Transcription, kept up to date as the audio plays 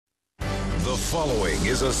following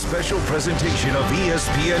is a special presentation of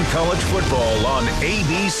ESPN College Football on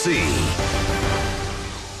ABC.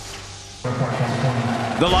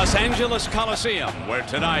 The Los Angeles Coliseum, where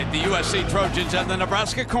tonight the USC Trojans and the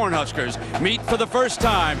Nebraska Cornhuskers meet for the first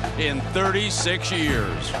time in 36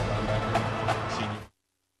 years.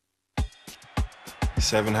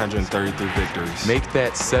 733 victories. Make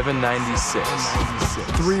that 796.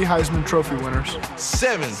 3 Heisman Trophy winners.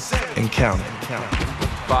 7 and counting.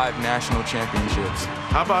 5 national championships.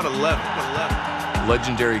 How about 11?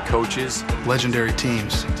 Legendary coaches. Legendary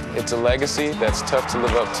teams. It's a legacy that's tough to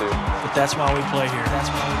live up to. But that's why we play here.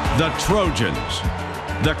 The Trojans,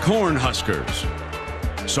 the Cornhuskers.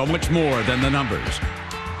 So much more than the numbers.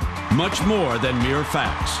 Much more than mere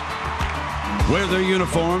facts. Wear their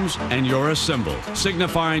uniforms and you're a symbol,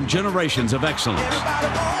 signifying generations of excellence.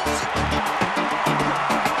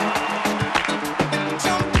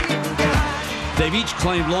 They've each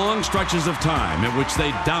claimed long stretches of time in which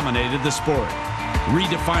they dominated the sport,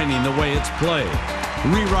 redefining the way it's played,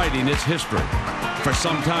 rewriting its history. For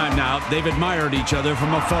some time now, they've admired each other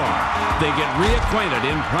from afar. They get reacquainted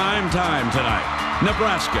in prime time tonight.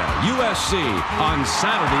 Nebraska, USC on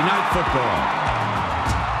Saturday Night Football.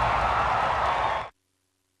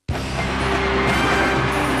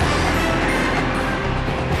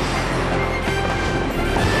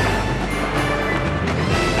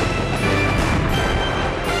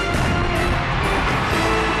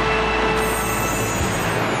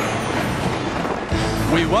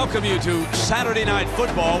 We welcome you to Saturday Night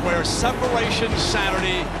Football, where Separation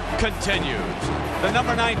Saturday continues. The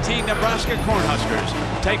number 19 Nebraska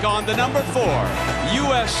Cornhuskers take on the number 4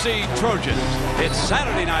 USC Trojans. It's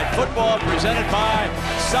Saturday Night Football presented by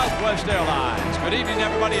Southwest Airlines. Good evening,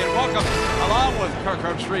 everybody, and welcome along with Kirk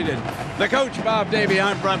Herbstreit and the coach, Bob Davie.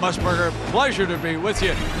 I'm Brent Musburger. Pleasure to be with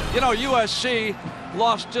you. You know, USC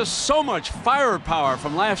lost just so much firepower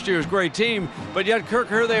from last year's great team, but yet, Kirk,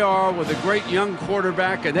 here they are with a great young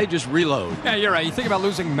quarterback, and they just reload. Yeah, you're right. You think about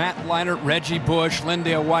losing Matt Leinart, Reggie Bush,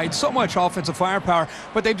 Lindale White, so much offensive firepower,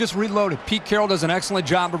 but they've just reloaded. Pete Carroll does an excellent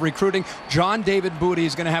job of recruiting. John David Booty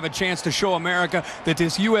is going to have a chance to show America that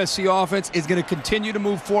this USC offense is going to continue to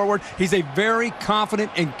move forward. He's a very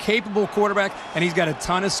confident and capable quarterback, and he's got a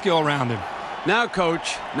ton of skill around him. Now,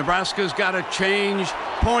 Coach, Nebraska's got to change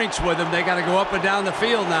points with him. They got to go up and down the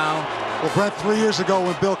field now. Well, Brent, 3 years ago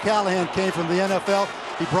when Bill Callahan came from the NFL,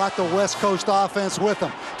 he brought the West Coast offense with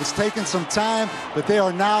him. It's taken some time, but they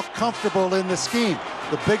are now comfortable in the scheme.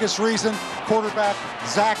 The biggest reason, quarterback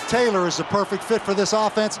Zach Taylor is the perfect fit for this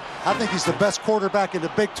offense. I think he's the best quarterback in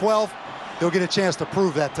the Big 12. He'll get a chance to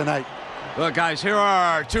prove that tonight. Well, guys, here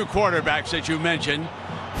are our 2 quarterbacks that you mentioned,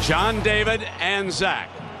 John David and Zach.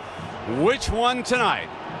 Which one tonight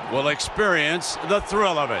will experience the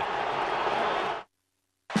thrill of it?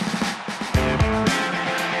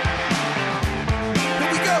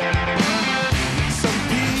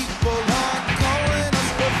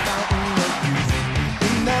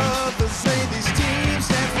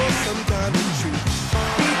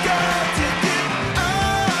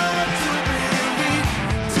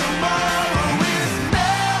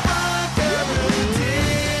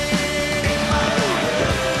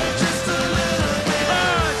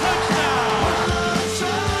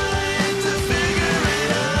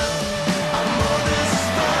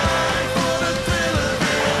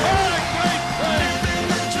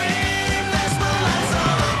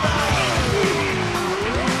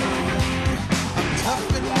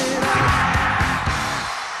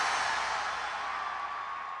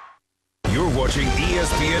 Watching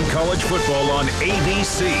ESPN College Football on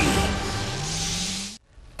ABC.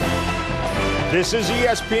 This is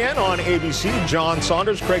ESPN on ABC. John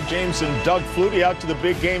Saunders, Craig James, and Doug Flutie out to the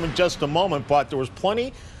big game in just a moment, but there was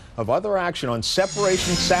plenty of other action on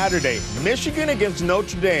Separation Saturday. Michigan against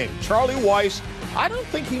Notre Dame. Charlie Weiss, I don't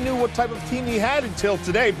think he knew what type of team he had until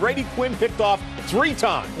today. Brady Quinn picked off 3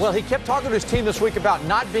 times. Well, he kept talking to his team this week about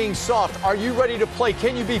not being soft. Are you ready to play?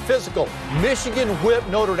 Can you be physical? Michigan whipped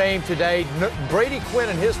Notre Dame today. Brady Quinn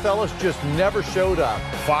and his fellows just never showed up.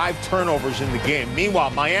 5 turnovers in the game. Meanwhile,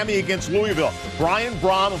 Miami against Louisville. Brian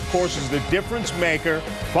Brom, of course, is the difference maker.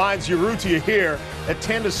 Finds Urrutia here at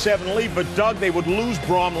 10-7 lead. But, Doug, they would lose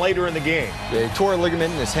Brom later in the game. Yeah, he tore a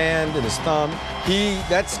ligament in his hand and his thumb.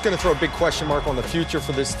 That's going to throw a big question mark on the future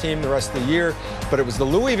for this team the rest of the year. But it was the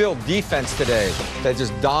Louisville defense today that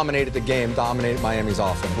just dominated the game, dominated Miami's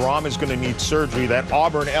offense. Brom is going to need surgery. That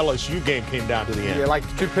Auburn-LSU game came down to the end. Yeah, like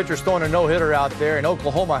 2 pitchers throwing a no-hitter out there, and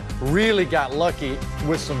Oklahoma really got lucky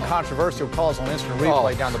with some controversial calls on instant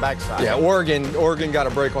replay down the backside. Yeah, Oregon got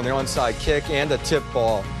a break on the onside kick and a tip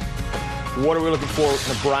ball. What are we looking for with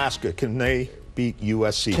Nebraska? Can they beat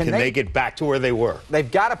USC? Can they get back to where they were? They've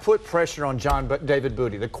got to put pressure on David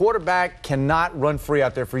Booty. The quarterback cannot run free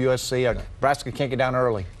out there for USC. Nebraska can't get down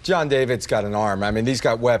early. John David's got an arm. I mean, he's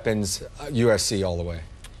got weapons. USC all the way.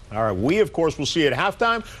 All right, we, of course, will see at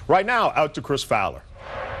halftime. Right now, out to Chris Fowler.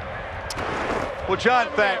 Well, John,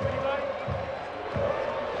 thank.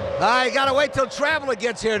 You got to wait till Traveler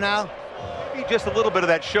gets here now. Just a little bit of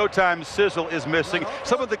that Showtime sizzle is missing.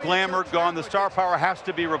 Some of the glamour gone. The star power has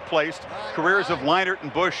to be replaced. Careers of Leinart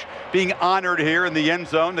and Bush being honored here in the end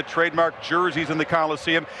zone, the trademark jerseys in the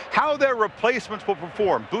Coliseum. How their replacements will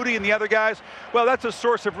perform, Booty and the other guys, well, that's a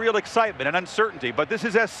source of real excitement and uncertainty. But this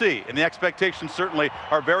is SC, and the expectations certainly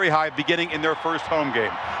are very high beginning in their first home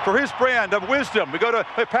game. For his brand of wisdom, we go to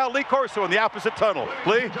my pal Lee Corso in the opposite tunnel.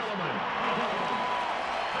 Lee?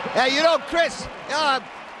 Yeah, you know, Chris,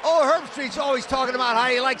 Herbstreit's always talking about how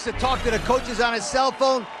he likes to talk to the coaches on his cell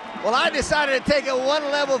phone. Well, I decided to take it one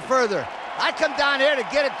level further. I come down here to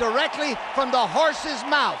get it directly from the horse's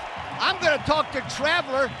mouth. I'm going to talk to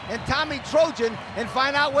Traveler and Tommy Trojan and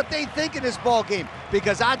find out what they think in this ball game.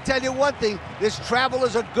 Because I tell you one thing, this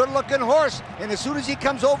Traveler's a good-looking horse, and as soon as he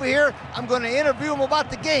comes over here, I'm going to interview him about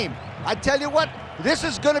the game. I tell you what, this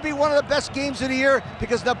is going to be one of the best games of the year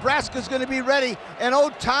because Nebraska's going to be ready. And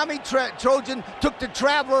old Tommy Trojan took the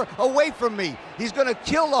Traveler away from me. He's going to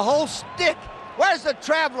kill the whole stick. Where's the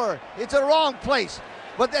Traveler? It's the wrong place.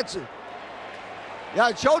 But that's it.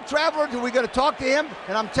 Yeah, Joe Traveler, we're going to talk to him.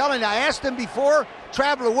 And I'm telling you, I asked him before,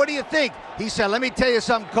 Traveler, what do you think? He said, let me tell you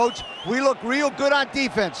something, Coach. We look real good on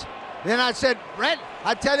defense. Then I said, Brent,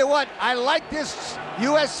 I tell you what, I like this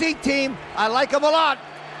USC team. I like them a lot.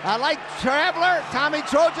 I like Traveler, Tommy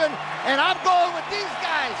Trojan, and I'm going with these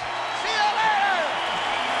guys. See you later.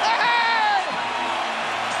 Hey!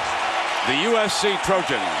 The USC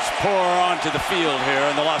Trojans pour onto the field here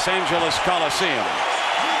in the Los Angeles Coliseum.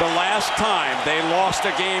 The last time they lost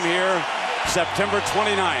a game here, September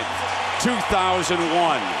 29th, 2001.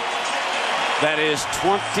 That is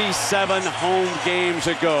 27 home games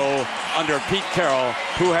ago under Pete Carroll,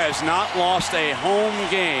 who has not lost a home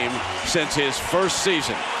game since his first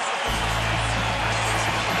season.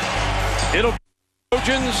 It'll be the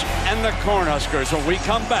Trojans and the Cornhuskers when we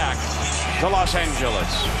come back to Los Angeles.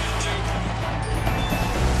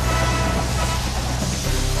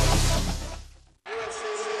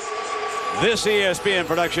 This ESPN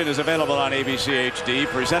production is available on ABC HD,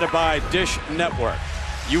 presented by Dish Network.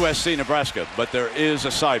 USC Nebraska, but there is a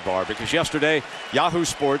sidebar because yesterday Yahoo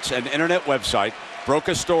Sports, an internet website, broke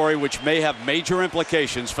a story which may have major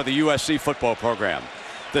implications for the USC football program.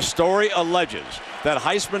 The story alleges that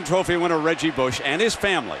Heisman Trophy winner Reggie Bush and his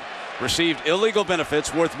family received illegal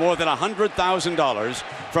benefits worth more than $100,000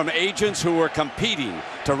 from agents who were competing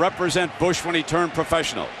to represent Bush when he turned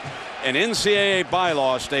professional. An NCAA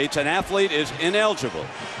bylaw states an athlete is ineligible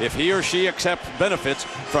if he or she accepts benefits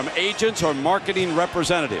from agents or marketing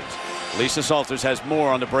representatives. Lisa Salters has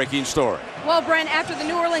more on the breaking story. Well, Brent, after the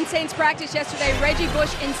New Orleans Saints practice yesterday, Reggie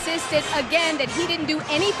Bush insisted again that he didn't do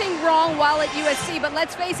anything wrong while at USC. But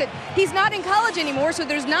let's face it, he's not in college anymore, so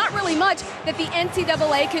there's not really much that the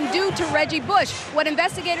NCAA can do to Reggie Bush. What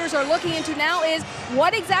investigators are looking into now is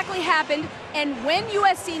what exactly happened and when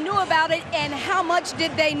USC knew about it and how much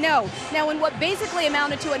did they know. Now, in what basically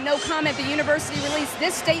amounted to a no comment, the university released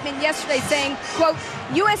this statement yesterday saying, quote,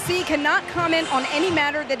 USC cannot comment on any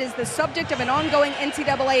matter that is the subject of an ongoing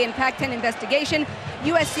NCAA and Pac-10 investigation.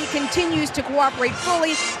 USC continues to cooperate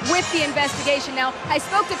fully with the investigation. Now, I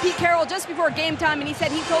spoke to Pete Carroll just before game time, and he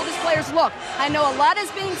said he told his players, look, I know a lot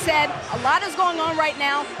is being said, a lot is going on right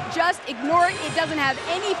now. Just ignore it. It doesn't have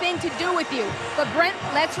anything to do with you. But, Brent,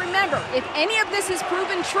 let's remember, if any of this is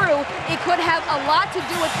proven true, it could have a lot to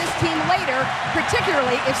do with this team later,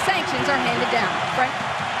 particularly if sanctions are handed down. Brent?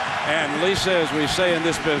 And Lisa, as we say in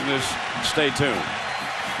this business, stay tuned.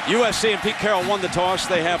 USC and Pete Carroll won the toss.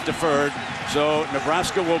 They have deferred. So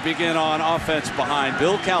Nebraska will begin on offense behind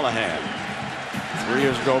Bill Callahan. 3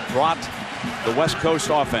 years ago brought the West Coast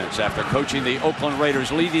offense after coaching the Oakland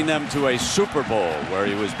Raiders, leading them to a Super Bowl where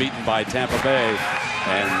he was beaten by Tampa Bay,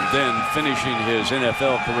 and then finishing his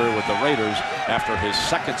NFL career with the Raiders after his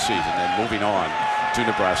second season and moving on to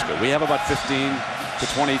Nebraska. We have about 15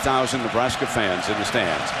 to 20,000 Nebraska fans in the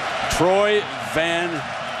stands. Troy Van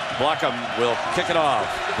Blarcom will kick it off.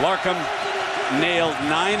 Blarcom nailed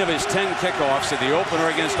 9 of his 10 kickoffs in the opener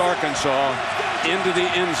against Arkansas into the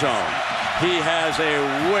end zone. He has a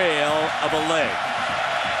whale of a leg.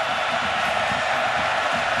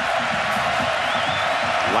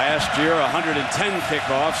 Last year, 110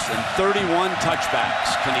 kickoffs and 31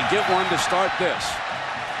 touchbacks. Can he get one to start this?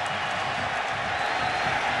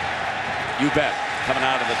 You bet. coming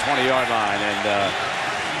out of the 20-yard line. And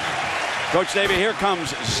Coach Davey, here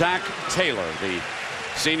comes Zach Taylor, the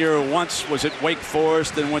senior who once was at Wake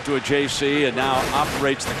Forest, then went to a JC, and now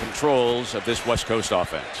operates the controls of this West Coast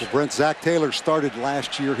offense. Well, Brent, Zach Taylor started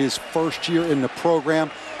last year, his first year in the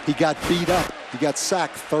program. He got beat up. He got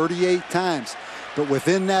sacked 38 times. But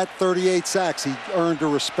within that 38 sacks, he earned the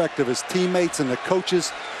respect of his teammates and the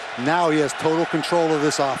coaches. Now he has total control of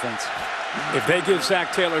this offense. If they give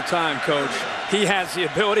Zach Taylor time, Coach, he has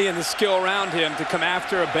the ability and the skill around him to come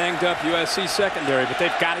after a banged-up USC secondary, but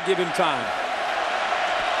they've got to give him time.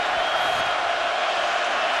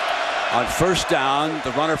 On first down,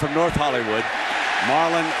 the runner from North Hollywood,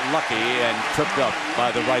 Marlon Lucky, and tripped up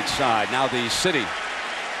by the right side. Now the City,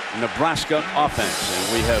 Nebraska offense,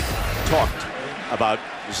 and we have talked about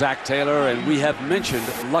Zach Taylor, and we have mentioned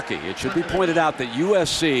Lucky. It should be pointed out that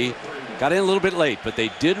USC got in a little bit late, but they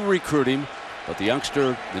did recruit him. But the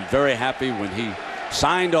youngster been very happy when he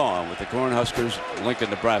signed on with the Cornhuskers, Lincoln,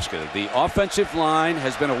 Nebraska. The offensive line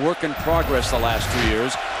has been a work in progress the last 2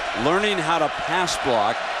 years, learning how to pass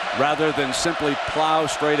block rather than simply plow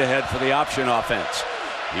straight ahead for the option offense.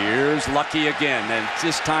 Here's Lucky again, and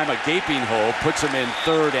this time a gaping hole puts him in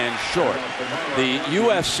third and short. The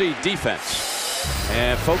USC defense.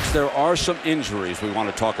 And folks, there are some injuries we want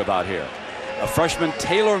to talk about here. A freshman,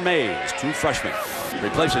 Taylor Mays, true freshman,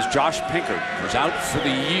 replaces Josh Pinkert, who's out for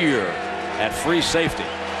the year at free safety.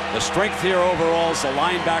 The strength here overall is the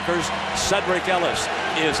linebackers. Cedric Ellis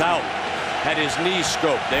is out, had his knee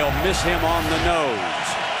scoped. They'll miss him on the nose.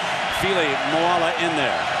 Fili Moala in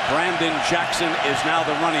there. Brandon Jackson is now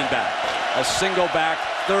the running back. A single back,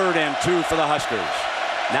 3rd and 2 for the Huskers.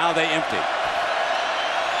 Now they empty.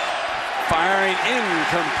 Firing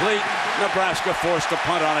incomplete. Nebraska forced to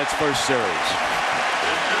punt on its first series.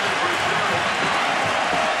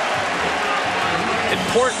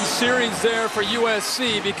 Important series there for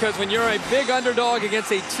USC, because when you're a big underdog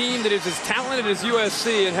against a team that is as talented as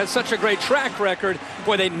USC and has such a great track record,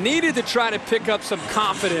 boy, they needed to try to pick up some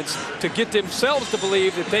confidence to get themselves to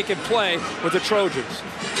believe that they can play with the Trojans.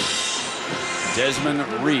 Desmond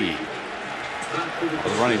Reed, the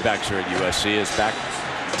running backs here at USC, is back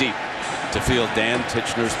deep to field Dan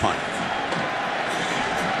Titchener's punt.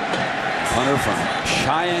 Punter from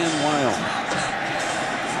Cheyenne, Wyoming.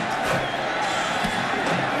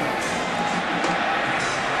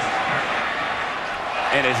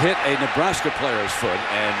 And it hit a Nebraska player's foot,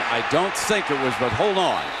 and I don't think it was, but hold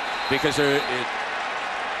on, because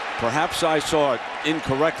perhaps I saw it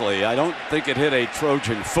incorrectly. I don't think it hit a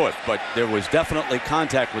Trojan foot, but there was definitely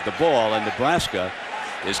contact with the ball, and Nebraska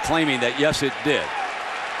is claiming that yes, it did.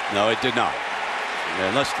 No, it did not.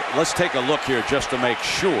 And let's take a look here just to make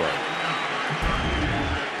sure.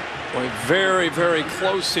 Boy, very, very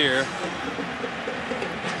close here.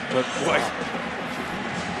 But boy,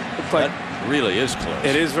 that really is close.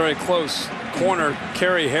 It is very close. Corner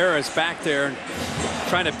Kerry Harris back there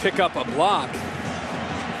trying to pick up a block.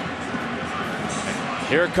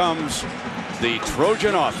 Here comes the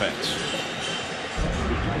Trojan offense.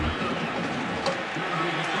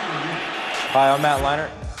 Hi, I'm Matt Leinart.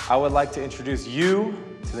 I would like to introduce you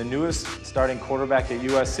to the newest starting quarterback at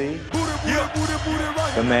USC,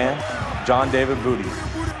 the man, John David Booty.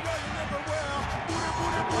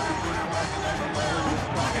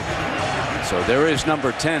 So there is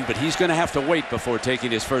number 10, but he's going to have to wait before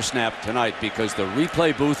taking his first snap tonight because the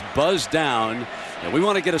replay booth buzzed down. And we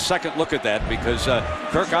want to get a second look at that because,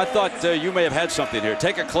 Kirk, I thought you may have had something here.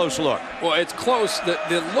 Take a close look. Well, it's close.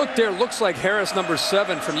 The look there looks like Harris, number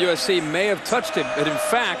 7 from USC, may have touched him. But in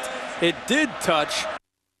fact, it did touch.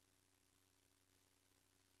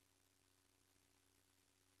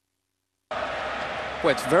 Well,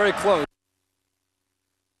 it's very close.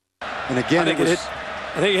 And again, I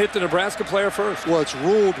think it hit the Nebraska player first. Well, it's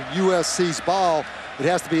ruled USC's ball. It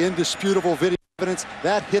has to be indisputable video evidence.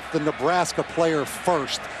 That hit the Nebraska player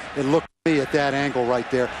first. It looked to me at that angle right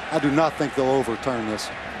there. I do not think they'll overturn this.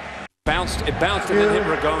 It bounced and then hit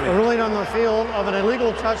Rigoni. A ruling on the field of an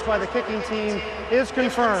illegal touch by the kicking team is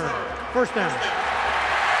confirmed. First down.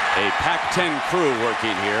 A Pac-10 crew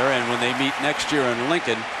working here, and when they meet next year in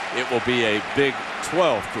Lincoln, it will be a Big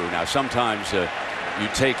 12 crew. Now, sometimes you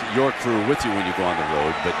take your crew with you when you go on the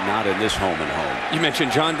road, but not in this home and home. You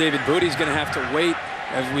mentioned John David Booty's going to have to wait.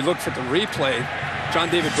 As we look at the replay,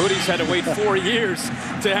 John David Booty's had to wait 4 years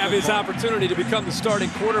to have his opportunity to become the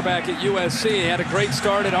starting quarterback at USC. He had a great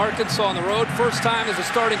start at Arkansas on the road. First time as a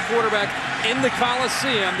starting quarterback in the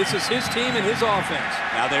Coliseum. This is his team and his offense.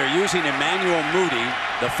 Now they're using Emmanuel Moody,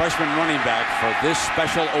 the freshman running back, for this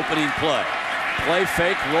special opening play. Play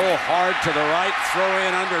fake, roll hard to the right, throw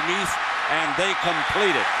in underneath, and they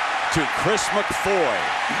complete it. to Chris McFoy,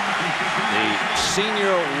 the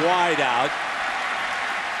senior wideout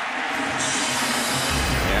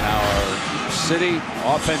in our city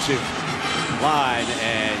offensive line,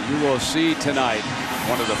 and you will see tonight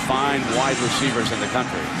one of the fine wide receivers in the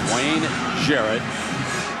country, Wayne Jarrett,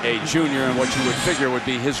 a junior in what you would figure would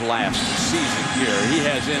be his last season here. He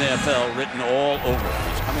has NFL written all over him.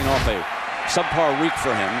 He's coming off a subpar week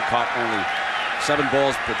for him, caught only 7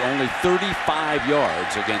 balls but only 35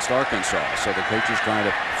 yards against Arkansas, so the coach is trying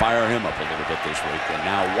to fire him up a little bit this week. And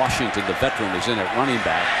now Washington, the veteran, is in at running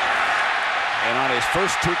back, and on his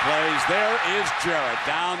first 2 plays there is Jarrett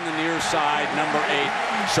down the near side, number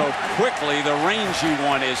 8. So quickly the rangy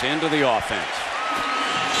one is into the offense.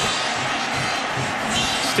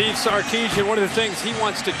 Steve Sarkisian, one of the things he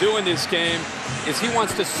wants to do in this game is he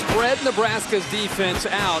wants to spread Nebraska's defense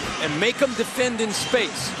out and make them defend in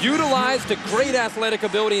space. Utilize the great athletic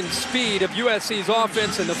ability and speed of USC's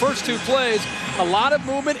offense in the first 2 plays. A lot of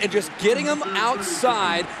movement and just getting them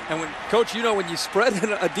outside. And when, Coach, you know, when you spread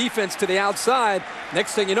a defense to the outside,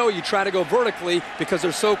 next thing you know, you try to go vertically because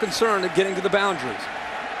they're so concerned at getting to the boundaries.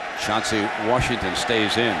 Chauncey Washington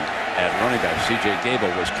stays in at running back. C.J. Gable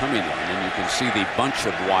was coming in, and you can see the bunch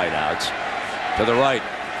of wideouts to the right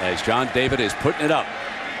as John David is putting it up.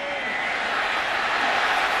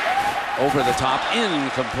 Over the top,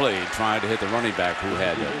 incomplete, trying to hit the running back who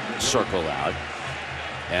had circled out.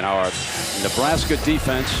 And our Nebraska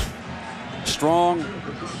defense, strong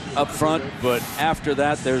up front, but after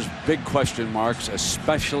that there's big question marks,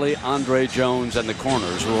 especially Andre Jones and the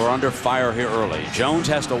corners who are under fire here early. Jones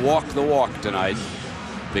has to walk the walk tonight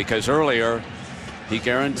because earlier he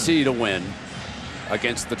guaranteed a win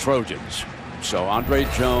against the Trojans. So Andre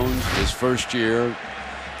Jones, his first year,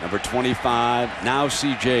 number 25. Now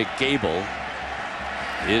C.J. Gable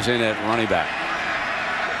is in at running back.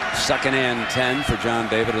 2nd and 10 for John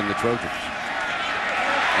David and the Trojans.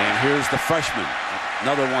 And here's the freshman,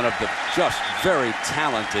 another one of the just very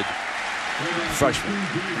talented freshmen.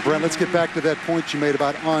 Brent, let's get back to that point you made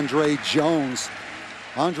about Andre Jones.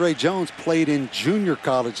 Andre Jones played in junior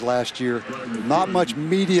college last year. Not much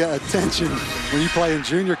media attention when you play in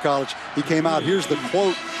junior college. He came out. Here's the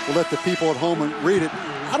quote. We'll let the people at home read it.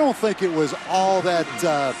 I don't think it was all that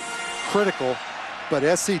critical, but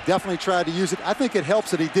SC definitely tried to use it. I think it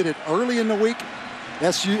helps that he did it early in the week.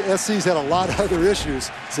 SC's had a lot of other issues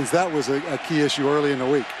since that was a key issue early in the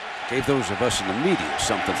week. Gave those of us in the media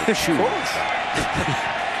something to chew on.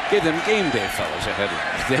 Give them game day, fellas, a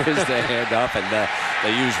headline. There's the handoff, and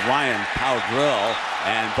they use Ryan Powdrell,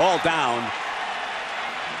 and ball down.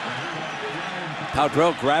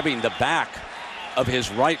 Powdrell grabbing the back of his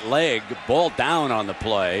right leg, ball down on the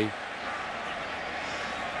play.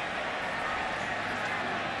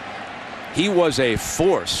 He was a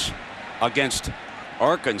force against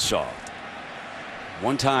Arkansas.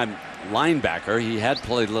 One-time linebacker. He had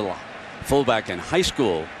played a little fullback in high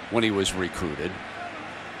school when he was recruited.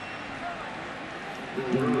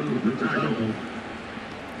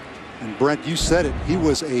 And Brent, you said it. He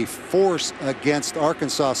was a force against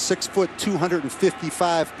Arkansas. 6 foot,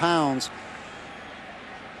 255 pounds.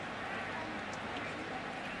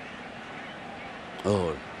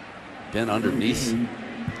 Oh, been underneath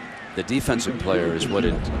the defensive player is what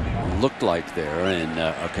it looked like there, and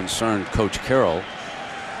a concerned Coach Carroll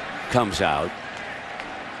comes out.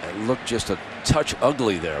 It looked just a touch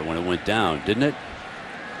ugly there when it went down, didn't it?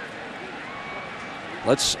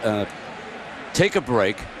 Let's take a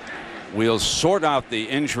break. We'll sort out the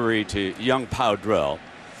injury to young Powdrell.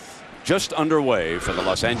 Just underway for the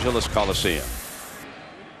Los Angeles Coliseum.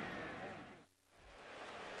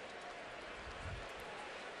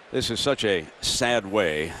 This is such a sad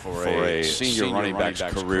way for a senior running back's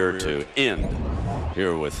career to end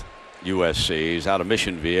here with USC. He's out of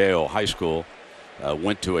Mission Viejo High School,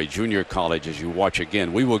 went to a junior college. As you watch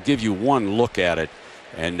again, we will give you one look at it,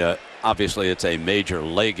 and obviously it's a major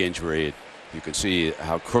leg injury. You can see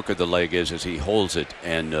how crooked the leg is as he holds it,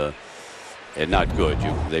 and not good.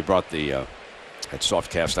 They brought the that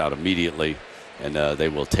soft cast out immediately, and they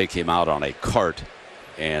will take him out on a cart.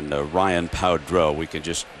 And Ryan Powdrell, we can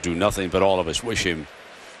just do nothing but all of us wish him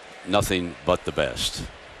nothing but the best.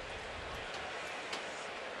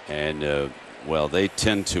 And well, they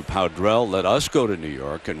tend to Powdrell. Let us go to New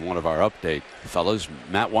York, and one of our update fellas,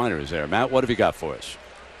 Matt Weiner, is there. Matt, what have you got for us?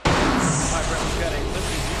 Hi, Brett. We've got a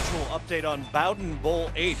Liberty Mutual update on Bowden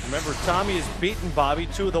Bowl 8. Remember, Tommy has beaten Bobby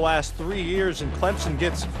 2 of the last 3 years, and Clemson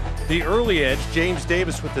gets the early edge. James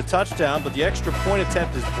Davis with the touchdown, but the extra point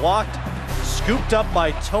attempt is blocked. Scooped up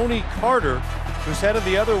by Tony Carter, who's headed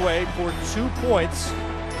the other way for 2 points.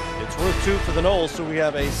 It's It's worth 2 for the Noles, so we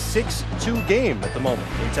have a 6-2 game at the moment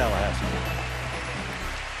in Tallahassee.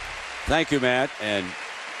 Thank you, Matt, and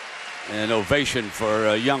an ovation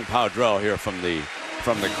for young Powdrell here from the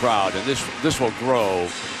crowd, and this will grow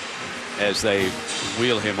as they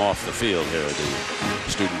wheel him off the field here. The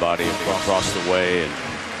student body across the way, and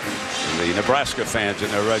the Nebraska fans in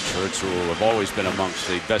their red shirts, who have always been amongst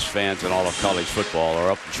the best fans in all of college football,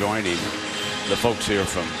 are up joining the folks here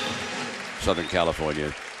from Southern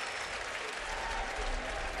California.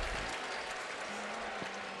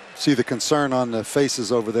 See the concern on the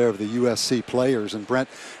faces over there of the USC players. And Brent,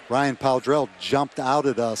 Ryan Powdrell jumped out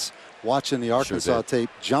at us watching the Arkansas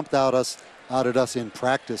tape, jumped out at us in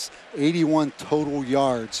practice. 81 total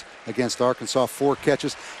yards against Arkansas, 4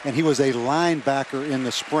 catches, and he was a linebacker in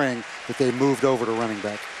the spring that they moved over to running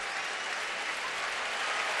back.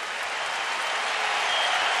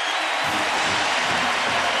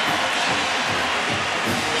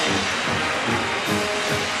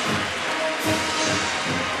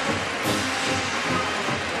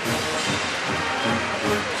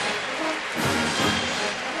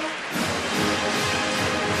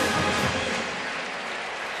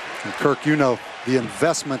 Kirk, you know the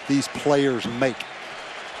investment these players make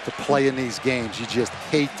to play in these games. You just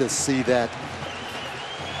hate to see that.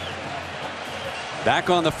 Back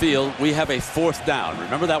on the field, we have a 4th down.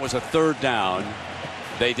 Remember, that was a 3rd down.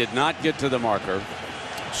 They did not get to the marker.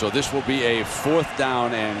 So this will be a 4th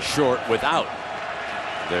down and short without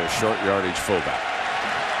their short yardage fullback.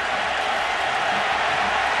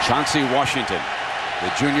 Chauncey Washington,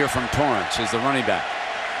 the junior from Torrance, is the running back.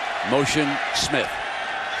 Motion Smith.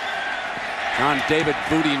 John David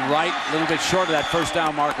booting right, a little bit short of that 1st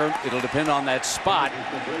down marker. It'll depend on that spot,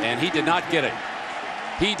 and he did not get it.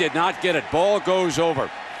 He did not get it. Ball goes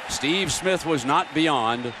over. Steve Smith was not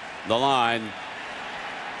beyond the line.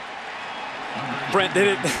 Brent,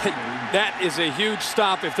 that is a huge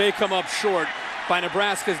stop if they come up short by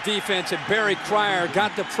Nebraska's defense, and Barry Cryer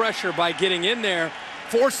got the pressure by getting in there,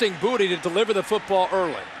 forcing Booty to deliver the football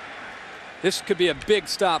early. This could be a big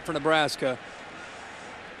stop for Nebraska.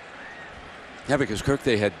 Yeah, because Kirk,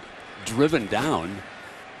 they had driven down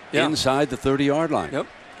inside the 30-yard line. Yep.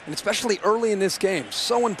 And especially early in this game.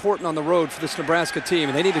 So important on the road for this Nebraska team,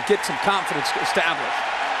 and they need to get some confidence established.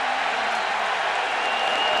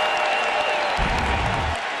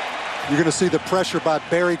 You're going to see the pressure by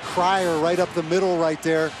Barry Cryer right up the middle right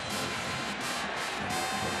there.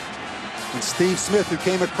 And Steve Smith, who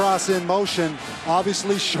came across in motion,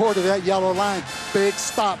 obviously short of that yellow line. Big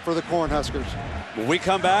stop for the Cornhuskers. When we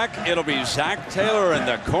come back, it'll be Zach Taylor and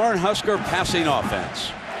the Cornhusker passing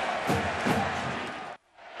offense.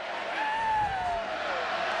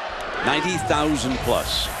 90,000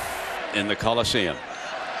 plus in the Coliseum.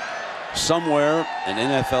 Somewhere, an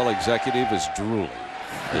NFL executive is drooling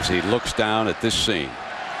as he looks down at this scene.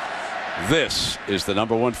 This is the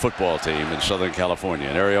 #1 football team in Southern California.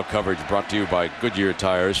 An aerial coverage brought to you by Goodyear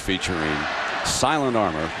Tires, featuring Silent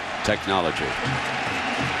Armor technology.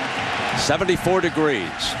 74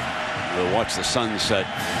 degrees. We'll watch the sunset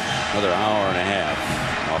another hour and a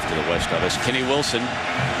half off to the west of us. Kenny Wilson,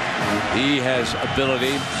 he has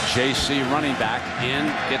ability. JC running back in,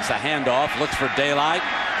 gets the handoff, looks for daylight.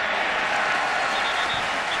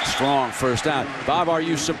 Strong 1st down. Bob, are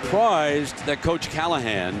you surprised that Coach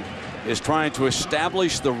Callahan is trying to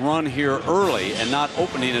establish the run here early and not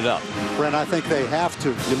opening it up? Brent, I think they have to.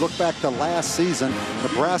 You look back to last season,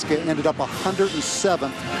 Nebraska ended up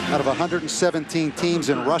 107th out of 117 teams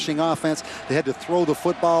in rushing offense. They had to throw the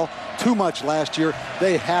football too much last year.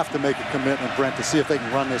 They have to make a commitment, Brent, to see if they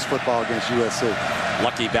can run this football against USC.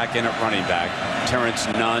 Lucky back in at running back. Terrence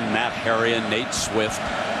Nunn, Matt Harrion, Nate Swift.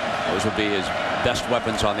 Those will be his best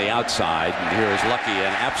weapons on the outside. And here is Lucky,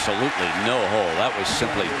 and absolutely no hole. That was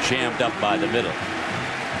simply jammed up by the middle.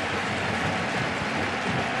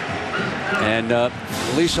 And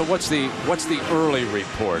Lisa, what's the early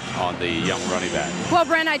report on the young running back? Well,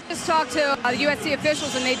 Brent, I just talked to the USC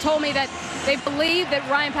officials, and they told me that they believe that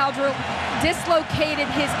Ryan Powdrell dislocated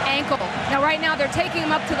his ankle. Now, right now, they're taking him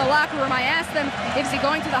up to the locker room. I asked them, is he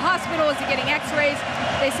going to the hospital? Is he getting x-rays?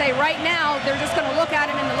 They say right now they're just going to look at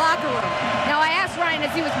him in the locker room. Now, I asked Ryan as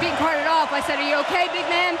he was being carted off, I said, are you okay, big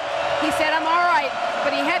man? He said, I'm all right.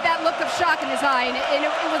 But he had that look of shock in his eye, and it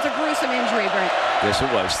was a gruesome injury, Brent. Yes, it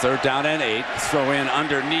was. 3rd down and 8. Throw in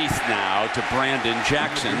underneath now to Brandon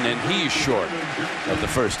Jackson, and he's short of the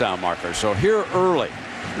 1st down marker. So here early,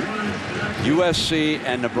 USC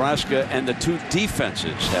and Nebraska and the two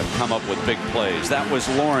defenses have come up with big plays. That was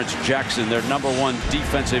Lawrence Jackson, their #1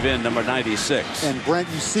 defensive end, number 96. And Brent,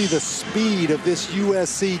 you see the speed of this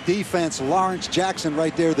USC defense. Lawrence Jackson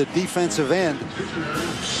right there, the defensive end,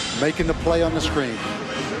 making the play on the screen.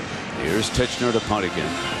 Here's Titchener to punt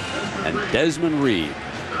again. And Desmond Reed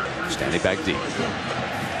standing back deep.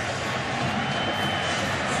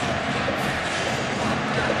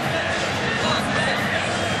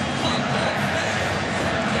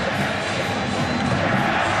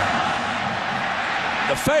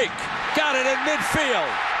 The fake, got it in midfield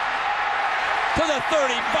to the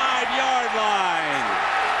 35-yard line.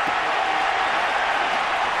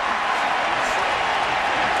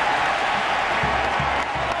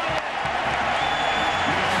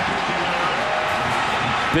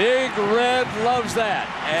 Big Red loves that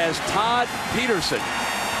as Todd Peterson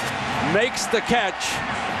makes the catch.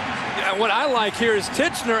 Yeah, what I like here is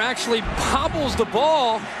Titchener actually bobbles the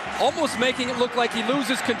ball, almost making it look like he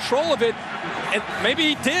loses control of it. And maybe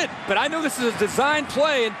he did, but I know this is a design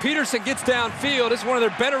play, and Peterson gets downfield. It's one of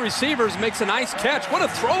their better receivers, makes a nice catch. What a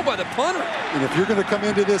throw by the punter. And if you're going to come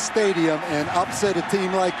into this stadium and upset a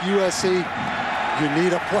team like USC, you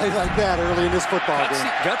need a play like that early in this football game.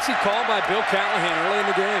 Gutsy call by Bill Callahan early in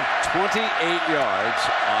the game. 28 yards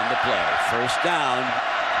on the play. First down.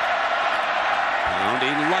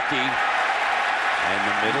 Pounding Lucky in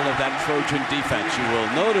the middle of that Trojan defense. You will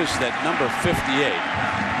notice that number 58,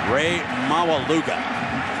 Ray Mawaluga,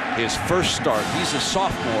 his first start. He's a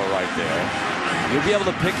sophomore right there. You'll be able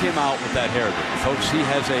to pick him out with that hairdo. Folks, he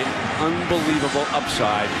has an unbelievable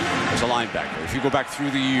upside as a linebacker. If you go back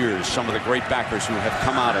through the years, some of the great backers who have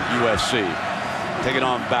come out of USC, taking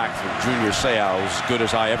on back from Junior Seau, as good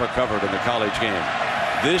as I ever covered in the college game.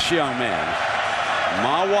 This young man,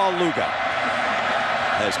 Mawaluga,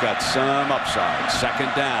 has got some upside.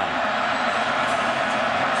 Second down.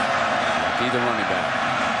 Lucky the running back.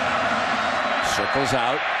 Circles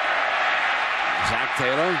out. Zach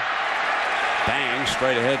Taylor. Bang,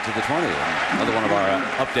 straight ahead to the 20. Another one of our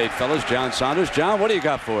update fellas, John Saunders. John, what do you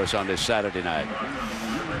got for us on this Saturday night?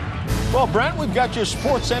 Well, Brent, we've got your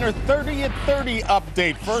Sports Center 30 at 30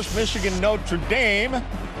 update. First, Michigan Notre Dame.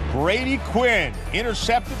 Brady Quinn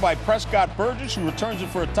intercepted by Prescott Burgess, who returns it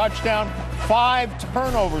for a touchdown. 5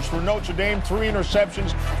 turnovers for Notre Dame, 3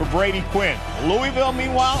 interceptions for Brady Quinn. Louisville,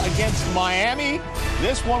 meanwhile, against Miami.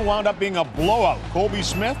 This one wound up being a blowout. Colby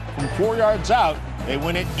Smith from 4 yards out. They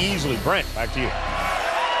win it easily. Brent, back to you.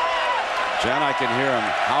 John, I can hear him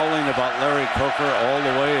howling about Larry Coker all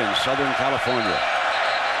the way in Southern California.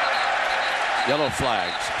 Yellow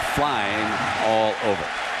flags flying all over.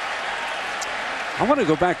 I want to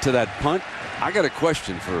go back to that punt. I got a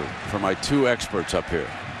question for my two experts up here.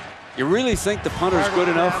 You really think the punter's good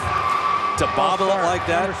enough to bobble it like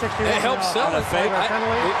that? It helps sell it. When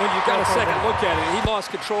you got a second look at it, he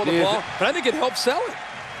lost control of the ball, but I think it helped sell it.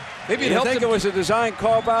 Maybe it helped him. You think it was a design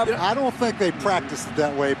call, Bob? I don't think they practiced it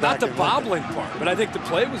that way back. Not the bobbling part, but I think the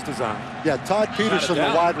play was designed. Yeah, Todd Peterson, the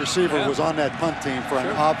wide receiver, was on that punt team for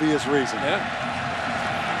an obvious reason. Yeah.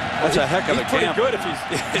 That's a heck of a gamble. Pretty good if he's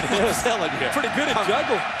selling here. Pretty good at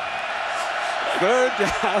juggle. Third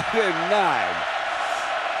down and 9.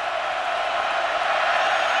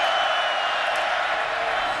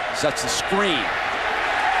 Sets the screen.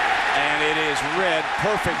 And it is read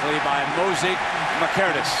perfectly by Mosaic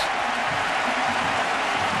McCurtis.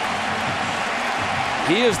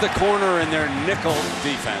 He is the corner in their nickel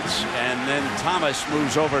defense. And then Thomas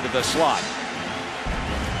moves over to the slot.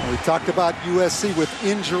 We talked about USC with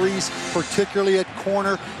injuries, particularly at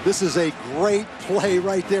corner. This is a great play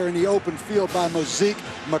right there in the open field by Mosaic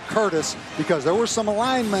McCurtis, because there were some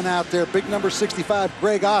linemen out there. Big number 65,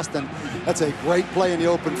 Greg Austin. That's a great play in the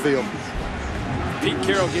open field. Pete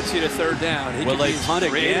Carroll gets you to third down. Will they punt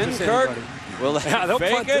again, Kirk? Will they they'll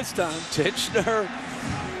fake punt it? This time. Titchener.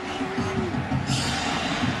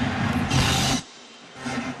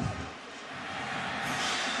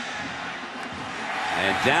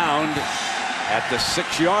 And downed at the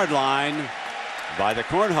 6-yard line by the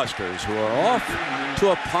Cornhuskers, who are off to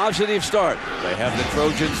a positive start. They have the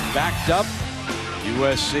Trojans backed up.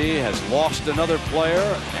 USC has lost another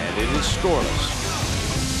player, and it is scoreless.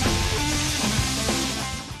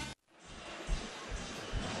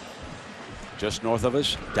 Just north of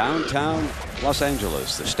us, downtown Los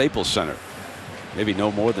Angeles, the Staples Center. Maybe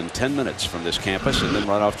no more than 10 minutes from this campus. And then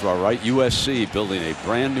right off to our right, USC building a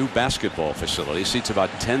brand new basketball facility. Seats about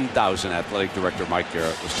 10,000, athletic director Mike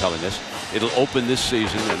Garrett was telling us. It'll open this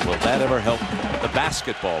season, and will that ever help the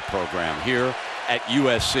basketball program here at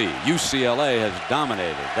USC? UCLA has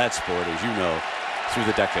dominated that sport, as you know, through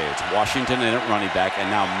the decades. Washington in at running back, and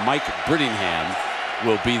now Mike Brittingham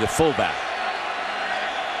will be the fullback.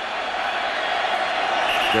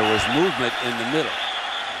 There was movement in the middle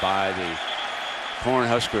by the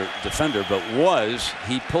Cornhusker defender, but was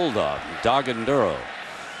he pulled off? Doganduro,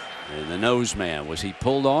 and the nose man, was he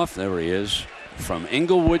pulled off? There he is from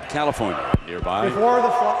Inglewood, California, nearby. Before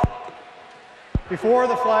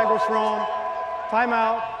the flag was thrown,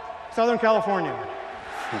 timeout, Southern California.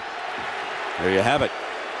 There you have it.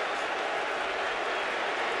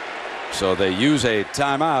 So they use a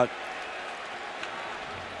timeout.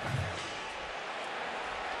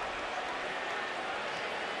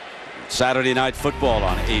 Saturday Night Football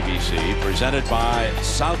on ABC, presented by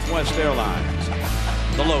Southwest Airlines.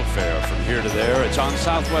 The low fare from here to there. It's on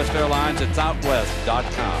Southwest Airlines at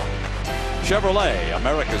southwest.com. Chevrolet,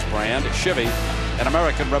 America's brand. Chevy, an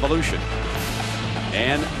American revolution.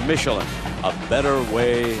 And Michelin, a better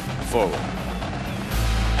way forward.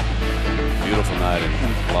 Beautiful night in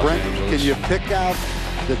Los Angeles. Can you pick out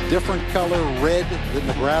the different color red that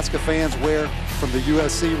Nebraska fans wear from the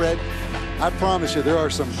USC red? I promise you there are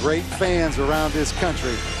some great fans around this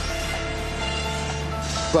country,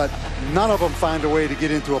 but none of them find a way to get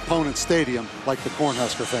into opponent stadium like the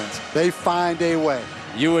Cornhusker fans. They find a way.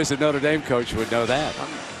 You as a Notre Dame coach would know that.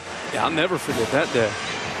 Yeah, I'll never forget that day.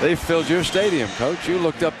 They filled your stadium, Coach. You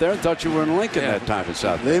looked up there and thought you were in Lincoln that time in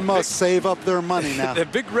South. They must save up their money now. The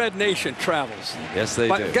Big Red Nation travels. Yes, they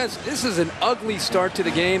do. Guys, this is an ugly start to the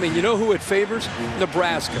game, and you know who it favors?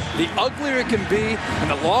 Nebraska. The uglier it can be, and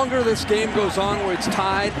the longer this game goes on where it's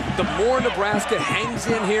tied, the more Nebraska hangs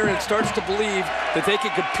in here and starts to believe that they can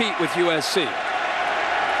compete with USC.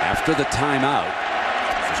 After the timeout,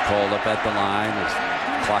 which was called up at the line as the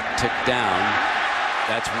clock ticked down,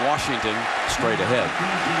 that's Washington straight ahead.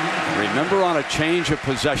 Remember, on a change of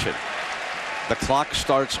possession, the clock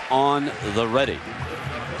starts on the ready.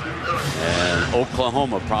 And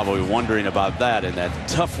Oklahoma probably wondering about that in that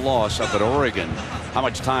tough loss up at Oregon. How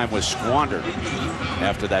much time was squandered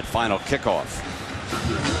after that final kickoff?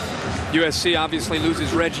 USC obviously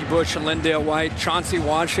loses Reggie Bush and Lindale White. Chauncey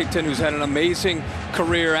Washington, who's had an amazing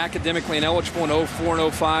career, academically ineligible in 04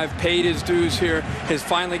 and 05, paid his dues here, is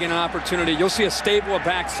finally getting an opportunity. You'll see a stable of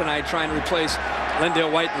backs tonight trying to replace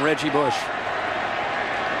Lindale White and Reggie Bush.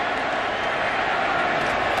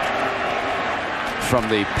 From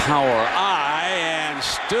the power eye and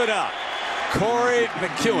stood up, Corey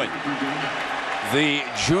McEwen, the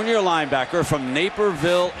junior linebacker from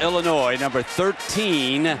Naperville, Illinois, number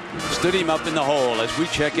 13, stood him up in the hole as we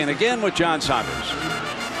check in again with John Saunders.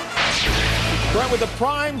 Right, with the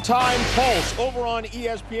prime time pulse over on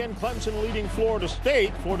ESPN, Clemson leading Florida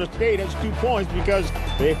State. Florida State has 2 points because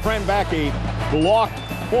they ran back a blocked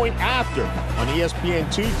point after. On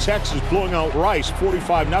ESPN2, Texas blowing out Rice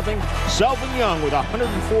 45-0. Selvin Young with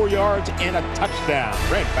 104 yards and a touchdown.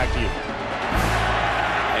 Brent, back to you.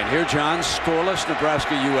 And here, John, scoreless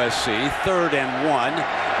Nebraska USC, 3rd and 1.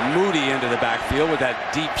 Moody into the backfield with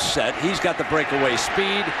that deep set. He's got the breakaway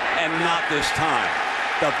speed, and not this time.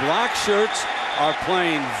 The black shirts are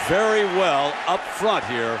playing very well up front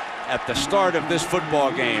here at the start of this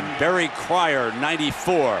football game. Barry Cryer,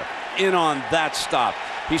 94, in on that stop.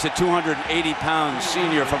 He's a 280-pound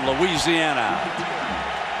senior from Louisiana.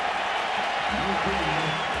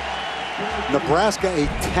 Nebraska, a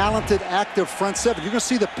talented, active front seven. You're going to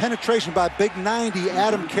see the penetration by big 90,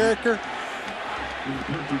 Adam Carricker.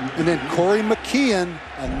 And then Corey McKeon,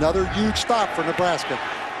 another huge stop for Nebraska.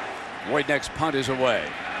 Next punt is away.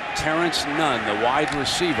 Terrence Nunn, the wide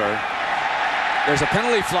receiver. There's a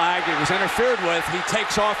penalty flag. It was interfered with. He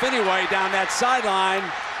takes off anyway down that sideline.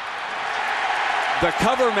 The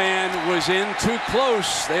cover man was in too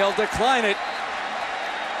close. They'll decline it.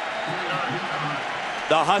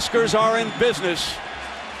 The Huskers are in business.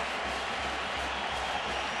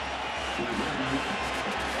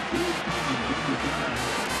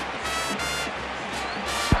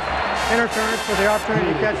 Interference for the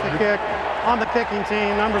opportunity to catch the kick on the kicking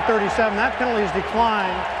team, number 37. That penalty is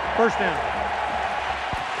declined. First down.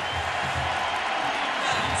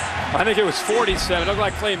 I think it was 47. It looked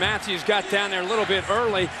like Clay Matthews got down there a little bit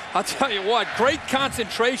early. I'll tell you what, great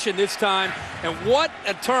concentration this time, and what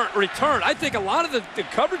a return. I think a lot of the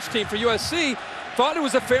coverage team for USC thought it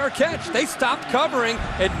was a fair catch. They stopped covering,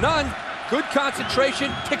 and Nunn, good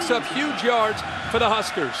concentration, picks up huge yards for the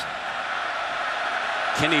Huskers.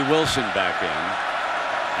 Kenny Wilson back in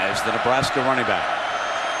as the Nebraska running back.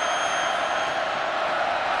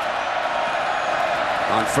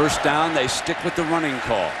 On first down, they stick with the running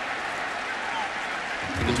call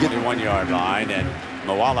to the 21-yard line, and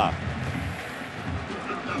Moala.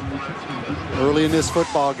 Early in this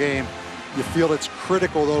football game, You feel it's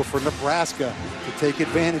critical, though, for Nebraska to take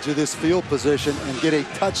advantage of this field position and get a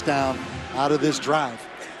touchdown out of this drive.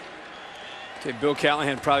 Okay, Bill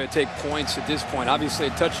Callahan probably take points at this point. Obviously,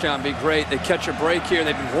 a touchdown would be great. They catch a break here.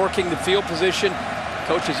 They've been working the field position.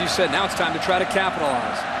 Coach, as you said, now it's time to try to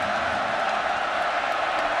capitalize.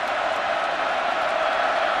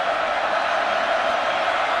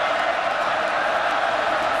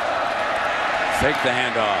 Fake the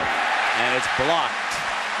handoff, and it's blocked.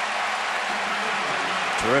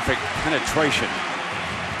 Terrific penetration.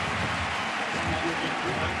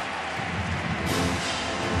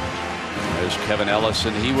 There's Kevin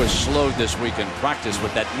Ellison. He was slowed this week in practice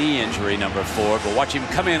with that knee injury, number 4, but watch him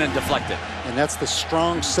come in and deflect it. And that's the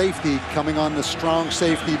strong safety coming on the strong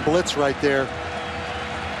safety blitz right there.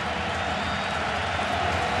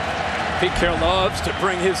 Pete Carroll loves to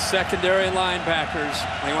bring his secondary linebackers.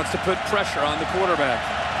 He wants to put pressure on the quarterback.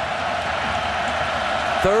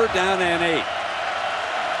 3rd down and 8.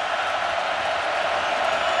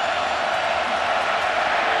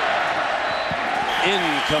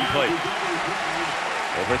 Incomplete.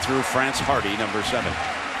 Overthrew France Hardy, number 7.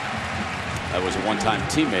 That was a one-time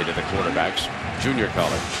teammate of the quarterback's, junior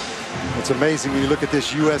college. It's amazing when you look at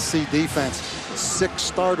this USC defense. 6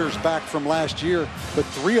 starters back from last year, but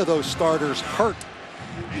 3 of those starters hurt.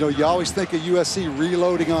 You know, you always think of USC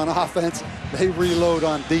reloading on offense. They reload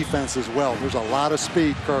on defense as well. There's a lot of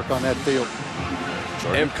speed, Kirk, on that field.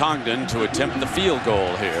 Jordan Congdon to attempt the field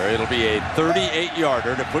goal here. It'll be a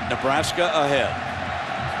 38-yarder to put Nebraska ahead.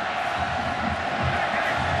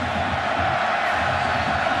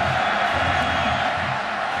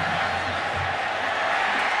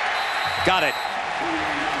 Got it.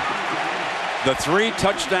 The 3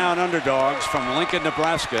 touchdown underdogs from Lincoln,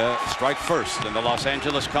 Nebraska strike first in the Los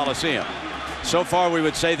Angeles Coliseum. So far, we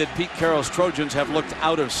would say that Pete Carroll's Trojans have looked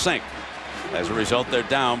out of sync. As a result, they're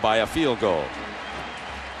down by a field goal.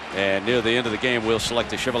 And near the end of the game, we'll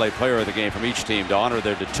select a Chevrolet player of the game from each team to honor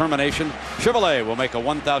their determination. Chevrolet will make a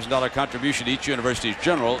 $1,000 contribution to each university's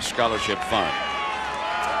general scholarship fund.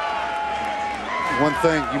 One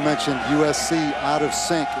thing you mentioned, USC out of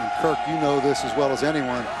sync, and Kirk, you know this as well as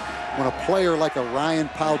anyone. When a player like a Ryan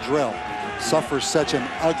Powdrell suffers such an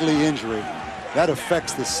ugly injury, that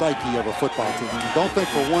affects the psyche of a football team. And don't think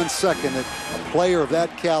for one second that a player of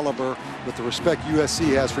that caliber, with the respect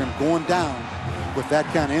USC has for him, going down with that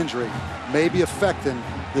kind of injury may be affecting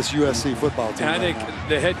this USC football team. And I think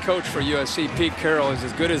the head coach for USC, Pete Carroll, is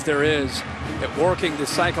as good as there is at working the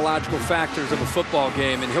psychological factors of a football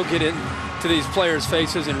game, and he'll get into these players'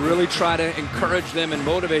 faces and really try to encourage them and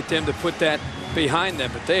motivate them to put that behind them.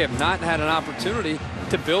 But they have not had an opportunity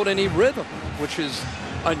to build any rhythm, which is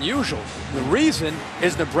unusual. The reason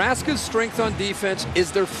is Nebraska's strength on defense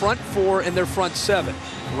is their front 4 and their front 7.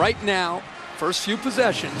 Right now, first few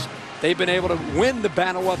possessions, they've been able to win the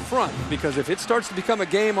battle up front, because if it starts to become a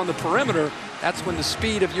game on the perimeter, that's when the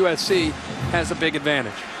speed of USC has a big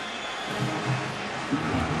advantage.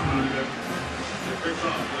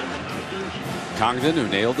 Congdon, who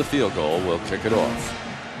nailed the field goal, will kick it off.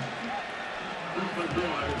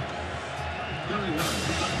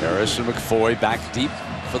 Harris and McFoy back deep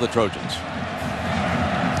for the Trojans.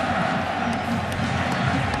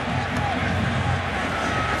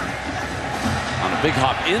 On a big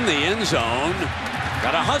hop in the end zone.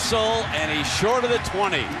 Got a hustle, and he's short of the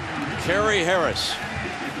 20. Kerry Harris.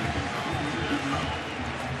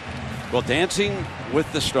 Well, Dancing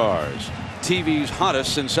with the Stars, TV's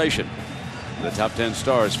hottest sensation. The top 10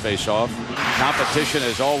 stars face off. Competition,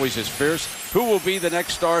 as always, is fierce. Who will be the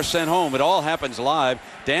next star sent home? It all happens live.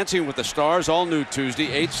 Dancing with the Stars, all new Tuesday,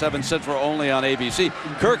 8/7 Central, only on ABC.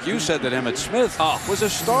 Kirk, you said that Emmitt Smith was a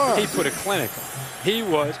star. He put a clinic on. He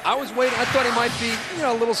was. I was waiting. I thought he might be, you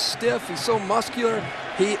know, a little stiff. He's so muscular.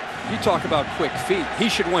 You talk about quick feet. He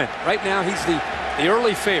should win. Right now, he's the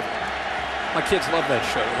early favorite. My kids love that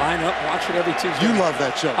show. Line up, watch it every Tuesday. You love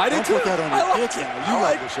that show. I do too. Don't put that on your kids now. You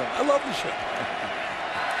love the show. I love the show.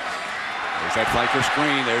 There's that flanker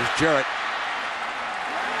screen. There's Jarrett.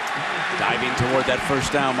 Diving toward that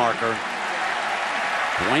first down marker.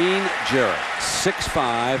 Dwayne Jarrett,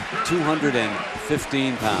 6'5",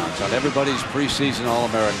 215 pounds, on everybody's preseason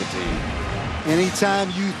All-America team.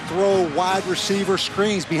 Anytime you throw wide receiver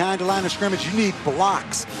screens behind the line of scrimmage, you need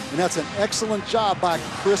blocks. And that's an excellent job by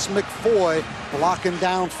Chris McFoy blocking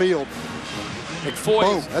downfield. McFoy.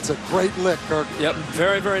 Boom, that's a great lick, Kirk. Yep,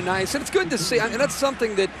 very, very nice. And it's good to see. And that's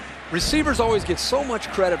something that receivers always get so much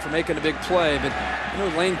credit for making a big play. But you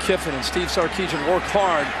know, Lane Kiffin and Steve Sarkisian work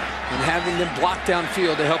hard in having them block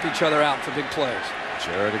downfield to help each other out for big plays.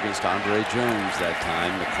 Jarrett against Andre Jones that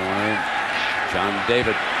time. The corner, John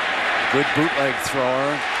David. Good bootleg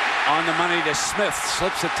thrower. On the money to Smith.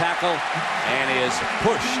 Slips a tackle and is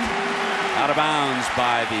pushed out of bounds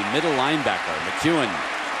by the middle linebacker, McEwen.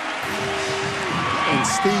 And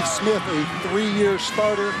Steve Smith, a 3-year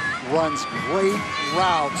starter, runs great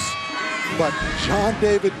routes. But John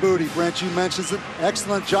David Booty, Brent, you mentioned it.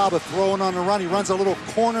 Excellent job of throwing on the run. He runs a little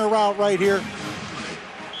corner route right here.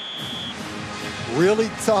 Really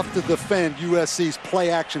tough to defend USC's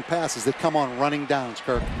play-action passes that come on running downs,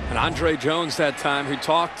 Kirk. And Andre Jones that time, who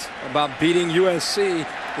talked about beating USC,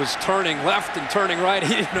 was turning left and turning right.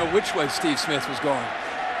 He didn't know which way Steve Smith was going.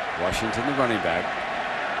 Washington, the running back.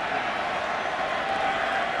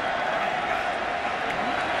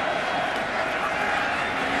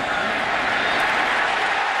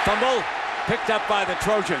 Fumble picked up by the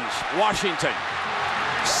Trojans. Washington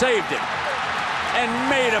saved it and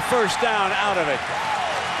made a first down out of it.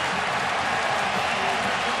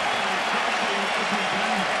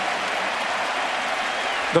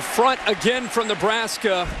 The front again from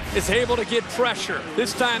Nebraska is able to get pressure.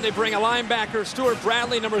 This time they bring a linebacker, Stuart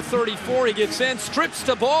Bradley, number 34. He gets in, strips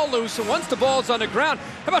the ball loose, and once the ball's on the ground,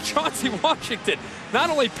 how about Chauncey Washington? Not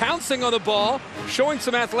only pouncing on the ball, showing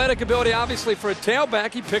some athletic ability, obviously, for a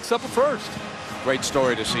tailback, he picks up a first. Great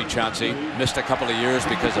story to see Chauncey. Missed a couple of years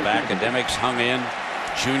because of academics, hung in.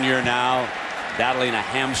 Junior now, battling a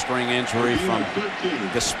hamstring injury from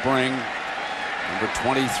the spring. Number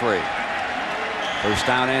 23. First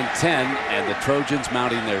down and 10, and the Trojans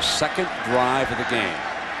mounting their second drive of the game.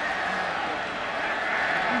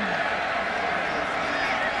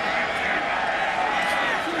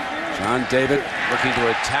 John David looking to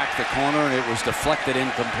attack the corner, and it was deflected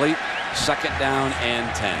incomplete. Second down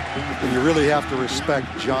and 10. And you really have to respect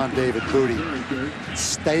John David Booty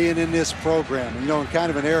staying in this program. You know, in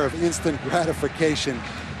kind of an era of instant gratification,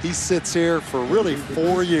 he sits here for really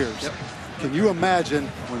 4 years. Yep. Can you imagine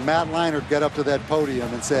when Matt Leinart got up to that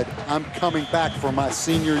podium and said, I'm coming back for my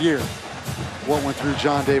senior year? What went through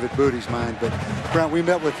John David Booty's mind? But, Brent, we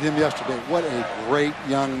met with him yesterday. What a great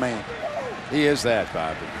young man. He is that,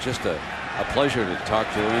 Bob. Just a pleasure to talk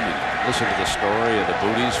to him and listen to the story of the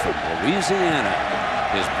Booties from Louisiana.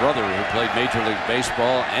 His brother, who played Major League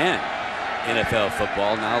Baseball and NFL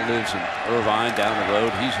football, now lives in Irvine down the road.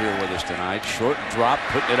 He's here with us tonight. Short drop,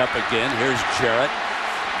 putting it up again. Here's Jarrett.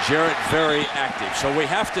 Jarrett very active. So we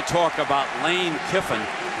have to talk about Lane Kiffin,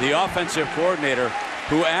 the offensive coordinator,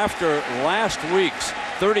 who after last week's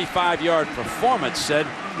 35-yard performance said,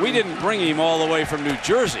 we didn't bring him all the way from New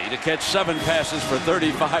Jersey to catch 7 passes for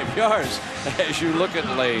 35 yards. As you look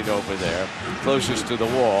at Lane over there, closest to the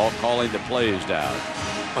wall, calling the plays down.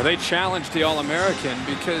 Well, they challenged the All-American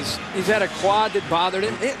because he's had a quad that bothered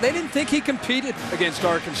him. They didn't think he competed against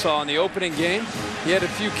Arkansas in the opening game. He had a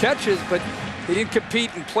few catches, but he didn't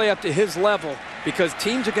compete and play up to his level because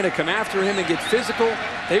teams are going to come after him and get physical.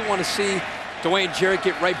 They want to see Dwayne Jarrett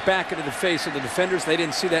get right back into the face of the defenders. They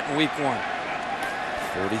didn't see that in week 1.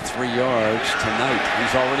 43 yards tonight.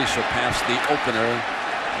 He's already surpassed the opener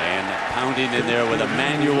and pounding in there with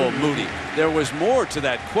Emmanuel Moody. There was more to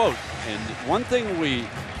that quote, and one thing we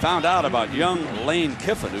found out about young Lane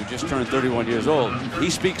Kiffin, who just turned 31 years old, he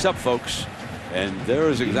speaks up, folks, and there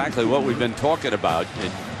is exactly what we've been talking about.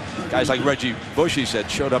 And guys like Reggie Bush, he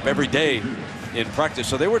said, showed up every day in practice.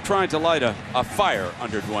 So they were trying to light a fire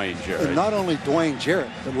under Dwayne Jarrett. And not only Dwayne Jarrett,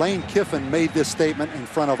 but Lane Kiffin made this statement in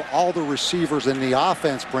front of all the receivers in the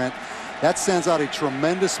offense, Brent. That sends out a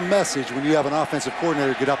tremendous message when you have an offensive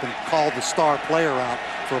coordinator get up and call the star player out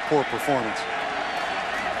for a poor performance.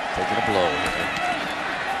 Taking a blow.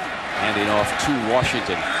 Handing off to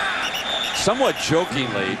Washington. Somewhat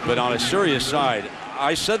jokingly, but on a serious side,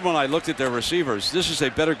 I said when I looked at their receivers, this is a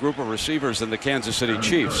better group of receivers than the Kansas City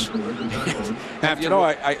Chiefs. You know,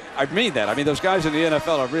 I mean that. I mean, those guys in the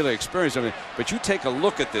NFL are really experienced. I mean, but you take a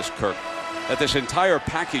look at this, Kirk, at this entire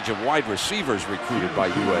package of wide receivers recruited by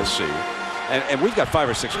USC. And we've got 5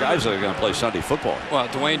 or 6 guys that are going to play Sunday football. Well,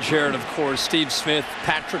 Dwayne Jarrett, of course, Steve Smith,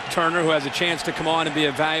 Patrick Turner, who has a chance to come on and be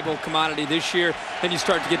a valuable commodity this year. Then you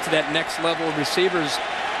start to get to that next level of receivers.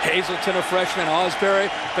 Hazelton, a freshman,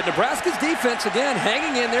 Osbury. But Nebraska's defense, again,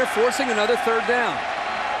 hanging in there, forcing another 3rd down.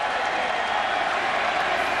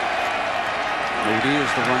 Moody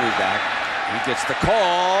is the running back. He gets the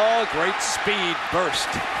call. Great speed burst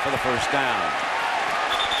for the first down.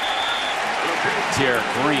 Tier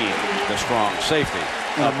Green, the strong safety,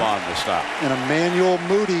 up on the stop. And Emmanuel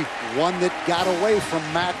Moody, one that got away from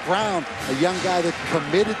Matt Brown, a young guy that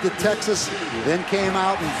committed to Texas, then came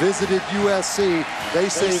out and visited USC. They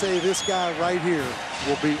say this guy right here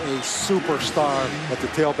will be a superstar at the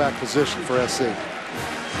tailback position for SC.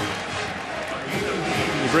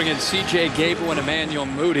 You bring in C.J. Gable and Emmanuel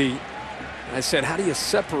Moody. I said, how do you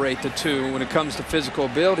separate the two when it comes to physical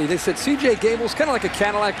ability? They said C.J. Gable's kind of like a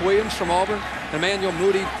Cadillac Williams from Auburn. Emmanuel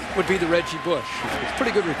Moody would be the Reggie Bush. It's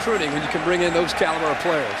pretty good recruiting when you can bring in those caliber of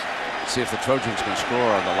players. See if the Trojans can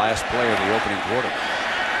score on the last play of the opening quarter.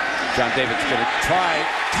 John David's going to try.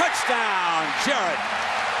 Touchdown, Jarrett.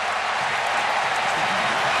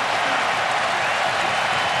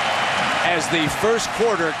 As the first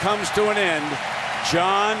quarter comes to an end,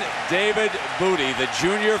 John David Booty, the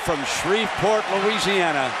junior from Shreveport,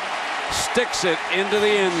 Louisiana, sticks it into the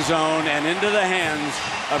end zone and into the hands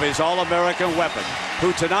of his All-American weapon,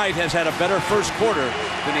 who tonight has had a better first quarter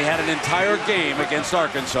than he had an entire game against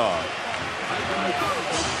Arkansas.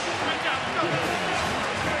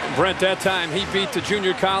 Brent, that time he beat the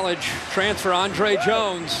junior college transfer Andre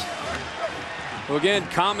Jones, who again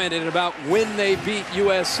commented about when they beat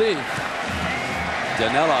USC.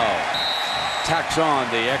 Danilo tacks on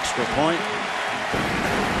the extra point.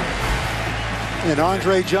 And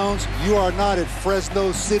Andre Jones, you are not at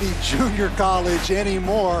Fresno City Junior College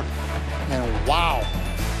anymore. And wow.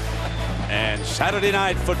 And Saturday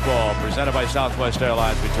Night Football, presented by Southwest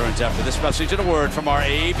Airlines, returns after this message and a word from our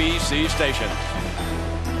ABC station.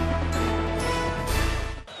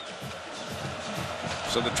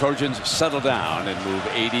 So the Trojans settle down and move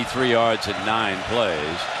 83 yards in 9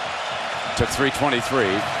 plays. Took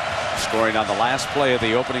 3:23, scoring on the last play of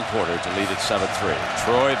the opening quarter to lead at 7-3.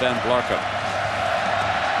 Troy Van Blarcom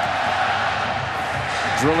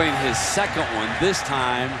drilling his second one, this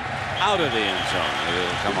time out of the end zone.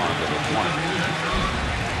 It'll come on to the 20.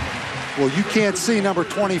 Well, you can't see number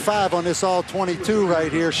 25 on this all 22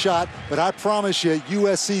 right here shot, but I promise you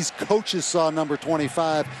USC's coaches saw number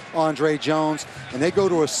 25, Andre Jones, and they go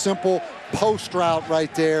to a simple post route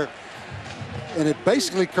right there. And it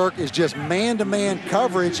basically, Kirk, is just man-to-man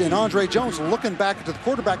coverage, and Andre Jones, looking back at the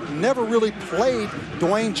quarterback, never really played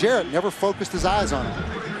Dwayne Jarrett, never focused his eyes on him.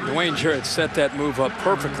 Dwayne Jarrett set that move up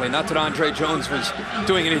perfectly. Not that Andre Jones was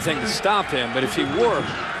doing anything to stop him, but if he were,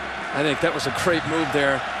 I think that was a great move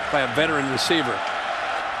there by a veteran receiver.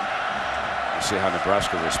 We'll see how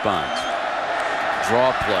Nebraska responds.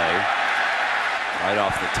 Draw play right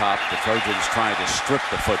off the top. The Trojans trying to strip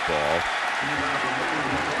the football.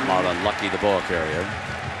 Marlon Lucky, the ball carrier.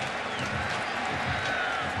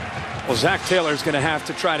 Well, Zach Taylor's going to have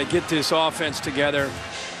to try to get this offense together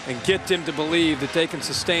and get them to believe that they can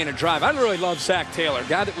sustain a drive. I really love Zach Taylor,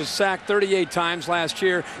 guy that was sacked 38 times last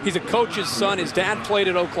year. He's a coach's son. His dad played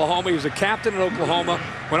at Oklahoma. He was a captain at Oklahoma,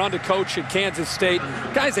 went on to coach at Kansas State.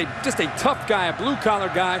 Guy's just a tough guy, a blue-collar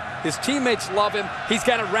guy. His teammates love him. He's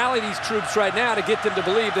got to rally these troops right now to get them to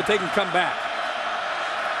believe that they can come back.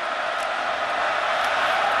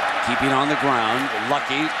 Keeping on the ground,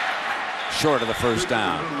 Lucky short of the first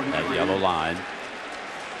down. That yellow line.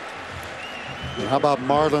 And how about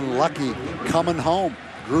Marlon Lucky coming home?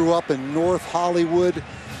 Grew up in North Hollywood,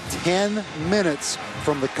 10 minutes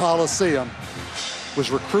from the Coliseum.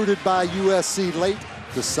 Was recruited by USC late,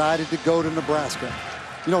 decided to go to Nebraska.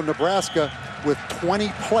 You know, Nebraska with 20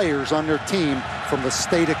 players on their team from the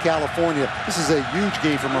state of California. This is a huge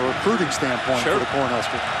game from a recruiting standpoint for the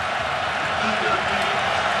Cornhuskers.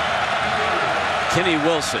 Kenny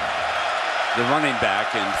Wilson, the running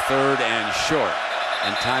back, in 3rd and short,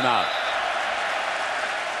 and timeout.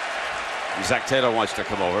 Zach Taylor wants to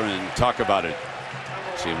come over and talk about it.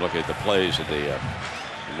 See him look at the plays in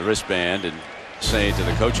the wristband and saying to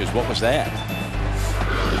the coaches, what was that?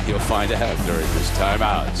 And he'll find out during this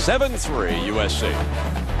timeout. 7-3 USC.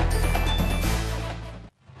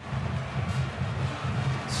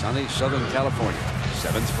 Sunny Southern California.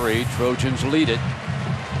 7-3, Trojans lead it.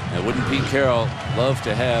 And wouldn't Pete Carroll love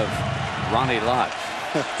to have Ronnie Lott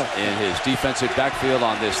in his defensive backfield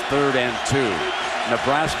on this 3rd and 2.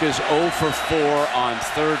 Nebraska's 0 for 4 on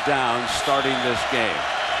 3rd down starting this game.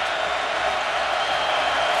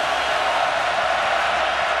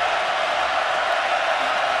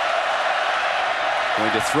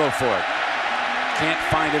 Going to throw for it. Can't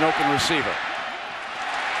find an open receiver.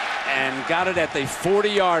 And got it at the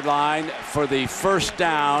 40-yard line for the first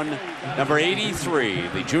down. Number 83,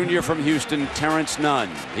 the junior from Houston, Terrence Nunn.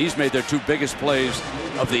 He's made their 2 biggest plays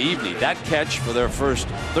of the evening. That catch for their first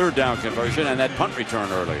 3rd down conversion and that punt return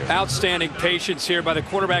earlier. Outstanding patience here by the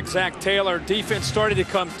quarterback, Zach Taylor. Defense started to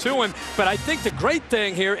come to him. But I think the great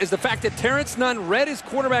thing here is the fact that Terrence Nunn read his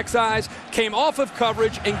quarterback's eyes, came off of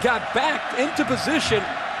coverage, and got back into position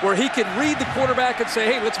where he could read the quarterback and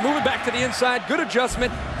say, hey, let's move it back to the inside. Good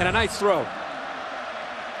adjustment and a nice throw.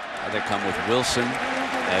 They come with Wilson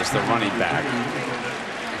as the running back.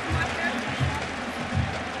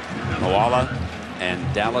 Moala and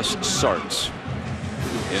Dallas Sartz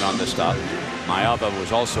in on the stop. Mayaba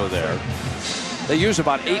was also there. They use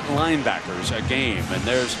about 8 linebackers a game, and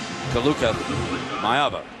there's Kaluka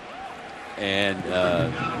Mayaba. And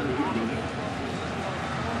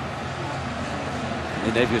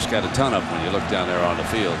they've just got a ton of them when you look down there on the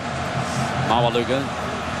field. Mawaluga,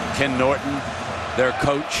 Ken Norton, their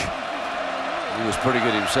coach. He was pretty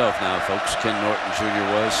good himself now, folks. Ken Norton Jr.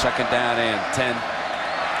 was. 2nd down and 10.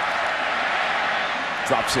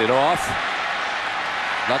 Drops it off.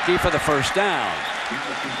 Lucky for the first down.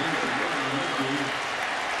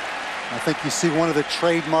 I think you see one of the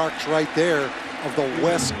trademarks right there of the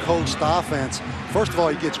West Coast offense. First of all,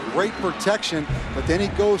 he gets great protection, but then he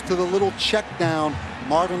goes to the little check down.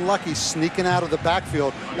 Marvin Lucky sneaking out of the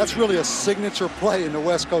backfield. That's really a signature play in the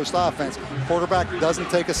West Coast offense. Quarterback doesn't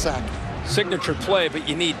take a sack. Signature play, but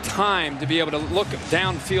you need time to be able to look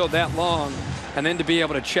downfield that long and then to be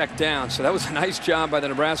able to check down. So that was a nice job by the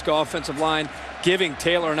Nebraska offensive line, giving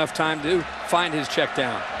Taylor enough time to find his check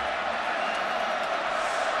down.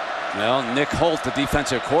 Well, Nick Holt, the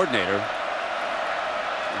defensive coordinator,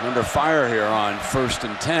 under fire here on 1st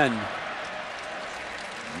and 10.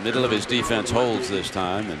 Middle of his defense holds this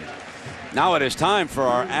time. And now it is time for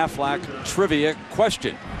our Aflac trivia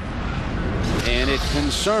question. And it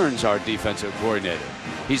concerns our defensive coordinator.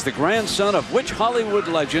 He's the grandson of which Hollywood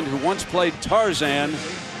legend who once played Tarzan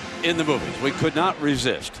in the movies? We could not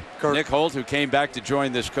resist. Kirk. Nick Holt, who came back to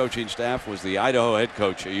join this coaching staff, was the Idaho head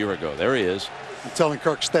coach a year ago. There he is. I'm telling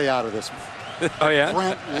Kirk, stay out of this one. Oh, yeah?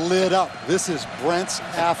 Brent lit up. This is Brent's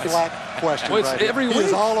Aflac question. Well, it's right every here. week. He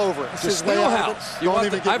is all over it. It's Just his stay out of wheelhouse. it. Don't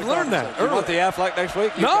even get I've the learned that. You want the Aflac next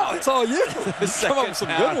week? You No, got it. it's all you. Come up with some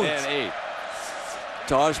good ones. And 8.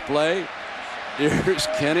 Toss play. Here's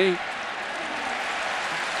Kenny.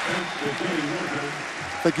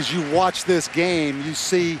 I think as you watch this game, you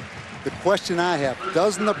see the question I have.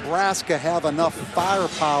 Does Nebraska have enough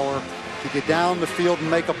firepower to get down the field and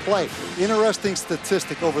make a play? Interesting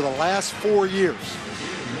statistic over the last 4 years.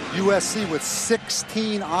 USC with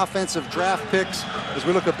 16 offensive draft picks. As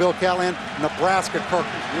we look at Bill Callahan, Nebraska, Kirk,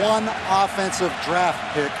 1 offensive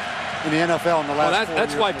draft pick in the NFL in the last 4 years.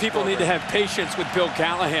 That's why people need to have patience with Bill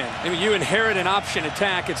Callahan. I mean, you inherit an option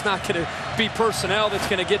attack. It's not going to be personnel that's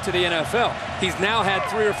going to get to the NFL. He's now had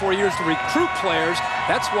 3 or 4 years to recruit players.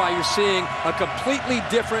 That's why you're seeing a completely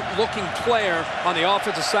different looking player on the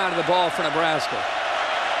offensive side of the ball for Nebraska.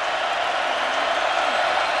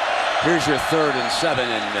 Here's your 3rd and 7,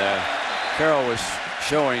 and Carroll was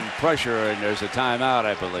showing pressure, and there's a timeout,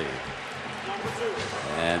 I believe.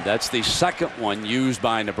 And that's the 2nd one used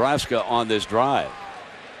by Nebraska on this drive.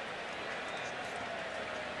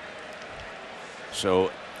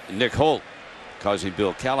 So Nick Holt causing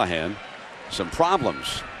Bill Callahan some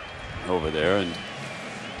problems over there. And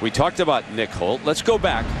we talked about Nick Holt. Let's go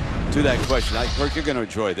back to that question. Kirk, you're going to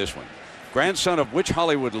enjoy this one. Grandson of which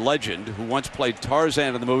Hollywood legend who once played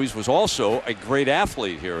Tarzan in the movies was also a great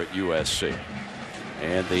athlete here at USC?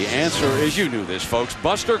 And the answer is, you knew this, folks,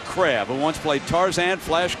 Buster Crabbe, who once played Tarzan,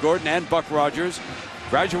 Flash Gordon, and Buck Rogers,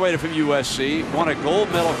 graduated from USC, won a gold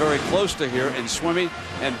medal very close to here in swimming,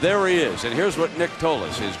 and there he is. And here's what Nick told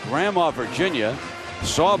us. His grandma, Virginia,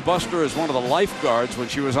 saw Buster as one of the lifeguards when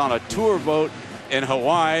she was on a tour boat in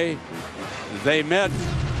Hawaii. They met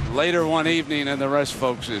later one evening, and the rest,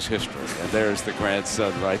 folks, is history. And there's the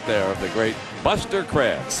grandson right there of the great Buster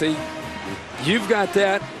Crabbe. See, you've got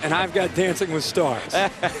that, and I've got Dancing with Stars.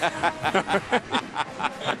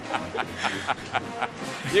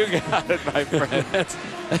 You got it, my friend. That's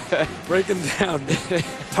breaking down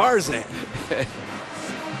Tarzan.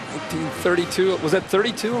 1932. Was that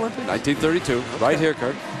 32 Olympics? 1932, okay. Right here,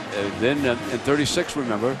 Kirk. Then in 36,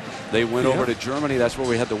 remember, they went over to Germany. That's where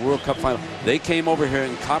we had the World Cup final. They came over here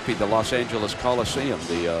and copied the Los Angeles Coliseum,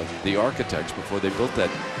 the architects, before they built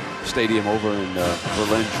that stadium over in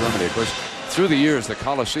Berlin, Germany. Of course, through the years, the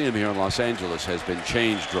Coliseum here in Los Angeles has been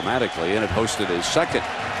changed dramatically, and it hosted a 2nd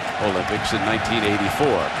Olympics in 1984.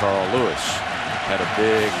 Carl Lewis had a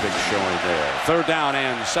big showing there. 3rd down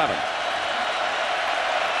and 7.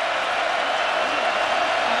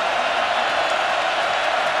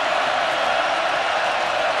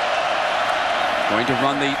 Going to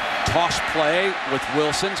run the toss play with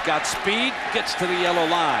Wilson's got speed, gets to the yellow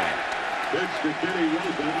line.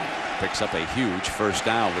 Picks up a huge 1st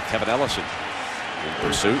down with Kevin Ellison in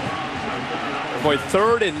pursuit. Boy,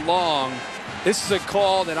 3rd and long. This is a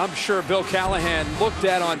call that I'm sure Bill Callahan looked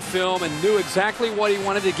at on film and knew exactly what he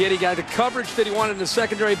wanted to get. He got the coverage that he wanted in the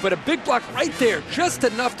secondary, but a big block right there, just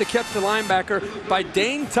enough to catch the linebacker by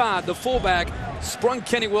Dane Todd, the fullback. Sprung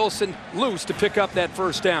Kenny Wilson loose to pick up that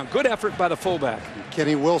 1st down. Good effort by the fullback.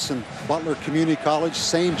 Kenny Wilson, Butler Community College,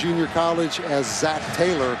 same junior college as Zach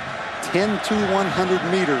Taylor. 10 to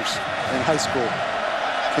 100 meters in high school.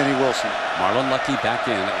 Kenny Wilson. Marlon Lucky back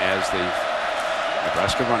in as the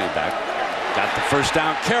Nebraska running back. Got the first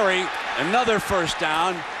down carry. Another first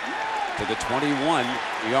down to the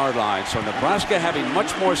 21-yard line. So Nebraska having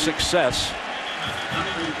much more success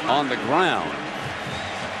on the ground.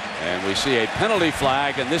 And we see a penalty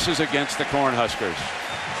flag, and this is against the Cornhuskers.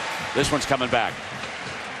 This one's coming back.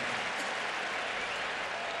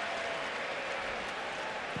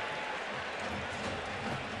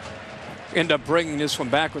 End up bringing this one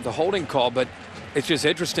back with the holding call, but it's just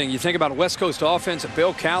interesting. You think about a West Coast offense and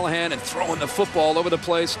Bill Callahan and throwing the football all over the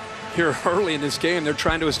place. Here early in this game, they're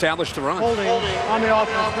trying to establish the run. Holding on the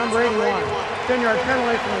offense, number 81. 10-yard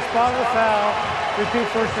penalty from the spot of the foul. Repeat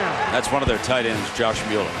first down. That's one of their tight ends, Josh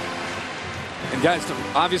Mueller. And guys,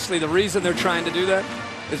 obviously the reason they're trying to do that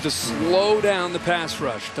is to slow down the pass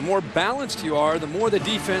rush. The more balanced you are, the more the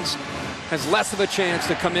defense has less of a chance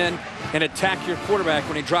to come in and attack your quarterback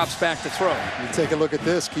when he drops back to throw. You take a look at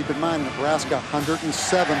this. Keep in mind, Nebraska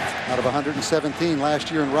 107th out of 117 last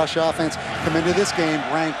year in rush offense. Come into this game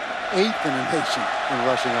ranked 8th in the nation in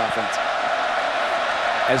rushing offense.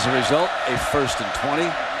 As a result, a 1st and 20.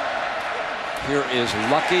 Here is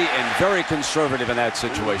Lucky and very conservative in that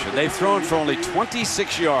situation. They've thrown for only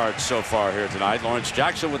 26 yards so far here tonight. Lawrence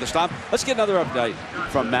Jackson with a stop. Let's get another update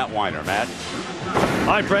from Matt Weiner. Matt.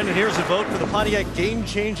 Hi, Brendan. Here's a vote for the Pontiac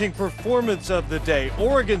game-changing performance of the day.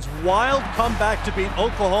 Oregon's wild comeback to beat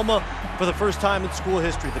Oklahoma for the first time in school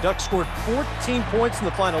history. The Ducks scored 14 points in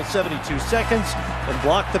the final 72 seconds and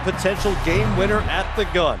blocked the potential game winner at the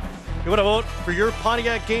gun. You want to vote for your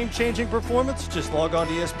Pontiac game-changing performance? Just log on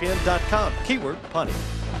to ESPN.com. Keyword Pontiac.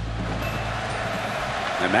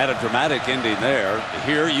 And Matt, a dramatic ending there.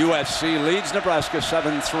 Here, USC leads Nebraska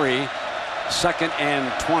 7-3. 2nd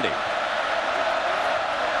and 20.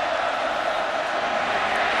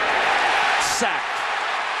 Sacked.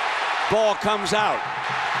 Ball comes out.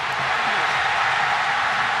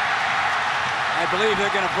 I believe they're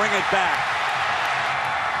going to bring it back.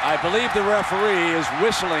 I believe the referee is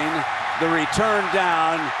whistling the return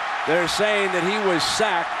down. They're saying that he was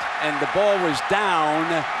sacked and the ball was down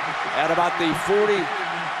at about the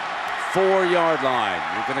 44-yard line.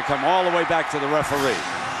 You're going to come all the way back to the referee.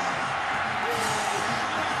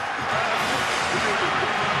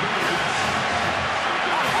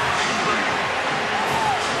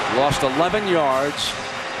 Lost 11 yards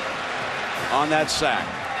on that sack.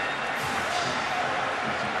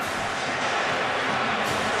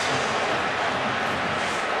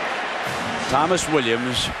 Thomas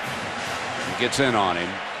Williams gets in on him,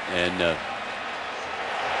 and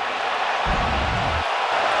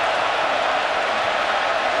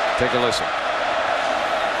take a listen.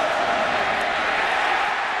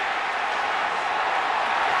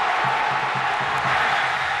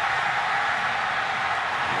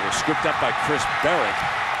 It was scooped up by Chris Barrett.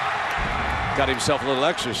 Got himself a little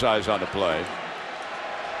exercise on the play.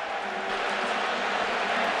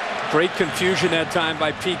 Great confusion that time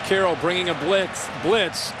by Pete Carroll, bringing a blitz.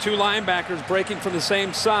 Two linebackers breaking from the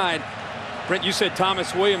same side. Brent, you said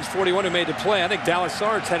Thomas Williams, 41, who made the play. I think Dallas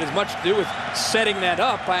Sarge had as much to do with setting that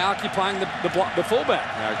up by occupying the fullback.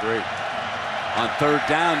 I agree. On 3rd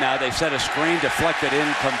down now, they set a screen, deflected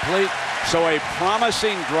incomplete. So a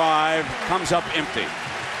promising drive comes up empty.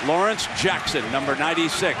 Lawrence Jackson, number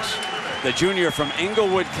 96, the junior from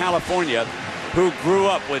Inglewood, California, who grew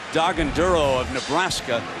up with Daganduro of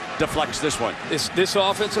Nebraska, deflects this one. This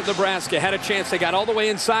offense of Nebraska had a chance. They got all the way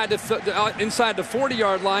inside the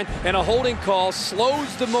 40-yard line, and a holding call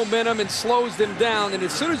slows the momentum and slows them down. And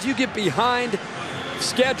as soon as you get behind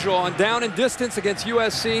schedule on down and distance against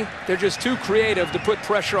USC, they're just too creative to put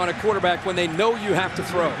pressure on a quarterback when they know you have to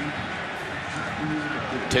throw.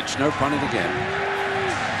 Titchener punted again.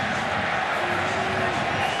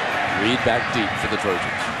 Reed back deep for the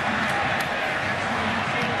Trojans.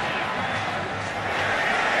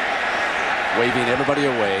 Waving everybody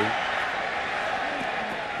away.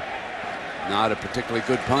 Not a particularly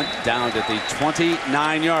good punt, down at the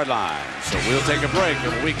 29-yard line. So we'll take a break,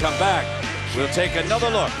 and when we come back, we'll take another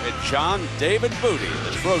look at John David Booty,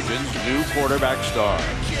 the Trojans' new quarterback star.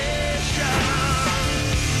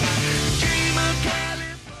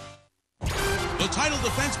 The title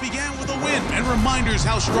defense began with a win and reminders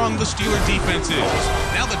how strong the Steeler defense is.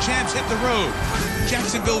 Now the champs hit the road.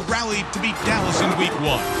 Jacksonville rallied to beat Dallas in Week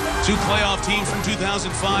 1. 2 playoff teams from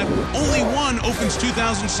 2005. Only one opens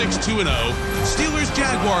 2006 2-0.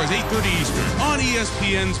 Steelers-Jaguars, 8:30 Eastern on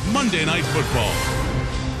ESPN's Monday Night Football.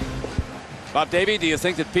 Bob Davey, do you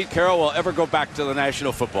think that Pete Carroll will ever go back to the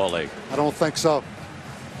National Football League? I don't think so.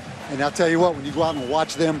 And I'll tell you what, when you go out and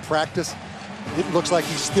watch them practice, it looks like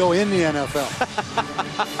he's still in the NFL.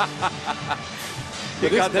 You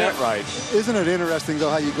got that right. Isn't it interesting, though,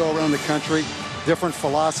 how you go around the country, different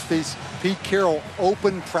philosophies? Pete Carroll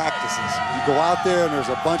open practices. You go out there and there's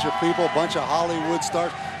a bunch of people, a bunch of Hollywood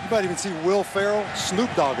stars. You might even see Will Ferrell,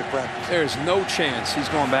 Snoop Dogg at practice. There's no chance he's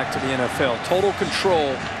going back to the NFL. Total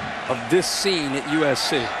control of this scene at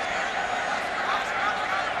USC.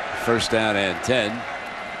 First down and 10.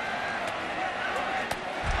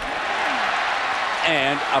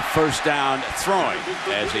 And a first down throwing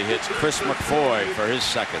as he hits Chris McFoy for his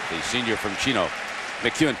second, the senior from Chino.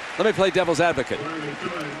 McEwen, let me play devil's advocate.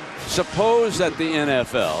 Suppose that the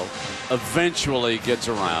NFL eventually gets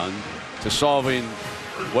around to solving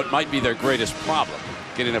what might be their greatest problem,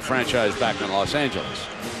 getting a franchise back in Los Angeles.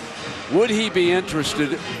 Would he be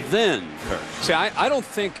interested then, Kirk? See, I don't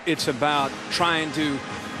think it's about trying to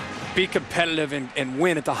be competitive and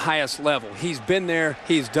win at the highest level. He's been there.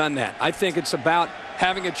 He's done that. I think it's about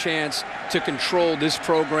having a chance to control this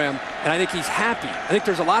program, and I think he's happy. I think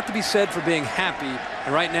there's a lot to be said for being happy,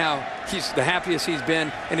 and right now he's the happiest he's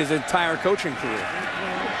been in his entire coaching career.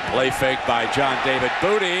 Play fake by John David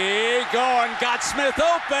Booty. Going, got Smith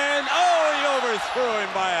open. Oh, he overthrew him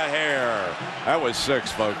by a hair. That was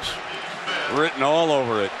 6, folks. Written all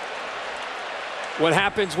over it. What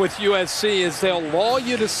happens with USC is they'll lull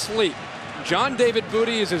you to sleep. John David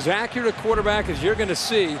Booty is as accurate a quarterback as you're going to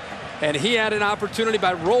see, and he had an opportunity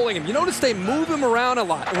by rolling him. You notice they move him around a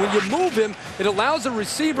lot, and when you move him, it allows the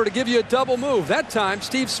receiver to give you a double move. That time,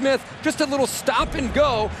 Steve Smith, just a little stop and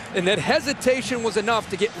go, and that hesitation was enough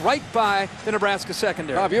to get right by the Nebraska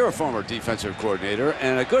secondary. Rob, you're a former defensive coordinator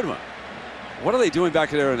and a good one. What are they doing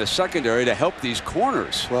back there in the secondary to help these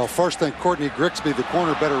corners? Well, first thing, Courtney Grigsby, the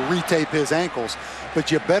corner, better retape his ankles.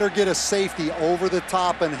 But you better get a safety over the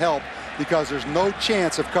top and help, because there's no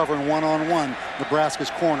chance of covering one-on-one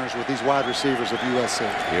Nebraska's corners with these wide receivers of USC.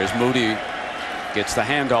 Here's Moody. Gets the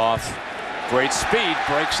handoff. Great speed.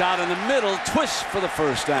 Breaks out in the middle. Twists for the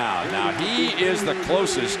first down. Now, he is the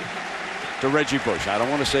closest to Reggie Bush. I don't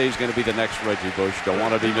want to say he's going to be the next Reggie Bush. Don't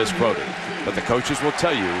want to be misquoted. But the coaches will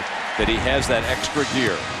tell you that he has that extra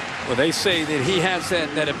gear. Well, they say that he has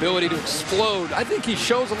that ability to explode. I think he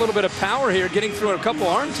shows a little bit of power here, getting through a couple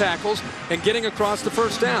arm tackles and getting across the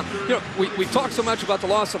first down. You know, we talk so much about the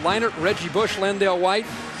loss of Leinart, Reggie Bush, Lendale White,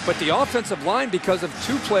 but the offensive line, because of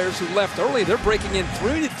 2 players who left early, they're breaking in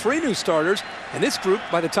three new starters. And this group,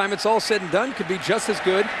 by the time it's all said and done, could be just as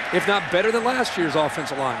good, if not better than last year's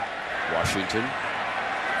offensive line. Washington,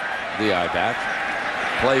 the I-back.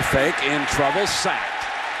 Play fake, in trouble, sacked.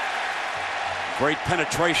 Great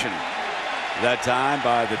penetration that time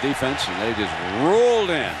by the defense, and they just rolled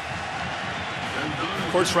in.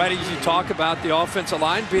 Of course, right as you talk about the offensive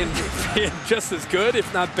line being just as good,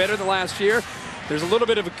 if not better than last year, there's a little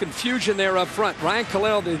bit of a confusion there up front. Ryan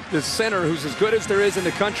Kalel, the center, who's as good as there is in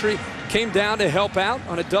the country, came down to help out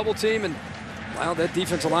on a double team, and allowed that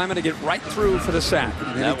defensive lineman to get right through for the sack.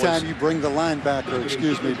 And anytime you bring the linebacker,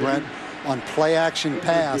 excuse me, Brent, on play action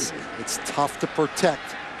pass, it's tough to protect.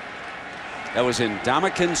 That was in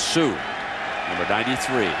Ndamukong Suh, number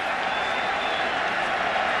 93.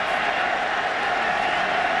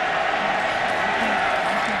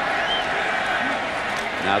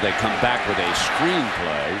 Now they come back with a screen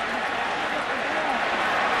play.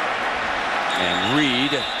 And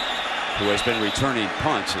Reed, who has been returning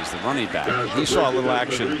punts, is the running back. He saw a little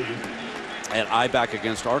action at I-back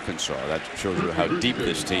against Arkansas. That shows you how deep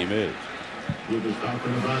this team is.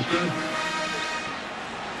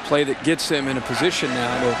 Play that gets them in a position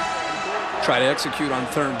now to try to execute on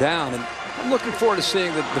 3rd down. And I'm looking forward to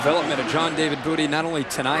seeing the development of John David Booty, not only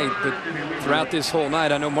tonight, but throughout this whole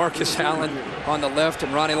night. I know Marcus Allen on the left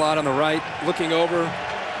and Ronnie Lott on the right, looking over.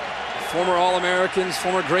 Former All-Americans,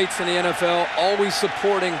 former greats in the NFL, always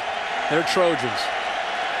supporting their Trojans.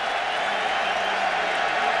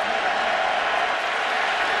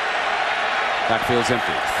 Backfield's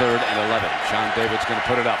empty. 3rd and 11. John David's going to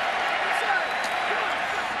put it up.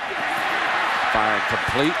 Firing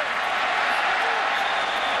complete.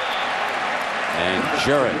 And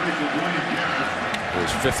Jarrett, his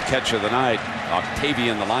 5th catch of the night.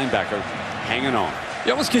 Octavian, the linebacker, hanging on.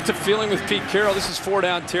 You almost get the feeling with Pete Carroll, this is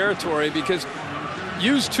 4-down territory, because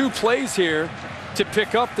use 2 plays here to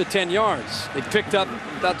pick up the 10 yards. They picked up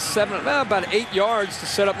about 8 yards to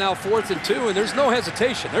set up now 4th and 2, and there's no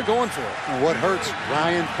hesitation. They're going for it. And what hurts,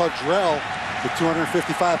 Ryan Pudrell, the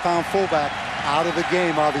 255-pound fullback, out of the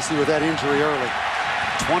game, obviously, with that injury early.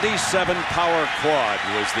 27 power quad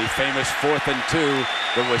was the famous 4th and 2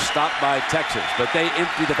 that was stopped by Texas, but they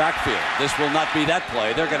empty the backfield. This will not be that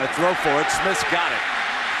play. They're going to throw for it. Smith's got it.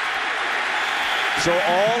 So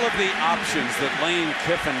all of the options that Lane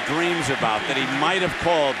Kiffin dreams about that he might have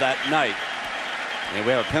called that night. And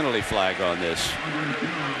we have a penalty flag on this.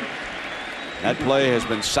 That play has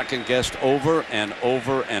been second-guessed over and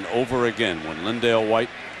over and over again. When Lindale White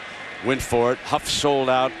went for it, Huff sold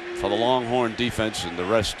out for the Longhorn defense, and the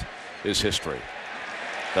rest is history.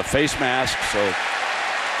 The face mask, so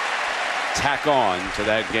tack on to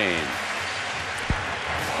that game.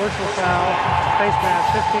 Personal foul, face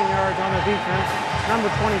mask, 15 yards on the defense, number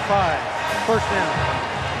 25, first down.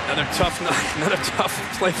 Another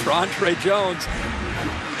tough play for Andre Jones.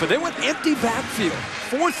 But they went empty backfield.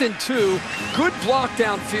 4th and 2. Good block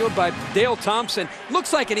downfield by Dale Thompson.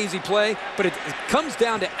 Looks like an easy play, but it comes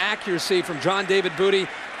down to accuracy from John David Booty.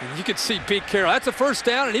 And you could see Pete Carroll. That's a first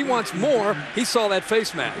down, and he wants more. He saw that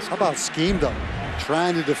face mask. How about scheme, though?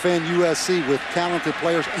 Trying to defend USC with talented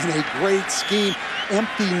players and a great scheme.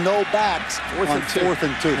 Empty, no backs on 4th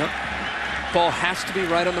and 2. Yep. Ball has to be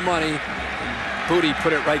right on the money. Booty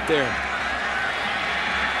put it right there.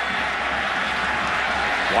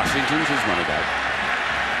 Washington's his running back.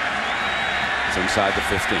 It's inside the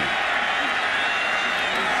 15.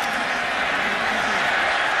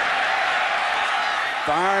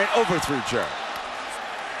 Firing overthrew Jarrett.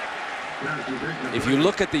 If you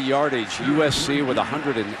look at the yardage, USC with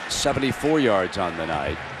 174 yards on the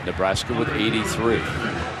night. Nebraska with 83.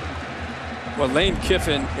 Well, Lane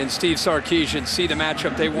Kiffin and Steve Sarkisian see the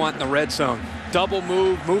matchup they want in the red zone. Double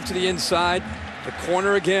move to the inside. The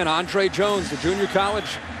corner again, Andre Jones, the junior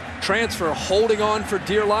college transfer, holding on for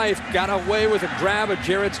dear life. Got away with a grab of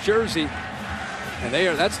Jarrett's jersey. And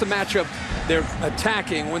that's the matchup they're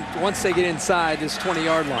attacking once they get inside this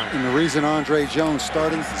 20-yard line. And the reason Andre Jones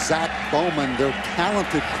starting, Zach Bowman, their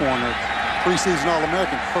talented corner, preseason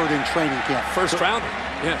All-American, hurt in training camp. First rounder.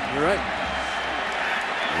 Yeah, you're right.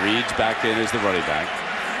 Reed's back in as the running back.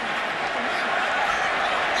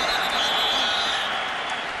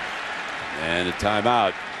 And a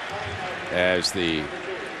timeout as the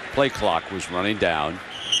play clock was running down.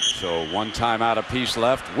 So one timeout apiece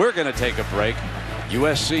left. We're going to take a break.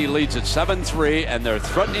 USC leads at 7-3, and they're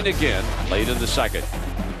threatening again late in the second.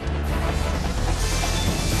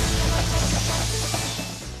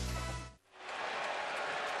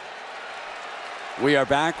 We are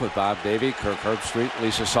back with Bob Davie, Kirk Herbstreit,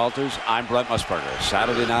 Lisa Salters. I'm Brent Musburger.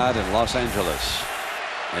 Saturday night in Los Angeles.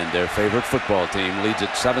 And their favorite football team leads at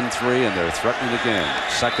 7-3, and they're threatening again.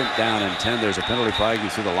 2nd down and 10. There's a penalty flag. You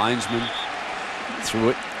see the linesman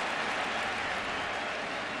threw it.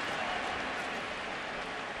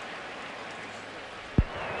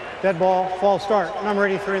 Dead ball, false start. Number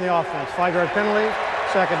 83 in the offense. 5-yard penalty,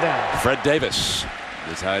 2nd down. Fred Davis,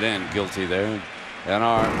 the tight end, guilty there. And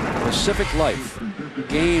our Pacific Life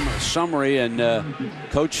game summary, and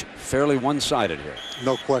Coach, fairly one-sided here.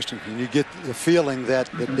 No question. And you get the feeling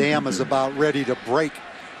that the dam is about ready to break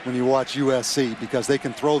when you watch USC, because they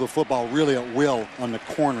can throw the football really at will on the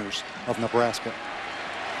corners of Nebraska.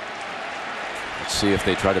 Let's see if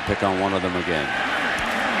they try to pick on one of them again.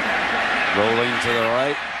 Rolling to the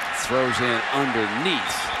right, throws in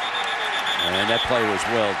underneath. And that play was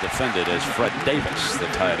well defended as Fred Davis, the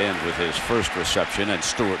tight end, with his first reception, and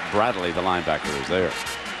Stuart Bradley, the linebacker, is there.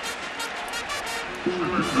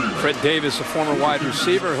 Fred Davis, a former wide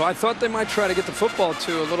receiver, who I thought they might try to get the football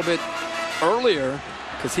to a little bit earlier,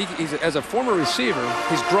 because he's as a former receiver,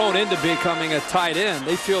 he's grown into becoming a tight end.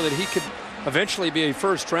 They feel that he could eventually be a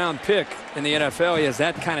first-round pick in the NFL. He has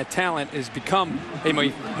that kind of talent, has become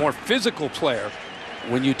a more physical player.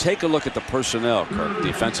 When you take a look at the personnel, Kirk,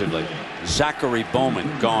 defensively, Zachary Bowman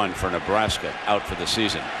gone for Nebraska, out for the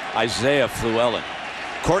season. Isaiah Fluellen,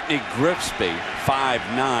 Courtney Grigsby,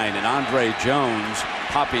 5'9", and Andre Jones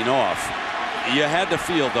popping off. You had to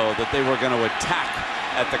feel, though, that they were going to attack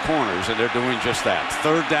at the corners, and they're doing just that.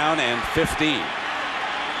 3rd down and 15.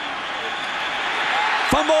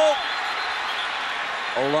 Fumble!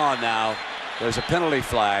 Hold on now. There's a penalty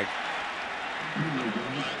flag.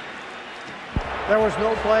 There was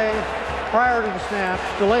no play prior to the snap.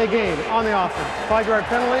 Delay game on the offense. 5-yard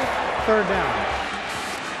penalty, 3rd down.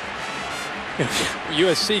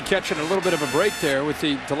 USC catching a little bit of a break there with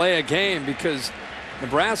the delay of game, because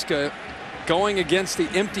Nebraska, going against the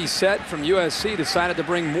empty set from USC, decided to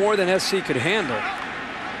bring more than SC could handle.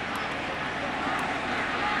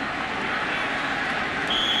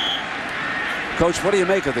 Coach, what do you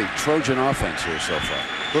make of the Trojan offense here so far?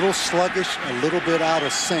 A little sluggish, a little bit out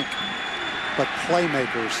of sync, but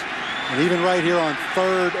playmakers. And even right here on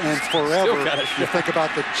 3rd and forever, you think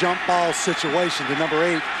about the jump ball situation to number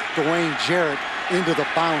 8, Dwayne Jarrett, into the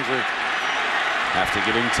boundary. Have to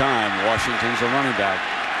give him time. Washington's a running back.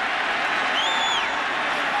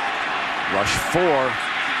 Rush 4.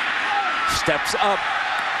 Steps up.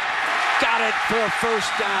 Got it for a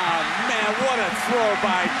first down. Man, what a throw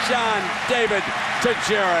by John David to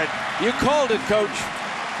Jared. You called it, Coach.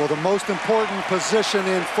 Well, the most important position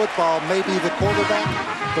in football may be the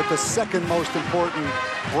quarterback, but the second most important,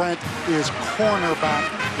 Brent, is cornerback.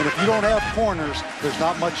 And if you don't have corners, there's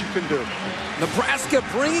not much you can do. Nebraska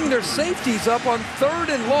bringing their safeties up on 3rd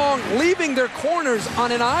and long, leaving their corners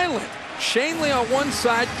on an island. Shanley on one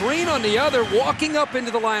side, Green on the other, walking up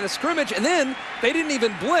into the line of scrimmage, and then they didn't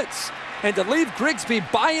even blitz. And to leave Grigsby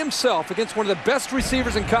by himself against one of the best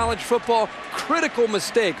receivers in college football, critical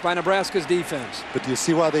mistake by Nebraska's defense. But do you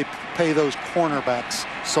see why they pay those cornerbacks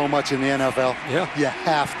so much in the NFL? Yeah. You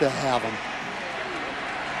have to have them.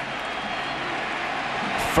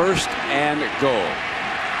 1st and goal.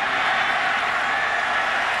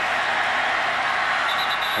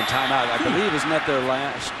 And timeout, I believe, isn't that their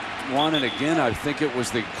last one? And again, I think it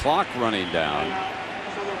was the clock running down.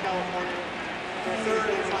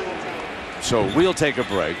 So we'll take a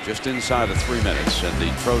break just inside of 3 minutes, and the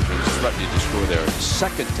Trojans threatening to score their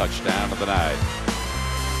 2nd touchdown of the night.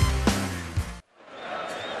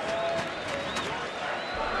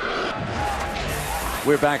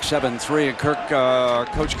 We're back 7-3, and Kirk,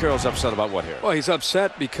 Coach Carroll's upset about what here? Well, he's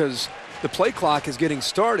upset because the play clock is getting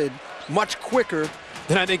started much quicker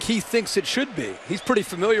than I think he thinks it should be. He's pretty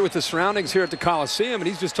familiar with the surroundings here at the Coliseum, and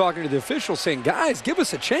he's just talking to the officials saying, guys, give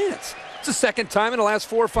us a chance. It's the 2nd time in the last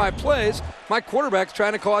 4 or 5 plays my quarterback's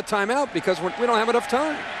trying to call a timeout because we don't have enough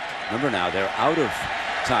time. Remember now, they're out of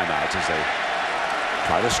timeouts as they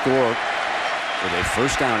try to score with a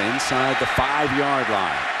first down inside the 5-yard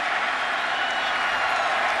line.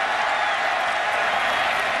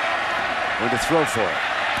 Going to throw for it.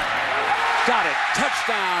 Got it.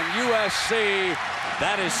 Touchdown, USC.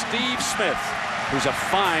 That is Steve Smith, who's a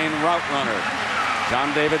fine route runner.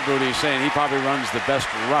 John David Booty saying he probably runs the best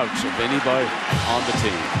routes of anybody on the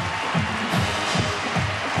team.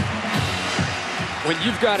 When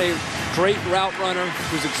you've got a great route runner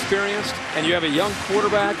who's experienced and you have a young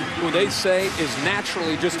quarterback who they say is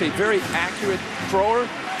naturally just a very accurate thrower,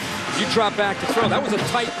 you drop back to throw. That was a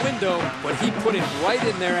tight window, but he put it right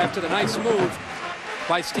in there after the nice move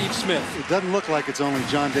by Steve Smith. It doesn't look like it's only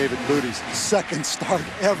John David Booty's 2nd start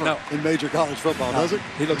ever in major college football, does it?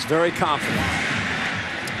 He looks very confident.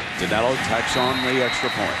 Danilo tacks on the extra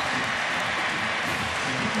point.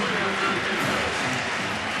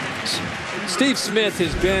 Steve Smith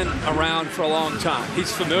has been around for a long time.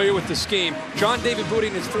 He's familiar with the scheme. John David Booty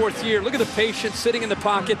in his 4th year. Look at the patience sitting in the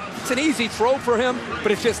pocket. It's an easy throw for him,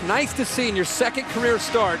 but it's just nice to see in your 2nd career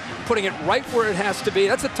start, putting it right where it has to be.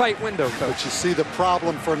 That's a tight window, Coach. But you see the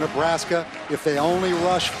problem for Nebraska. If they only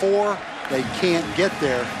rush 4, they can't get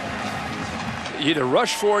there. You either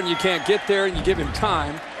rush 4 and you can't get there and you give him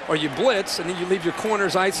time, or you blitz and then you leave your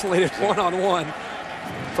corners isolated one-on-one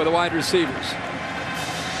for the wide receivers.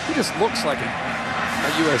 He just looks like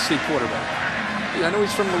a USC quarterback. I know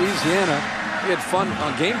he's from Louisiana. We had fun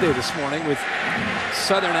on game day this morning with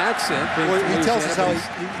Southern accent. Well, he tells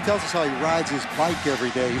us how he rides his bike every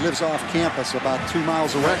day. He lives off campus about 2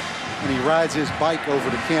 miles away, and he rides his bike over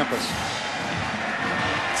to campus.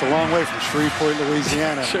 It's a long way from Shreveport,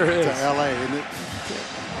 Louisiana sure is. to L.A., isn't it?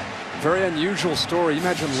 Very unusual story. You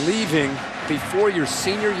imagine leaving before your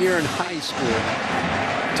senior year in high school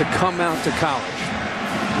to come out to college.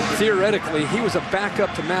 Theoretically, he was a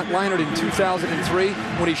backup to Matt Leinart in 2003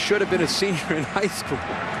 when he should have been a senior in high school.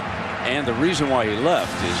 And the reason why he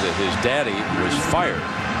left is that his daddy was fired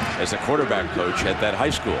as a quarterback coach at that high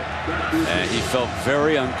school. And he felt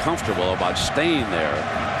very uncomfortable about staying there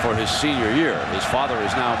for his senior year. His father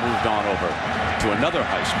has now moved on over to another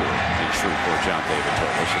high school in Shreveport, John David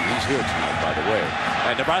told us, and he's here tonight, by the way.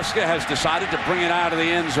 And Nebraska has decided to bring it out of the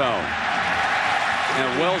end zone.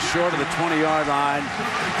 And well short of the 20-yard line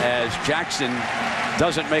as Jackson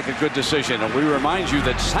doesn't make a good decision. And we remind you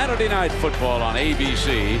that Saturday Night Football on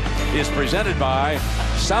ABC is presented by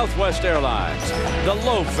Southwest Airlines. The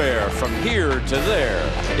low fare from here to there.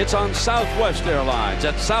 It's on Southwest Airlines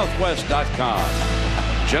at southwest.com.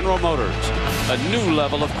 General Motors, a new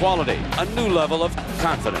level of quality, a new level of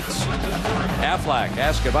confidence. Aflac,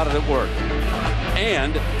 ask about it at work.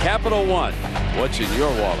 And Capital One, what's in your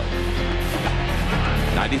wallet?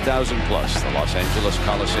 90,000 plus, the Los Angeles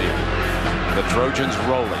Coliseum. The Trojans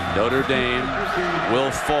rolling. Notre Dame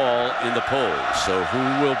will fall in the polls. So who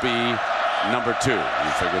will be number 2?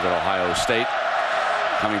 You figure that Ohio State,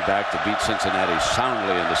 coming back to beat Cincinnati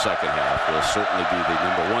soundly in the second half, will certainly be the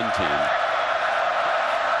number 1 team.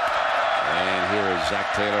 And here is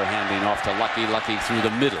Zach Taylor handing off to Lucky. Lucky through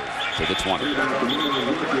the middle to the 20.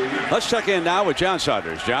 Let's check in now with John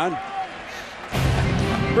Saunders. John?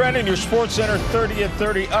 Brennan, your SportsCenter 30 at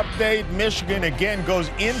 30 update. Michigan again goes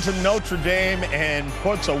into Notre Dame and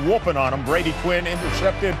puts a whooping on them. Brady Quinn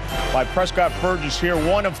intercepted by Prescott Burgess here.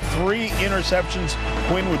 One of 3 interceptions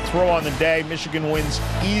Quinn would throw on the day. Michigan wins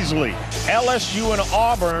easily. LSU and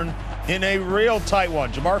Auburn in a real tight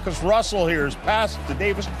one. Jamarcus Russell here is passed to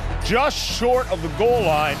Davis just short of the goal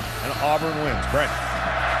line, and Auburn wins. Brennan.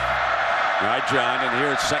 All right, John, and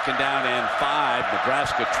here it's 2nd down and 5.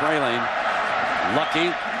 Nebraska trailing.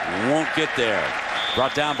 Lucky won't get there.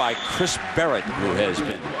 Brought down by Chris Barrett, who has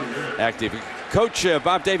been active. Coach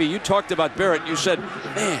Bob Davie, you talked about Barrett. You said,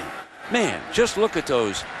 man, just look at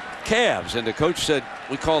those calves. And the coach said,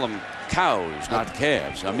 we call them cows, not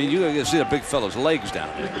calves. I mean, you can see the big fellow's legs down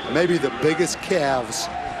there. Maybe the biggest calves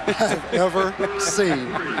I've ever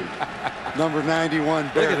seen. Number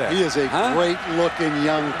 91, Barrett. Look at that. He is a great-looking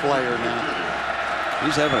young player now.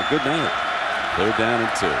 He's having a good night. 3rd down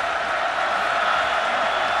and 2.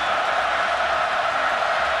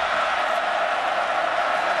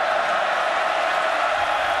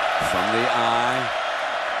 From the eye,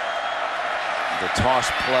 the toss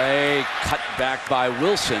play cut back by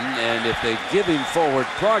Wilson, and if they give him forward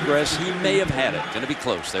progress, he may have had it. Going to be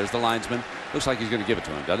close. There's the linesman. Looks like he's going to give it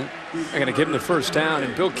to him, doesn't it? They're going to give him the 1st down,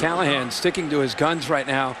 and Bill Callahan sticking to his guns right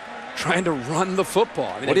now, trying to run the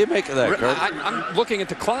football. I mean, what do you make of that, Kurt? I'm looking at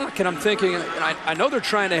the clock, and I'm thinking, I know they're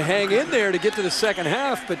trying to hang in there to get to the 2nd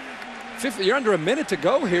half, but you're under a minute to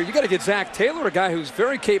go here. You got to get Zach Taylor, a guy who's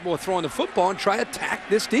very capable of throwing the football, and try to attack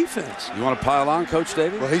this defense. You want to pile on, Coach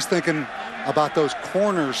David? Well, he's thinking about those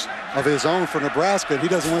corners of his own for Nebraska. He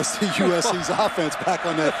doesn't want to see USC's offense back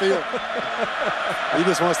on that field. He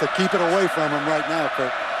just wants to keep it away from him right now,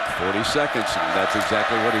 Kurt. 40 seconds, and that's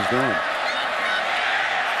exactly what he's doing.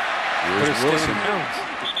 Here's Wilson.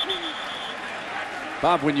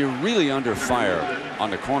 Bob, when you're really under fire on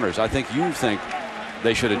the corners, I think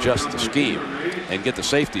they should adjust the scheme and get the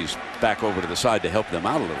safeties back over to the side to help them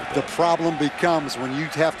out a little bit. The problem becomes when you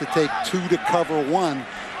have to take 2 to cover 1,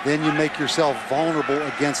 then you make yourself vulnerable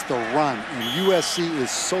against the run. And USC is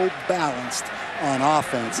so balanced on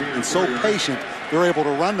offense and so patient, they're able to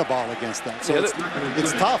run the ball against that. So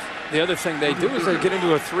it's tough. The other thing they do is they get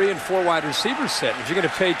into a 3 and 4 wide receiver set. If you're going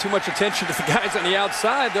to pay too much attention to the guys on the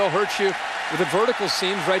outside, they'll hurt you with the vertical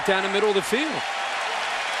seams right down the middle of the field.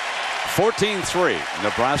 14-3.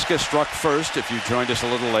 Nebraska struck first, if you joined us a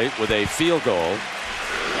little late, with a field goal.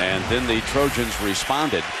 And then the Trojans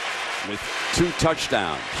responded with 2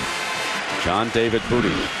 touchdowns. John David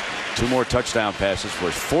Booty. 2 more touchdown passes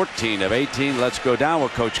for 14 of 18. Let's go down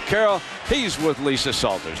with Coach Carroll. He's with Lisa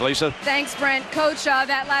Salters. Lisa. Thanks, Brent. Coach,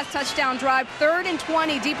 that last touchdown drive, 3rd and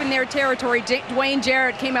 20 deep in their territory. Dwayne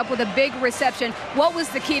Jarrett came up with a big reception. What was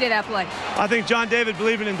the key to that play? I think John David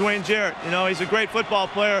believing in Dwayne Jarrett. You know, he's a great football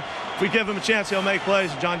player. If we give him a chance, he'll make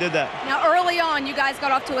plays. John did that. Now, early on, you guys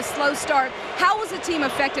got off to a slow start. How was the team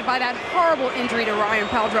affected by that horrible injury to Ryan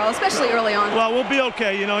Paldrell, especially early on? Well, we'll be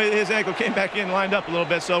okay. You know, his ankle came back in, lined up a little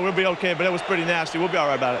bit, so we'll be okay, but it was pretty nasty. We'll be all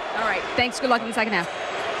right about it. All right. Thanks. Good luck in the 2nd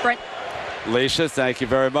half. Brent. Lisa, thank you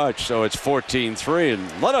very much. So it's 14-3,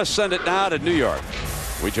 and let us send it now to New York.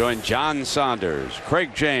 We join John Saunders,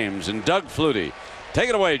 Craig James, and Doug Flutie. Take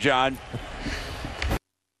it away, John.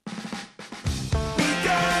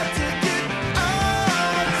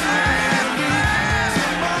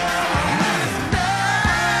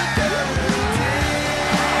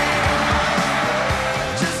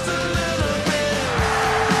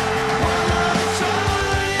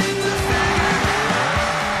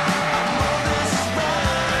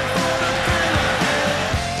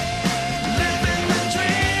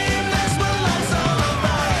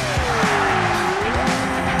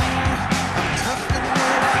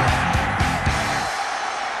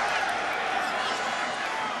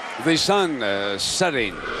 The sun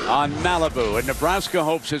setting on Malibu, and Nebraska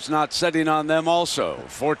hopes it's not setting on them also.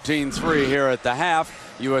 14-3 here at the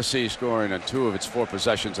half. USC scoring on 2 of its 4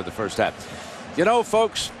 possessions of the first half. You know,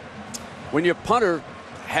 folks, when your punter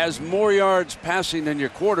has more yards passing than your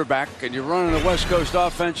quarterback and you're running a West Coast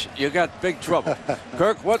offense, you got big trouble.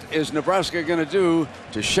 Kirk, what is Nebraska going to do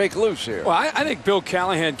to shake loose here? Well, I think Bill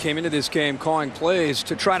Callahan came into this game calling plays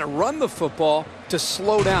to try to run the football to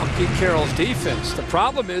slow down Pete Carroll's defense. The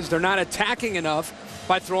problem is they're not attacking enough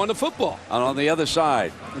by throwing the football. And on the other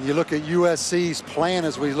side, and you look at USC's plan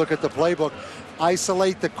as we look at the playbook,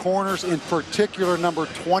 isolate the corners, in particular number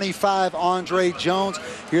 25, Andre Jones.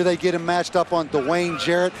 Here they get him matched up on Dwayne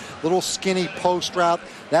Jarrett, little skinny post route.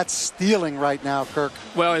 That's stealing right now, Kirk.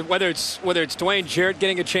 Well, whether it's Dwayne Jarrett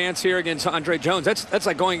getting a chance here against Andre Jones, that's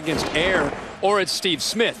like going against air, or it's Steve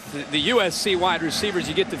Smith. The USC wide receivers,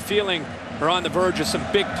 you get the feeling, are on the verge of some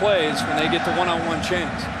big plays when they get the one-on-one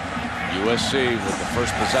chance. USC with the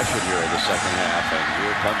first possession here in the second half, and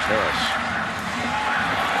here comes Harris.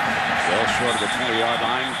 Well short of the 20-yard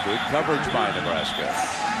line. Good coverage by Nebraska.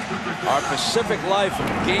 Our Pacific Life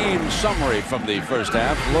game summary from the first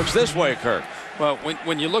half looks this way, Kirk. Well,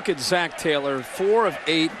 when you look at Zach Taylor, 4 of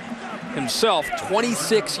 8 himself,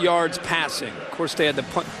 26 yards passing. Of course, they had the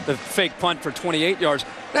fake punt for 28 yards.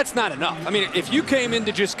 That's not enough. I mean, if you came in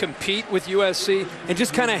to just compete with USC and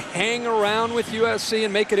just kind of hang around with USC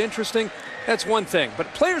and make it interesting, that's one thing.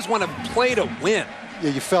 But players want to play to win. Yeah,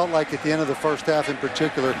 you felt like at the end of the first half in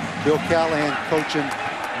particular, Bill Callahan coaching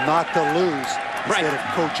not to lose instead of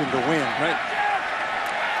coaching to win. Right.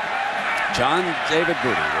 John David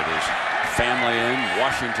Booty with his family in.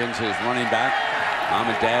 Washington's his running back. Mom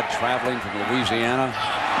and Dad traveling from Louisiana.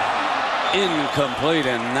 Incomplete,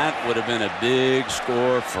 and that would have been a big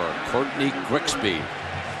score for Courtney Grigsby.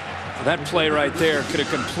 That play right there could have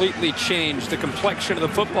completely changed the complexion of the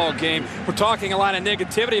football game. We're talking a lot of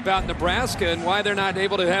negativity about Nebraska and why they're not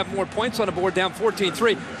able to have more points on the board, down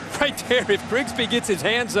 14-3. Right there, if Grigsby gets his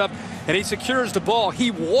hands up and he secures the ball,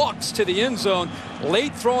 he walks to the end zone,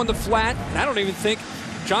 late throwing the flat, and I don't even think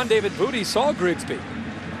John David Booty saw Grigsby.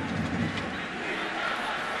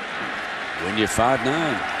 When you're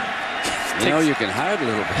 5'9", you know you can hide a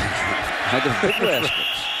little bit. Hide the big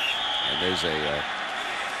rascals. And there's a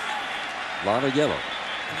lot of yellow.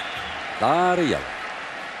 Lot of yellow.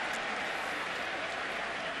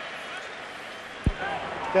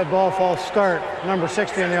 Dead ball, false start. Number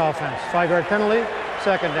 60 in the offense. 5-yard penalty,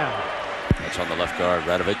 second down. That's on the left guard,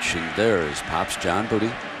 Radovich, and there's Pops John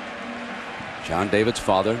Booty. John David's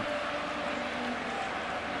father.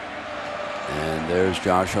 And there's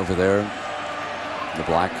Josh over there in the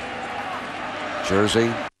black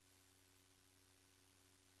jersey.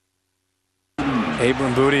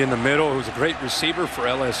 Abram Booty in the middle, who's a great receiver for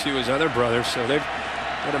LSU, his other brother. So they've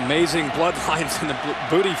got amazing bloodlines in the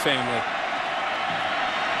Booty family.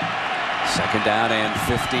 Second down and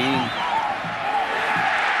 15.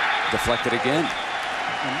 Deflected again.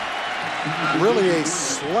 Really a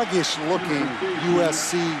sluggish looking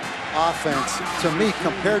USC offense to me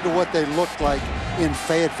compared to what they looked like in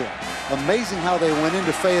Fayetteville. Amazing how they went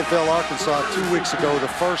into Fayetteville, Arkansas 2 weeks ago, the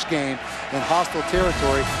first game in hostile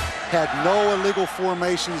territory, had no illegal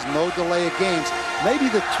formations, no delay of games, maybe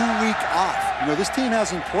the 2-week off. You know, this team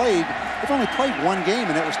hasn't played, they've only played one game,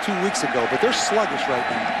 and that was 2 weeks ago, but they're sluggish right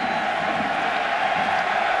now.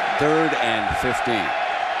 3rd and 15.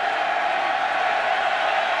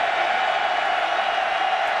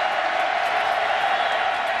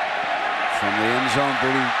 From the end zone,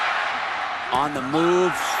 Booty on the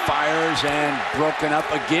move, fires, and broken up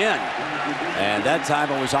again. And that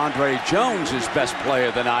time it was Andre Jones, his best play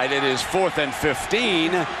of the night. It is 4th and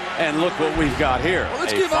 15, and look what we've got here. Well,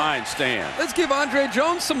 a fine stand. Let's give Andre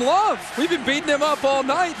Jones some love. We've been beating him up all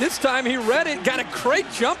night. This time he read it, got a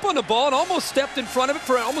great jump on the ball, and almost stepped in front of it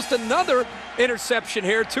for almost another interception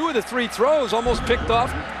here. 2 of the 3 throws almost picked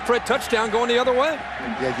off for a touchdown going the other way.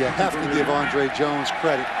 Yeah, you have to give Andre Jones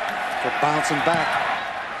credit for bouncing back.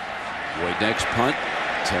 Next punt,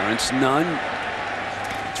 Terrence Nunn.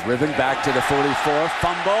 Driven back to the 44,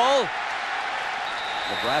 fumble.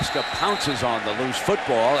 Nebraska pounces on the loose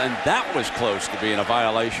football, and that was close to being a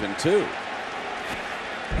violation too.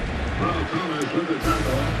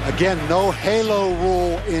 Again, no halo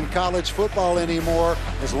rule in college football anymore.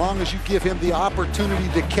 As long as you give him the opportunity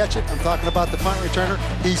to catch it, I'm talking about the punt returner,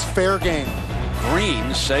 he's fair game.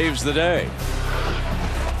 Green saves the day.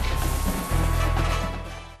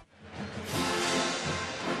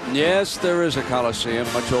 Yes, there is a Coliseum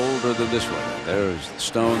much older than this one. There's the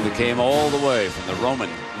stone that came all the way from the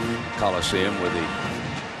Roman Coliseum where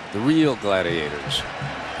the real gladiators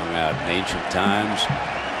hung out in ancient times.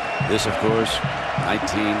 This, of course,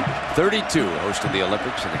 1932, hosting the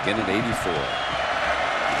Olympics, and again in 84.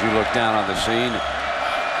 As you look down on the scene,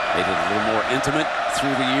 made it a little more intimate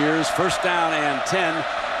through the years. First down and 10.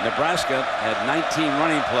 Nebraska had 19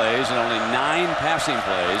 running plays and only 9 passing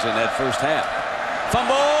plays in that first half.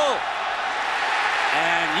 Fumble,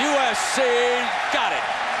 and USC got it.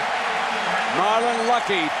 Marlon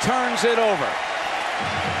Lucky turns it over.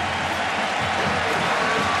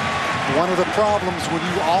 One of the problems when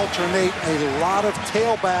you alternate a lot of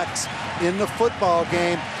tailbacks in the football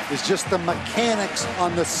game is just the mechanics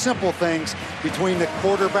on the simple things between the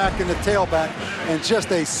quarterback and the tailback, and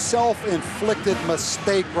just a self-inflicted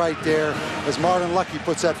mistake right there as Martin Lucky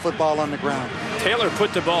puts that football on the ground. Taylor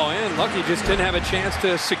put the ball in. Lucky just didn't have a chance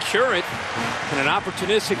to secure it, and an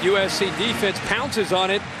opportunistic USC defense pounces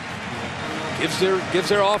on it, gives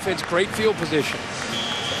their offense great field position.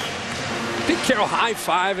 Pete Carroll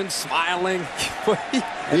high-fiving, smiling.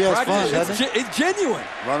 He has fun, doesn't he? It's genuine.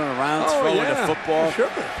 Running around, throwing the football. Sure.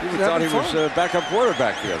 People thought he was a backup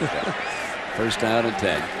quarterback the other day. First down and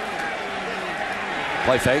 10.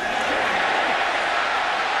 Play fake.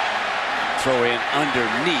 Throw in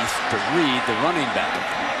underneath to Reed, the running back.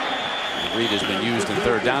 Reed has been used in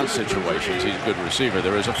third down situations. He's a good receiver.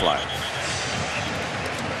 There is a flag.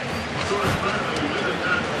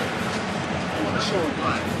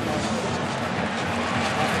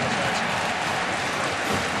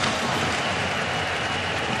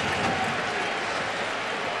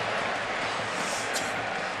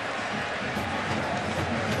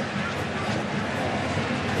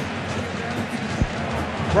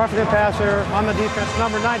 Roughing passer on the defense,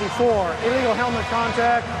 number 94. Illegal helmet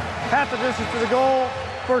contact. Half the distance to the goal.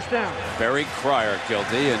 First down. Barry Cryer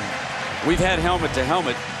guilty, and we've had helmet to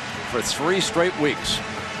helmet for 3 straight weeks.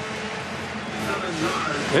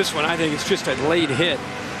 This one, I think it's just a late hit.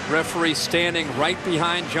 Referee standing right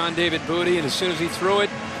behind John David Booty, and as soon as he threw it,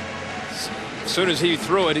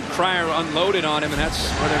 Cryer unloaded on him, and that's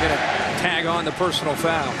where they're going to tag on the personal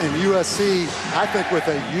foul. And USC, I think with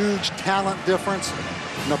a huge talent difference,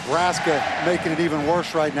 Nebraska making it even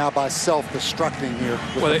worse right now by self-destructing here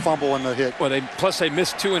with the fumble and the hit. Well, plus they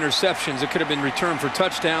missed 2 interceptions. It could have been returned for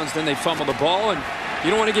touchdowns. Then they fumbled the ball, and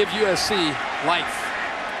you don't want to give USC life.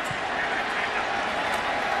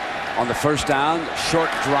 On the first down,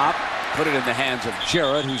 short drop, put it in the hands of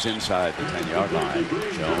Jarrett, who's inside the 10-yard line.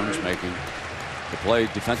 Jones making the play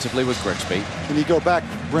defensively with Grigsby. And you go back,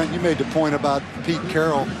 Brent, you made the point about Pete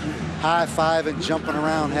Carroll high-fiving, jumping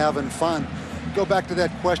around, having fun. Go back to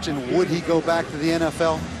that question, would he go back to the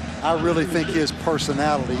NFL? I really think his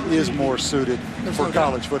personality is more suited for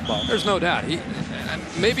college football. There's no doubt.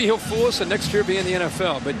 Maybe he'll fool us and next year be in the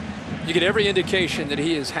NFL, but you get every indication that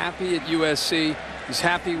he is happy at USC. He's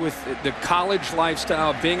happy with the college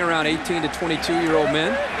lifestyle, being around 18 to 22-year-old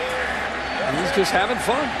men. And he's just having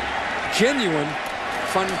fun. Genuine,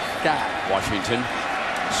 fun guy. Washington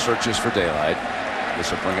searches for daylight. This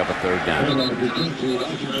will bring up a third down. You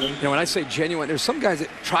know, when I say genuine, there's some guys that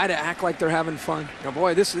try to act like they're having fun. You know,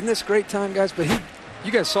 boy, isn't this great time, guys? But you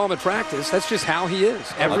guys saw him at practice. That's just how he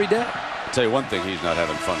is every day. I'll tell you one thing he's not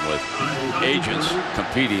having fun with. Agents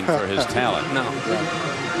competing for his talent. No.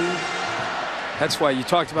 That's why you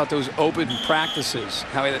talked about those open practices,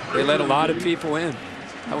 how they let a lot of people in.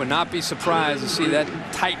 I would not be surprised to see that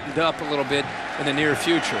tightened up a little bit in the near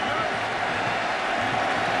future.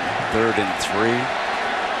 3rd and 3.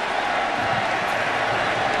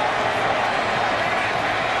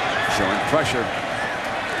 Showing pressure.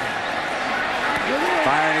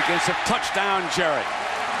 Firing against a touchdown, Jarrett.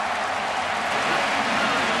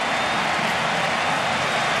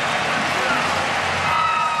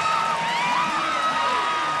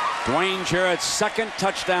 Dwayne Jarrett's 2nd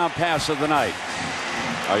touchdown pass of the night.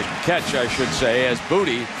 Catch, I should say, as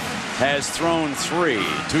Booty has thrown 3.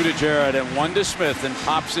 2 to Jarrett and 1 to Smith, and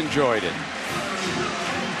Pops enjoyed it.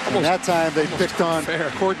 And that time they picked on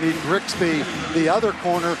Courtney Grigsby, the other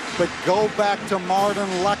corner, but go back to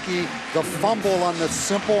Martin Lucky. The fumble on the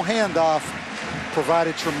simple handoff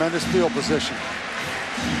provided tremendous field position.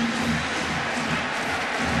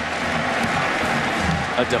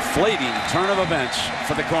 A deflating turn of events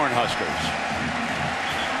for the Cornhuskers.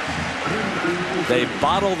 They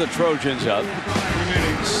bottle the Trojans up,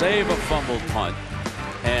 save a fumbled punt,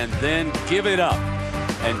 and then give it up.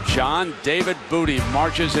 And John David Booty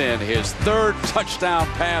marches in, his 3rd touchdown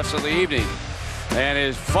pass of the evening. And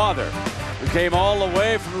his father, who came all the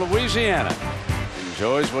way from Louisiana,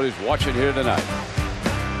 enjoys what he's watching here tonight.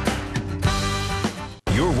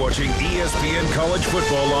 You're watching ESPN College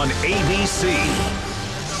Football on ABC.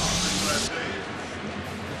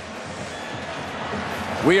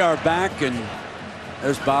 We are back, and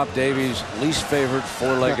there's Bob Davies' least favorite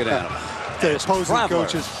 4-legged animal. The opposing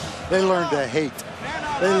coaches, they learn to hate.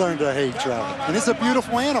 They learn to hate Traveler. And it's a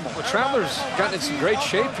beautiful animal. Well, Traveler's gotten in some great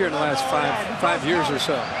shape here in the last five years or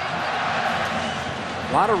so.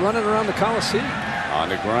 A lot of running around the Coliseum. On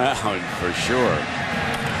the ground, for sure.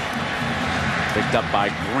 Picked up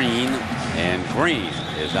by Green, and Green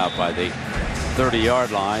is out by the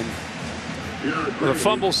 30-yard line. The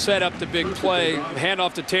fumble set up the big play.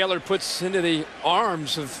 Handoff to Taylor, puts into the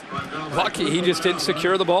arms of Lucky. He just didn't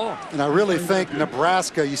secure the ball. And I really think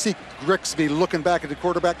Nebraska, you see Grigsby looking back at the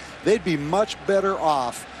quarterback, they'd be much better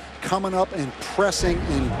off coming up and pressing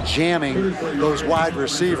and jamming those wide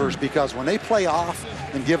receivers, because when they play off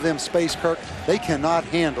and give them space, Kirk, they cannot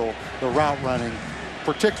handle the route running,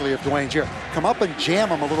 particularly of Dwayne Jarrett. Come up and jam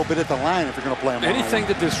them a little bit at the line if you're going to play them. Anything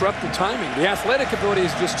to disrupt the timing. The athletic ability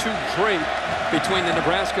is just too great between the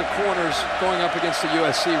Nebraska corners going up against the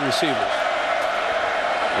USC receivers.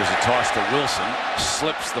 There's a toss to Wilson.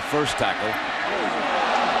 Slips the first tackle.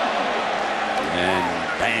 And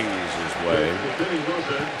bangs his way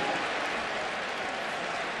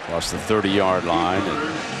across the 30-yard line.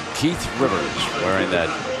 And Keith Rivers wearing that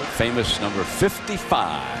famous number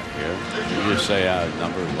 55 here. You just say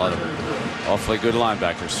number, a lot of awfully good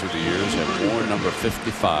linebackers through the years have worn number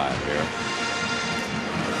 55 here.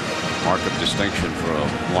 Mark of distinction for a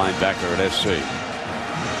linebacker at SC.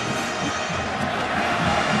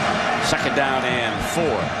 Second down and 4.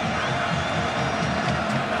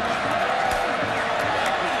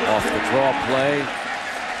 Off the draw play.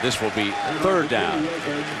 This will be third down.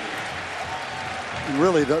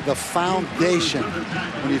 Really the foundation,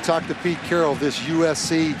 when you talk to Pete Carroll, this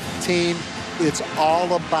USC team, it's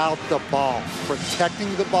all about the ball.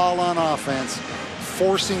 Protecting the ball on offense,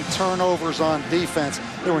 forcing turnovers on defense.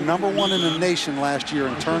 They were #1 in the nation last year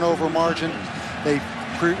in turnover margin. They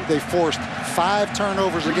forced 5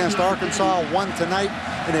 turnovers against Arkansas, 1 tonight,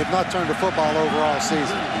 and they've not turned the football over all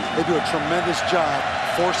season. They do a tremendous job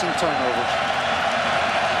forcing turnovers.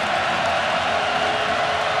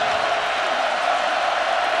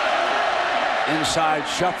 Inside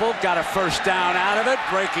shuffle, got a first down out of it.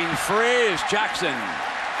 Breaking free is Jackson.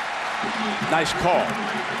 Nice call.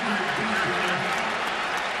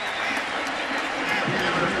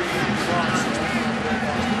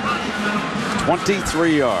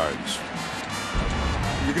 .23 yards.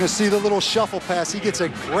 You're going to see the little shuffle pass. He gets a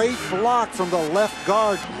great block from the left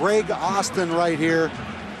guard, Greg Austin, right here.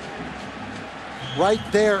 Right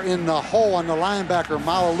there in the hole on the linebacker,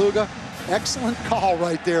 Malaluga. Excellent call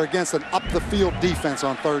right there against an up-the-field defense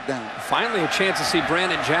on third down. Finally a chance to see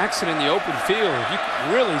Brandon Jackson in the open field. You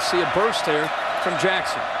can really see a burst there from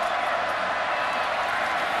Jackson.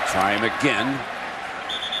 Try him again.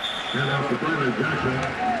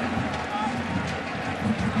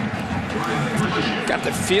 Got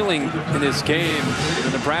the feeling in this game,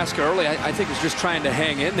 Nebraska early, I think, was just trying to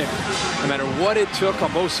hang in there. No matter what it took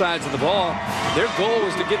on both sides of the ball, their goal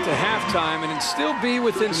was to get to halftime and still be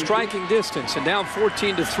within striking distance. And down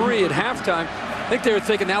 14-3 at halftime, I think they were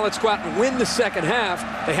thinking, now let's go out and win the second half.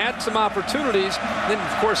 They had some opportunities, then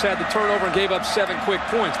of course had the turnover and gave up 7 quick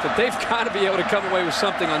points. But they've got to be able to come away with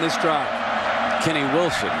something on this drive. Kenny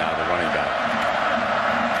Wilson now the running back.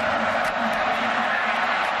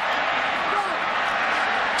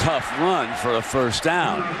 Tough run for a first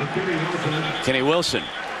down. Kenny Wilson,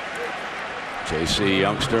 JC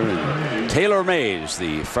youngster, and Taylor Mays,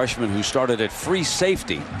 the freshman who started at free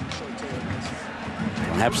safety.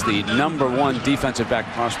 Perhaps the #1 defensive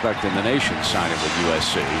back prospect in the nation, signing with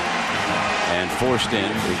USC. And forced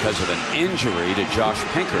in because of an injury to Josh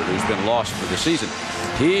Pinkert, who's been lost for the season.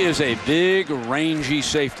 He is a big, rangy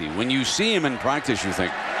safety. When you see him in practice, you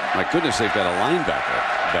think, my goodness, they've got a linebacker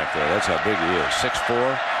back there. That's how big he is.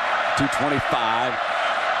 6'4", 225.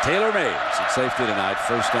 Taylor Mays at safety tonight.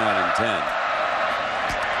 First down and 10.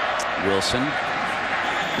 Wilson.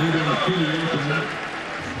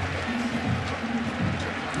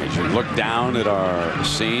 As you look down at our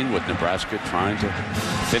scene with Nebraska trying to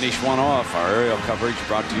finish one off, our aerial coverage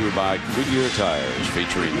brought to you by Goodyear Tires,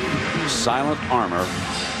 featuring silent armor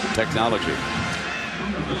technology.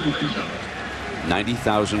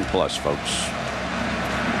 90,000 plus, folks.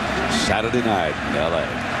 Saturday night in LA.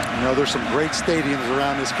 You know, there's some great stadiums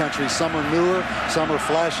around this country. Some are newer, some are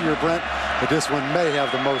flashier, Brent, but this one may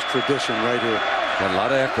have the most tradition right here. Got a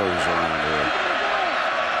lot of echoes around here.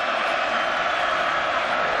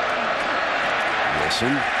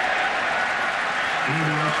 Wilson.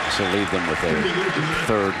 This will leave them with a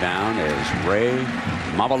third down as Ray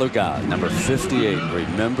Mamaluga, number 58.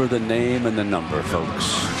 Remember the name and the number, folks.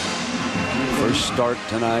 First start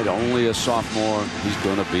tonight, only a sophomore. He's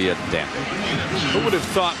going to be a dandy. Who would have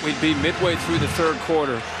thought we'd be midway through the third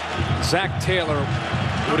quarter? Zach Taylor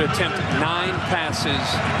would attempt 9 passes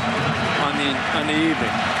on the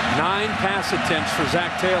evening. 9 pass attempts for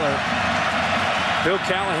Zach Taylor. Bill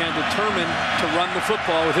Callahan determined to run the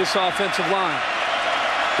football with this offensive line.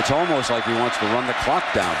 It's almost like he wants to run the clock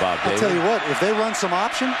down, Bob Davis. I'll tell you what, if they run some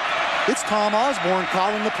option, It's Tom Osborne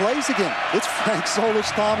calling the plays again. It's Frank Solich,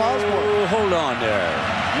 Tom Osborne. Oh, hold on there.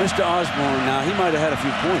 Mr. Osborne, now, he might have had a few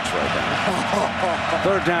points right now.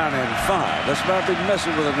 3rd down and 5. That's about big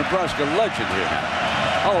messing with a Nebraska legend here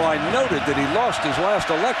now. Oh, I noted that he lost his last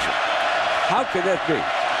election. How could that be?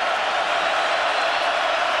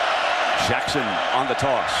 Jackson on the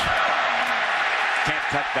toss. Can't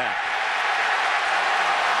cut back.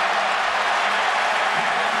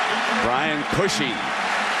 Brian Cushing,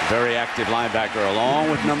 very active linebacker, along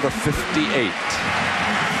with number 58.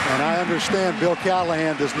 And I understand Bill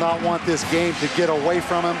Callahan does not want this game to get away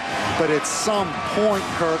from him, but at some point,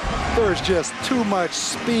 Kirk, there's just too much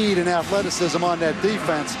speed and athleticism on that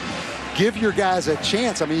defense. Give your guys a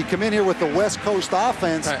chance. I mean, you come in here with the West Coast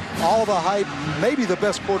offense, all the hype, maybe the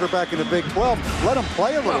best quarterback in the Big 12. Let them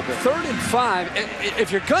play a little bit. 3rd and 5.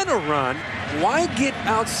 If you're going to run, why get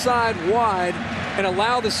outside wide and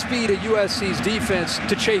allow the speed of USC's defense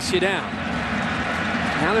to chase you down?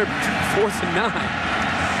 Now they're 4th and 9.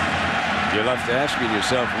 You're left asking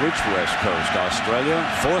yourself, which West Coast? Australia?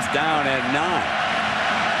 4th down and 9.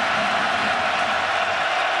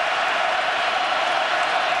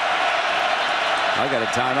 I got a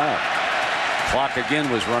timeout. Clock again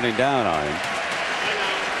was running down on him.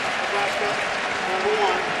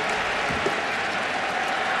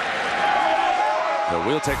 So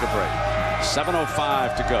we'll take a break.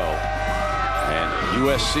 7:05 to go. And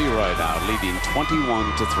USC right now leading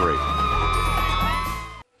 21-3.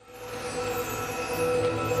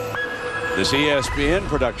 This ESPN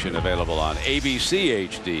production available on ABC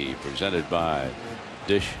HD, presented by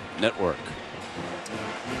Dish Network.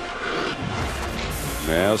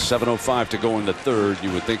 Well, 7:05 to go in the 3rd.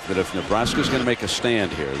 You would think that if Nebraska's going to make a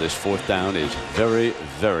stand here, this 4th down is very,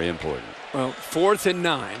 very important. Well, 4th and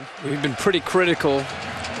 9. We've been pretty critical,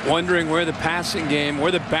 wondering where the passing game,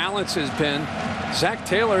 where the balance has been. Zach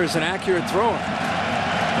Taylor is an accurate thrower.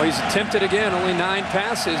 Well, he's attempted again, only 9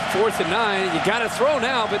 passes. 4th and 9. You got to throw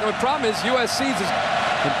now, but the problem is USC's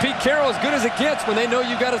and Pete Carroll as good as it gets when they know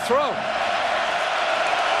you got to throw.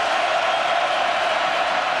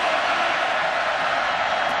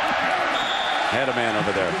 Had a man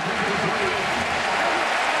over there.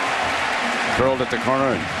 Curled at the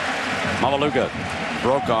corner, and Mamaluga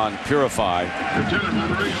broke on Purify.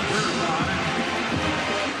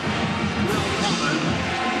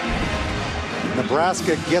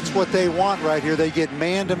 Nebraska gets what they want right here. They get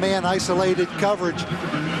man-to-man isolated coverage.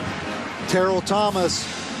 Terrell Thomas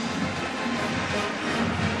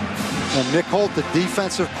and Nick Holt, the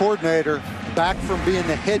defensive coordinator, back from being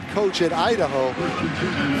the head coach at Idaho.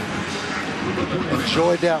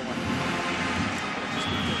 Enjoyed that one.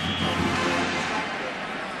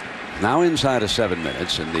 Now inside of 7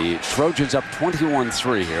 minutes, and the Trojans up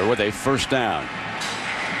 21-3 here with a 1st down.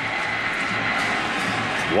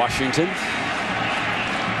 Washington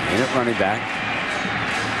in at running back.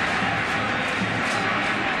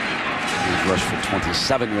 He's rushed for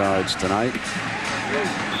 27 yards tonight.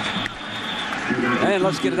 And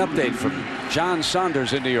let's get an update from John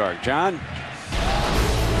Saunders in New York. John?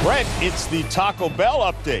 Brent, it's the Taco Bell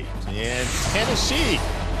update in Tennessee.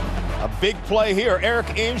 A big play here.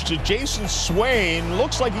 Eric Inge to Jason Swain.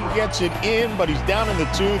 Looks like he gets it in, but he's down in the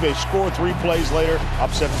 2. They score 3 plays later, up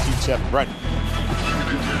 17-7. Brent.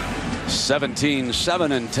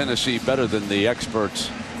 17-7 in Tennessee, better than the experts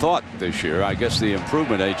thought this year. I guess the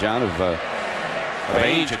improvement, John, of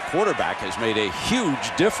age at quarterback has made a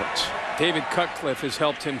huge difference. David Cutcliffe has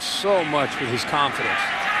helped him so much with his confidence.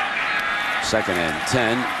 2nd and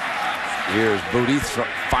 10. Here's Booty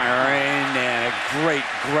firing, and a great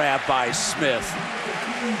grab by Smith.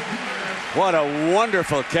 What a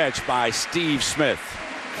wonderful catch by Steve Smith.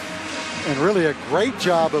 And really a great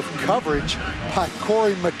job of coverage by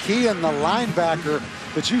Corey McKeon, the linebacker.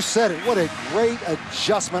 But you said it, what a great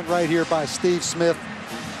adjustment right here by Steve Smith.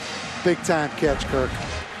 Big time catch, Kirk.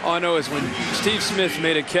 All I know is when Steve Smith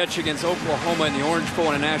made a catch against Oklahoma in the Orange Bowl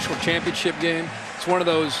in a national championship game, it's one of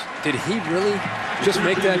those, did he really just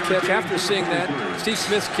make that catch? After seeing that, Steve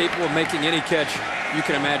Smith's capable of making any catch you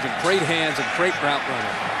can imagine. Great hands, a great route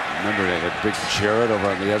runner. Remember, they had Big Jarrett over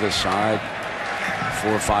on the other side.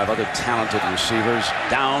 4 or 5 other talented receivers.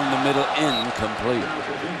 Down the middle, incomplete.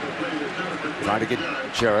 Trying to get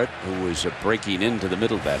Jarrett, who was breaking into the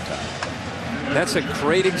middle that time. That's a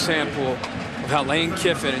great example of how Lane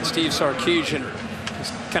Kiffin and Steve Sarkisian,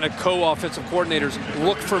 kind of co-offensive coordinators,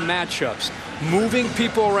 look for matchups, moving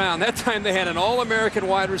people around. That time they had an All-American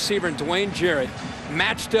wide receiver in Dwayne Jarrett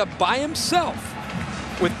matched up by himself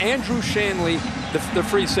with Andrew Shanley, the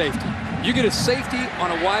free safety. You get a safety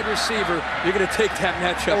on a wide receiver, you're going to take that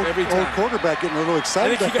matchup every time. Old quarterback getting a little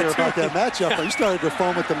excited up there about that matchup. He started to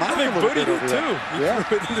foam at the mouth a little bit over there. He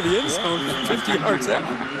threw it into the end zone 50 yards out.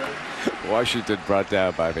 Washington brought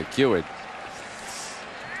down by McEwen.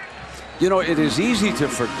 You know, it is easy to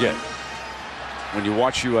forget when you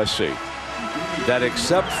watch USC that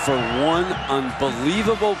except for one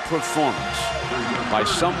unbelievable performance by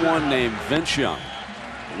someone named Vince Young,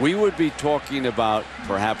 we would be talking about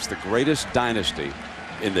perhaps the greatest dynasty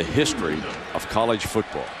in the history of college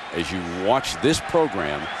football as you watch this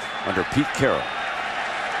program under Pete Carroll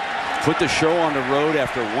put the show on the road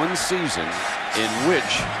after one season in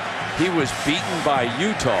which he was beaten by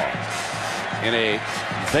Utah in a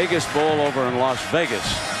Vegas Bowl over in Las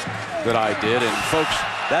Vegas that I did. And folks,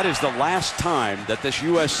 that is the last time that this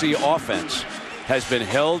USC offense has been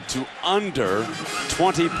held to under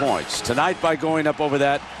 20 points. Tonight, by going up over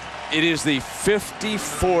that, it is the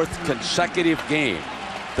 54th consecutive game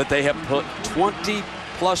that they have put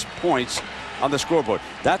 20-plus points on the scoreboard.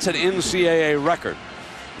 That's an NCAA record.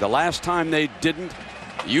 The last time they didn't,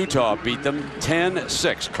 Utah beat them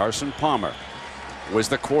 10-6. Carson Palmer was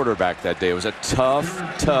the quarterback that day. It was a tough,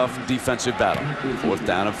 tough defensive battle. 4th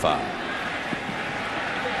down and 5.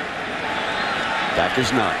 Back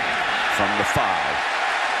is 9 from the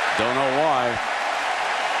 5. Don't know why.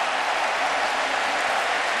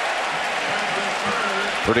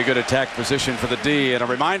 Pretty good attack position for the D. And a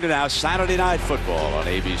reminder now, Saturday Night Football on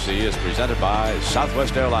ABC is presented by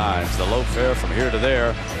Southwest Airlines. The low fare from here to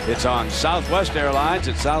there. It's on Southwest Airlines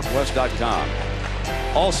at southwest.com.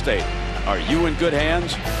 Allstate, are you in good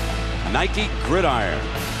hands? Nike Gridiron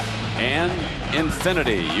and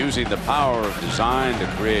Infinity, using the power of design to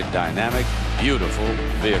create dynamic, beautiful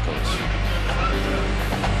vehicles.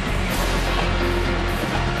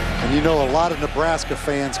 And you know, a lot of Nebraska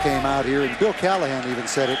fans came out here, and Bill Callahan even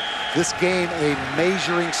said it, this game a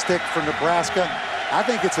measuring stick for Nebraska. I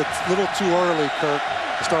think it's a little too early, Kirk,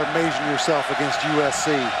 to start measuring yourself against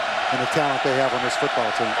USC and the talent they have on this football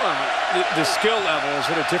team. Well, the skill level is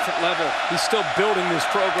at a different level. He's still building this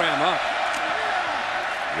program up.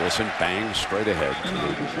 Wilson bangs straight ahead to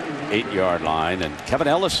the 8-yard line, and Kevin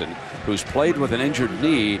Ellison, who's played with an injured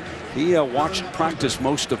knee, he watched practice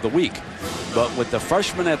most of the week. But with the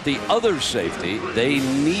freshman at the other safety, they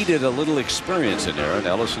needed a little experience in there, and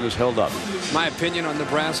Ellison is held up. My opinion on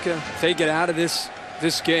Nebraska, if they get out of this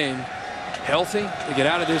game healthy, they get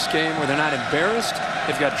out of this game where they're not embarrassed.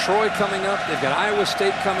 They've got Troy coming up, they've got Iowa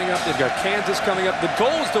State coming up, they've got Kansas coming up. The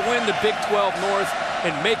goal is to win the Big 12 North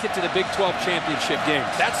and make it to the Big 12 championship game.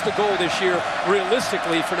 That's the goal this year,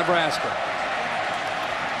 realistically, for Nebraska.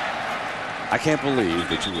 I can't believe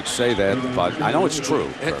that you would say that, but I know it's true,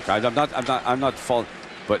 Kirk. I'm not fault,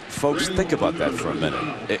 but folks, think about that for a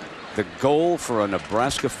minute. The goal for a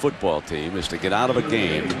Nebraska football team is to get out of a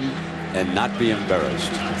game and not be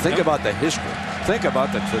embarrassed. Think about the history. Think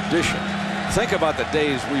about the tradition. Think about the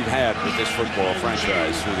days we've had with this football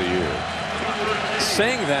franchise through the years.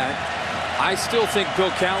 Saying that, I still think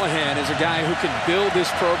Bill Callahan is a guy who can build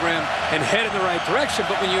this program and head in the right direction.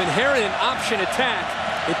 But when you inherit an option attack,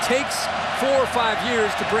 it takes 4 or 5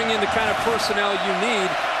 years to bring in the kind of personnel you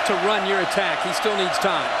need to run your attack. He still needs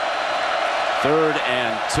time. 3rd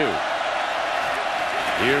and 2.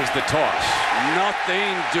 Here's the toss.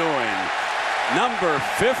 Nothing doing. Number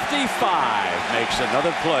 55 makes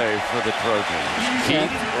another play for the Trojans.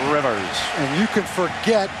 Keith Rivers. And you can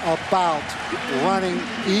forget about running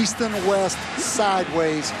east and west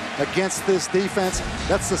sideways against this defense.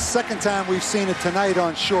 That's the second time we've seen it tonight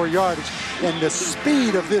on short yardage. And the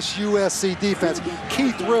speed of this USC defense.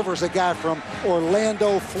 Keith Rivers, a guy from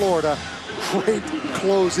Orlando, Florida. Great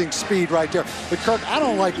closing speed right there. But Kirk, I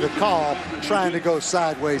don't like the call trying to go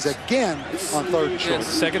sideways again on 3rd and short. It's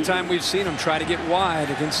the second time we've seen him try to get wide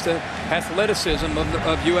against the athleticism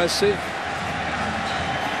of USC.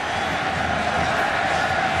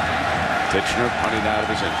 Titchener punting out of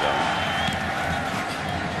his end zone.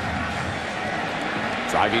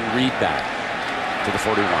 Driving Reed back to the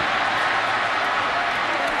 41.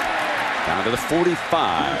 Down to the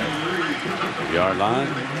 45-yard line.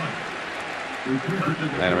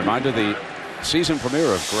 And a reminder, the season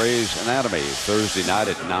premiere of Grey's Anatomy, Thursday night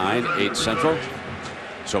at 9, 8 Central.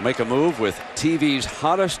 So make a move with TV's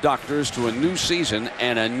hottest doctors to a new season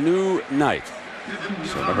and a new night.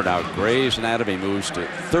 So remember now, Grey's Anatomy moves to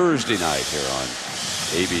Thursday night here on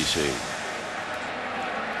ABC.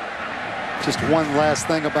 Just one last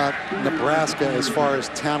thing about Nebraska as far as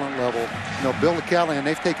talent level. You know, Bill Callahan,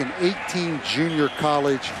 they've taken 18 junior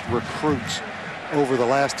college recruits over the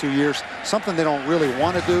last 2 years, something they don't really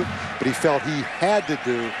want to do, but he felt he had to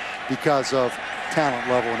do because of talent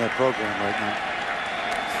level in that program right now.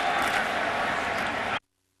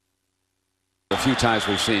 A few times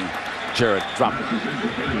we've seen Jarrett drop.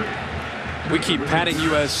 We keep patting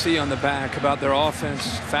USC on the back about their offense.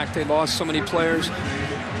 The fact they lost so many players.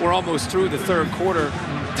 We're almost through the third quarter.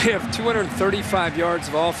 They have 235 yards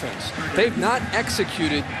of offense. They've not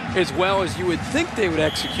executed as well as you would think they would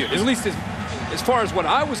execute, at least as far as what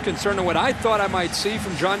I was concerned and what I thought I might see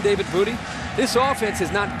from John David Booty. This offense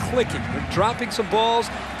is not clicking. They're dropping some balls.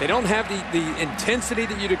 They don't have the intensity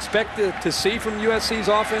that you'd expect to see from USC's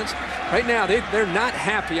offense. Right now, they're not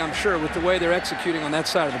happy, I'm sure, with the way they're executing on that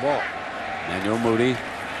side of the ball. Daniel Moody,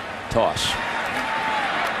 toss.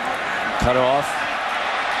 Cut off.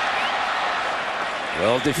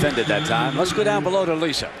 Well defended that time. Let's go down below to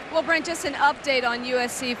Lisa. Well, Brent, just an update on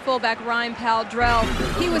USC fullback Ryan Powdrell.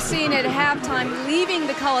 He was seen at halftime leaving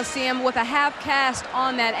the Coliseum with a half cast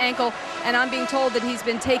on that ankle, and I'm being told that he's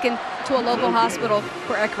been taken to a local hospital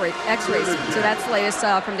for x-rays. So that's the latest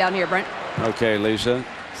from down here, Brent. Okay, Lisa.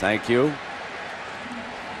 Thank you.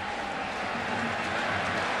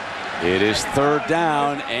 It is third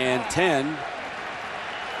down and 10.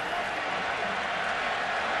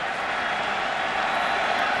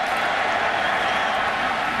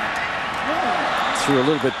 Threw a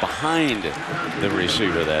little bit behind the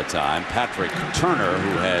receiver that time. Patrick Turner,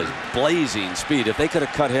 who has blazing speed. If they could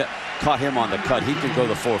have caught him on the cut, he could go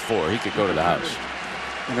the 4-4. He could go to the house.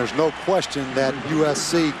 And there's no question that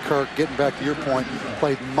USC, Kirk, getting back to your point,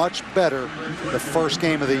 played much better the first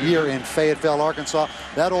game of the year in Fayetteville, Arkansas.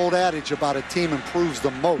 That old adage about a team improves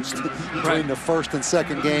the most between the first and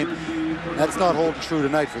second game, that's not holding true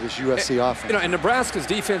tonight for this USC offense. You know, and Nebraska's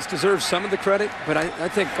defense deserves some of the credit, but I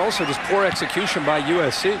think also just poor execution by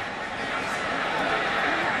USC.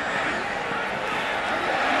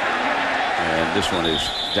 And this one is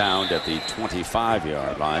downed at the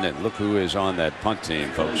 25-yard line. And look who is on that punt team,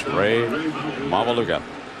 folks. Ray Mamaluga.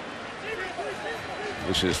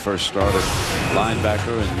 This is first starter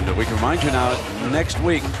linebacker. And we can remind you now, next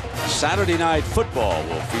week, Saturday Night Football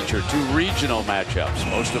will feature two regional matchups.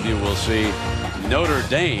 Most of you will see Notre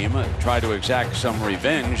Dame try to exact some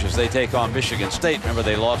revenge as they take on Michigan State. Remember,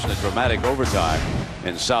 they lost in a dramatic overtime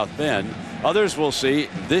in South Bend. Others will see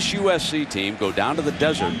this USC team go down to the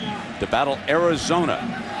desert to battle Arizona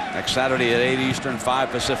next Saturday at 8 Eastern, 5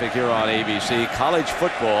 Pacific here on ABC. College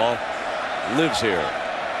football lives here.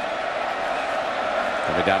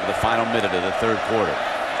 Coming down to the final minute of the third quarter.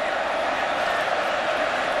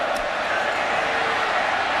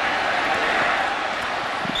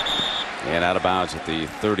 And out of bounds at the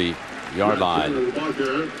 30-yard line.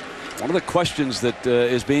 One of the questions that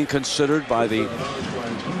is being considered by the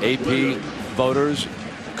AP voters,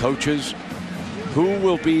 coaches, who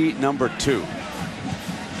will be number 2?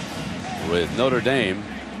 With Notre Dame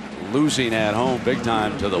losing at home big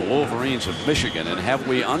time to the Wolverines of Michigan. And have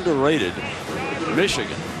we underrated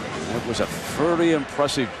Michigan? It was a very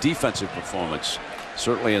impressive defensive performance,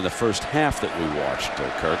 certainly in the first half that we watched,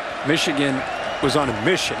 Kirk. Michigan was on a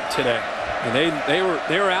mission today, and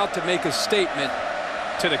they were out to make a statement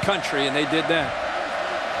to the country, and they did that.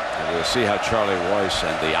 And we'll see how Charlie Weiss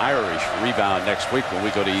and the Irish rebound next week when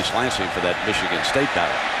we go to East Lansing for that Michigan State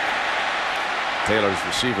battle. Taylor's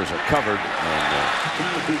receivers are covered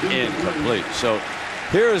and incomplete. So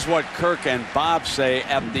here is what Kirk and Bob say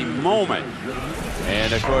at the moment.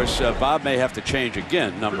 And of course, Bob may have to change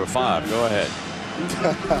again. Number 5. Go ahead.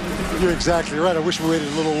 You're exactly right. I wish we waited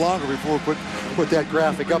a little longer before we put that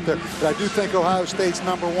graphic up there. But I do think Ohio State's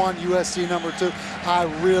number 1, USC number 2. I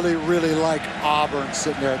really, really like Auburn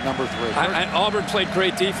sitting there at number 3. Auburn played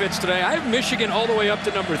great defense today. I have Michigan all the way up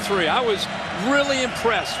to number 3. I was really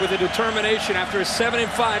impressed with the determination after a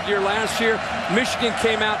 7-5 year last year. Michigan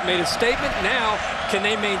came out and made a statement. Now, can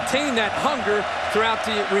they maintain that hunger throughout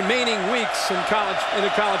the remaining weeks in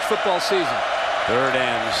the college football season? 3rd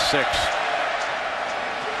and 6.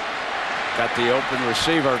 Got the open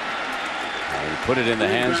receiver. And he put it in the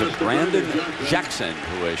hands of Brandon Jackson,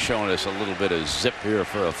 who has shown us a little bit of zip here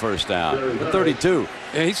for a first down. 32.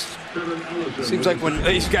 Yeah, seems like when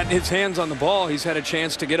he's gotten his hands on the ball, he's had a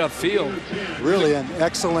chance to get upfield. Really an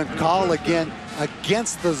excellent call again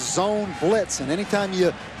against the zone blitz. And anytime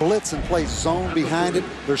you blitz and play zone behind it,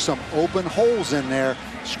 there's some open holes in there.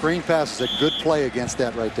 Screen pass is a good play against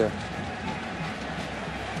that right there.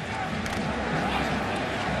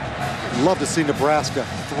 Love to see Nebraska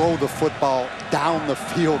throw the football down the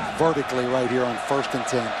field vertically right here on 1st and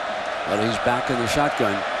 10. Well, he's back in the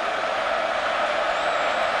shotgun.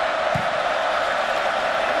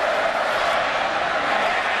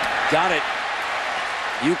 Got it.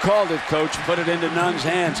 You called it, Coach. Put it into Nunn's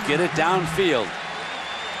hands. Get it downfield.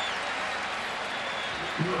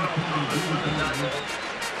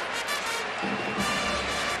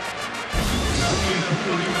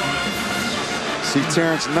 See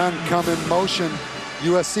Terrence Nunn come in motion.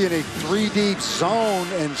 USC in a 3-deep zone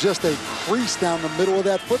and just a crease down the middle of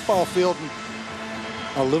that football field. And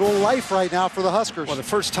a little life right now for the Huskers. Well, the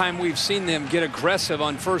first time we've seen them get aggressive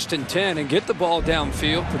on 1st and 10 and get the ball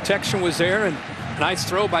downfield. Protection was there, and nice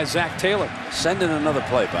throw by Zach Taylor. Send in another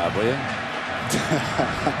play, Bob, will you?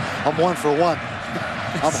 I'm 1 for 1.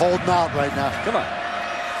 I'm holding out right now. Come on.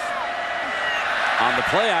 On the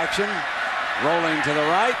play action, rolling to the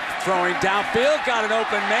right, throwing downfield, got an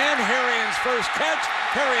open man. Harrien's first catch.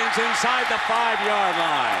 Harrien's inside the 5-yard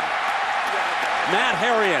line. Matt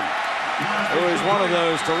Harrien, who is one of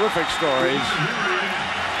those terrific stories,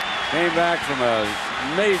 came back from a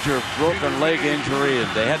major broken leg injury,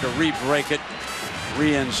 and they had to re-break it,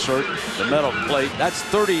 reinsert the metal plate. That's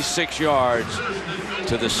 36 yards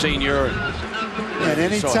to the senior. And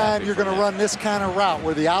anytime you're going to run this kind of route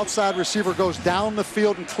where the outside receiver goes down the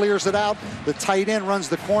field and clears it out, the tight end runs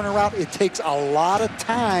the corner route, it takes a lot of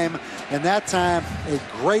time. And that time, a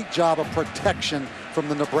great job of protection from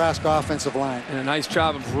the Nebraska offensive line. And a nice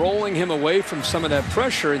job of rolling him away from some of that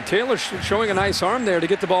pressure. And Taylor showing a nice arm there to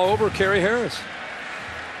get the ball over Kerry Harris.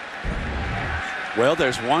 Well,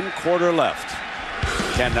 there's 1 quarter left.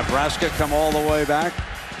 Can Nebraska come all the way back?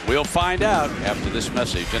 We'll find out after this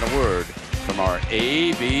message and a word from our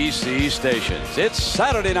ABC stations. It's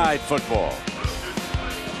Saturday Night Football.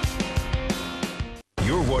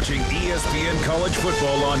 You're watching ESPN College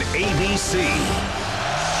Football on ABC.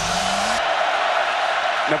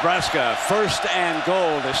 Nebraska 1st and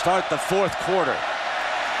goal to start the 4th quarter.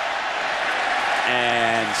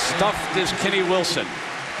 And stuffed is Kenny Wilson.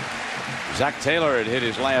 Zach Taylor had hit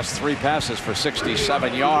his last 3 passes for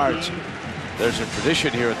 67 yards. There's a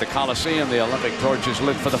tradition here at the Coliseum. The Olympic torch is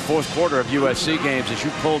lit for the 4th quarter of USC games as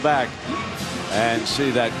you pull back and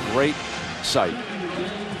see that great sight.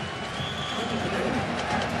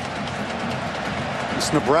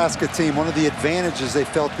 This Nebraska team, one of the advantages they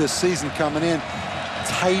felt this season coming in,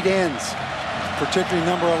 tight ends, particularly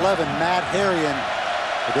number 11, Matt Harrien.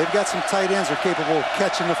 But they've got some tight ends who are capable of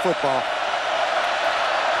catching the football.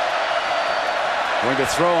 Going to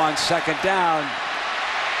throw on 2nd down.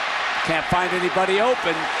 Can't find anybody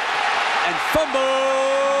open. And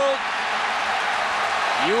fumbled.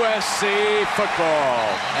 USC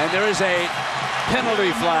football. And there is a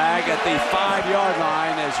penalty flag at the 5-yard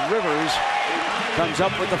line as Rivers comes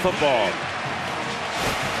up with the football.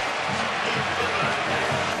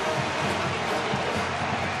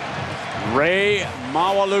 Ray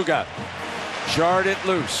Mawaluga jarred it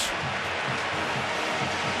loose.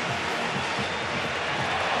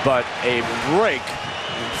 But a break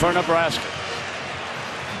for Nebraska.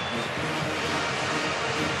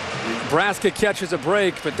 Nebraska catches a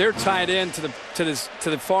break, but they're tied in to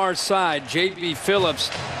the far side. J.B. Phillips,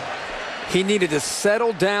 he needed to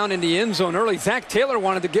settle down in the end zone early. Zach Taylor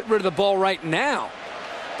wanted to get rid of the ball right now,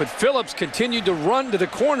 but Phillips continued to run to the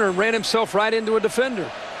corner and ran himself right into a defender.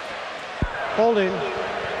 Holding,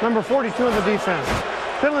 number 42 in the defense.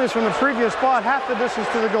 Penalties from the previous spot, half the distance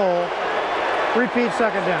to the goal. Repeat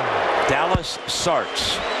 2nd down. Dallas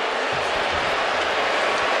Sarks.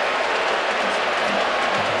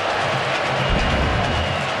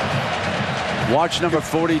 Watch number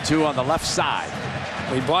 42 on the left side.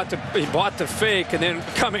 He bought the fake, and then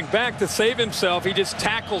coming back to save himself, he just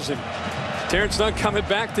tackles him. Terrence Nunn coming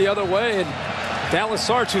back the other way, and Dallas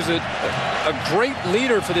Sarks, who's a great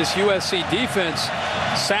leader for this USC defense,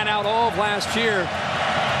 sat out all of last year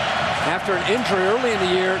after an injury early in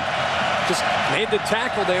the year. Just made the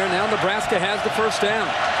tackle there. Now Nebraska has the 1st down.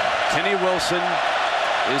 Kenny Wilson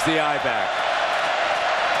is the I-back.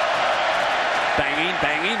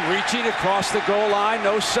 Banging, reaching across the goal line.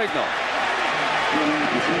 No signal.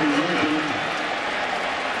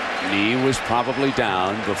 Knee was probably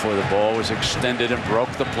down before the ball was extended and broke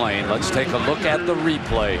the plane. Let's take a look at the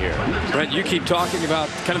replay here. Brent, you keep talking about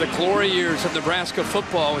kind of the glory years of Nebraska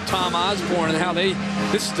football with Tom Osborne and how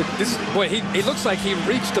boy, he looks like he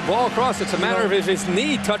reached the ball across. It's a matter of if his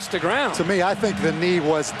knee touched the ground. To me, I think the knee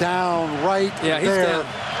was down right there down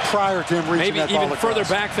prior to him reaching that ball maybe even across. further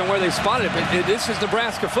back than where they spotted it. But this is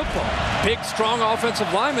Nebraska football. Big, strong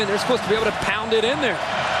offensive linemen. They're supposed to be able to pound it in there.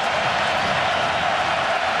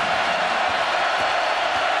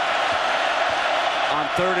 On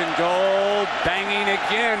 3rd and goal, banging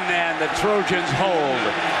again, and the Trojans hold.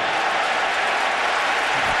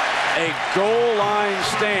 A goal line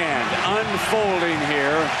stand unfolding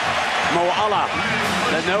here. Moala,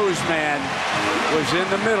 the nose man, was in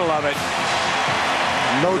the middle of it.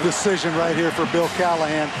 No decision right here for Bill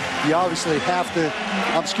Callahan. you obviously have to,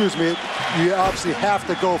 you obviously have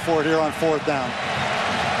to go for it here on 4th down.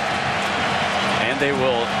 And they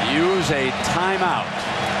will use a timeout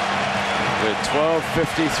with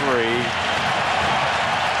 12:53.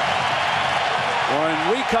 When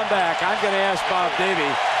we come back, I'm going to ask Bob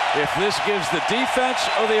Davie if this gives the defense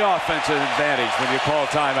or the offense an advantage when you call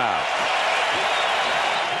timeout.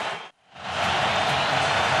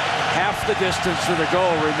 Half the distance to the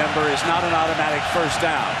goal, remember, is not an automatic first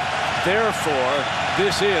down. Therefore,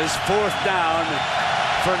 this is 4th down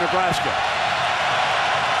for Nebraska.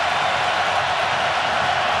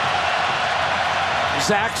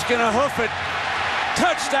 Zach's going to hoof it.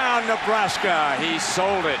 Touchdown, Nebraska. He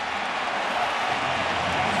sold it.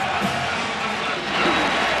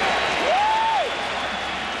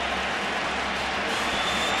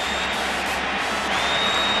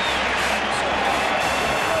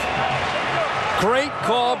 Great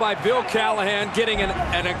call by Bill Callahan, getting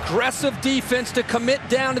an aggressive defense to commit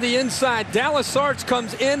down to the inside. Dallas Arts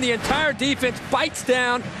comes in, the entire defense bites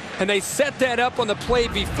down, and they set that up on the play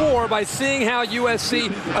before by seeing how USC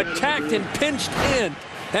attacked and pinched in.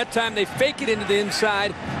 That time they fake it into the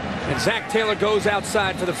inside, and Zach Taylor goes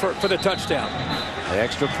outside for the touchdown. The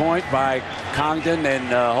extra point by Congdon,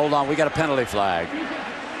 and hold on, we got a penalty flag.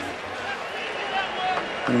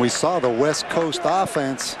 And we saw the West Coast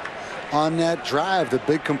offense on that drive, the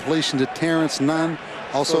big completion to Terrence Nunn,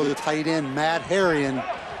 also the tight end Matt Harrion.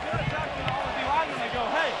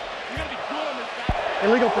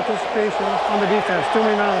 Illegal participation on the defense, 2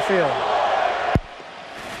 men on the field.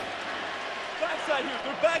 Backside here,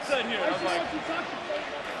 they're backside here. I'm like,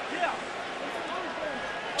 yeah.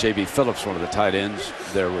 J.B. Phillips, one of the tight ends,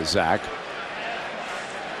 there with Zach.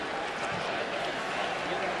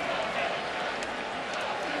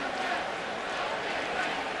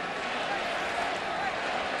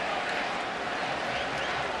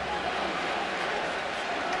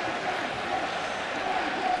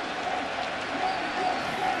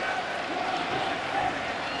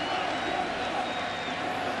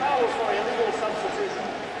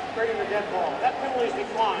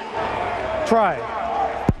 Try.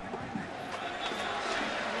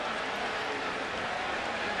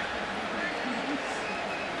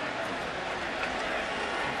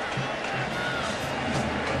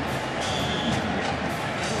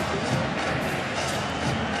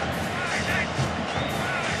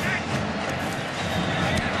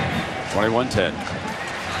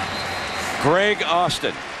 Greg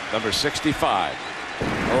Austin, number 65,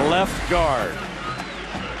 left guard.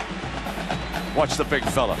 Watch the big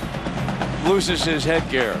fella. Loses his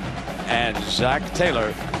headgear, and Zach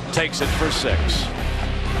Taylor takes it for 6.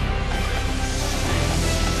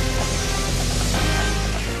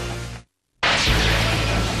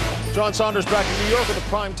 John Saunders back in New York with a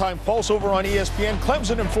primetime pulse over on ESPN.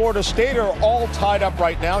 Clemson and Florida State are all tied up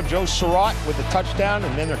right now. Joe Surratt with the touchdown,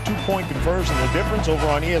 and then their 2-point conversion, the difference over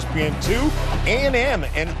on ESPN2. A&M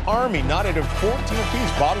and Army knotted at 14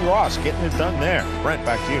 apiece. Bobby Ross getting it done there. Brent,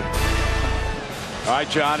 back to you. All right,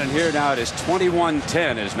 John, and here now it is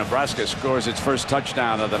 21-10 as Nebraska scores its first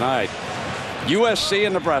touchdown of the night. USC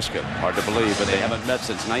and Nebraska, hard to believe, but they haven't met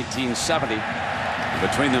since 1970.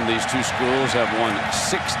 Between them, these two schools have won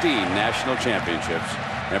 16 national championships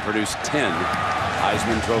and produced 10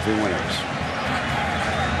 Heisman Trophy winners.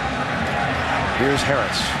 Here's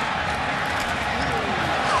Harris.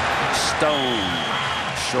 Stone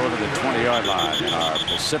short of the 20-yard line in our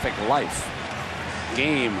Pacific Life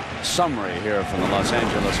game summary here from the Los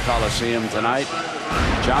Angeles Coliseum tonight.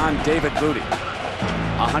 John David Booty,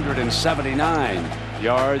 179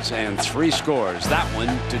 yards and 3 scores. That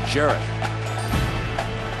one to Jarrett.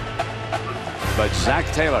 But Zach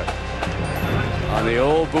Taylor on the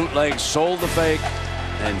old bootleg sold the fake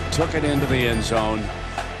and took it into the end zone.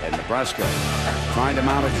 And Nebraska trying to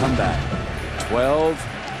mount a comeback.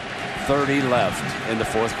 12:30 left in the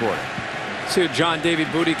 4th quarter. See what John David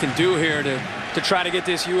Booty can do here to try to get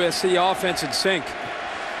this USC offense in sync.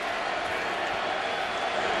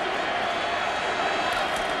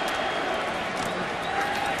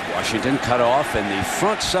 Washington cut off in the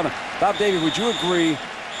front 7. Bob Davie, would you agree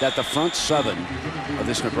that the front 7 of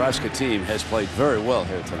this Nebraska team has played very well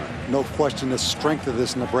here tonight? No question the strength of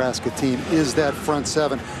this Nebraska team is that front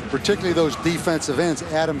 7, particularly those defensive ends,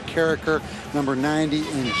 Adam Carricker, number 90,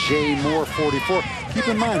 and Jay Moore, 44. Keep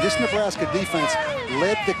in mind, this Nebraska defense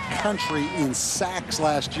led the country in sacks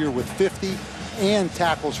last year with 50 and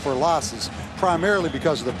tackles for losses, primarily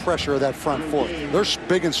because of the pressure of that front 4. They're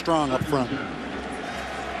big and strong up front.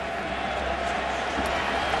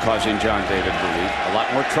 Causing John David Booty a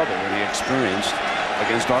lot more trouble than he experienced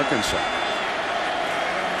against Arkansas.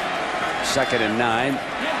 2nd and 9.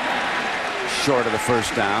 short of the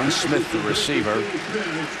first down. Smith, the receiver.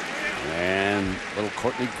 And little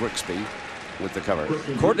Courtney Grigsby with the cover.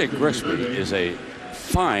 Courtney Grigsby is a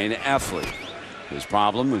fine athlete. His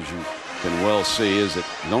problem, as you can well see, is that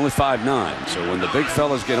he's only 5'9". So when the big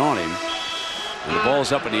fellas get on him and the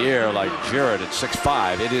ball's up in the air like Jarrett at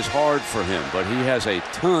 6'5", it is hard for him, but he has a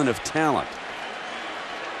ton of talent.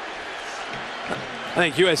 I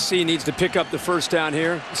think USC needs to pick up the first down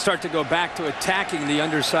here, start to go back to attacking the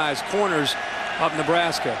undersized corners of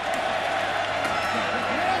Nebraska.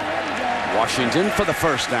 Washington for the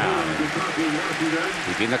first down.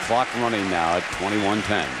 Keeping the clock running now at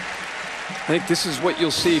 21-10. I think this is what you'll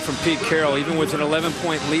see from Pete Carroll, even with an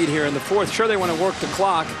 11-point lead here in the fourth. Sure, they want to work the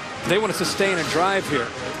clock. They want to sustain a drive here.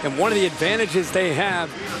 And one of the advantages they have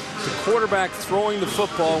is the quarterback throwing the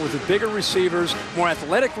football with the bigger receivers, more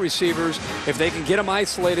athletic receivers, if they can get them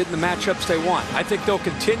isolated in the matchups they want. I think they'll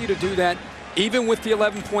continue to do that, even with the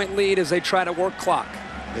 11-point lead, as they try to work clock.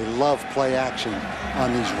 They love play action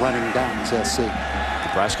on these running downs, SC.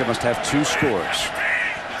 Nebraska must have 2 scores.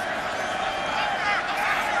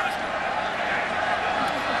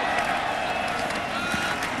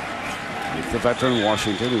 The veteran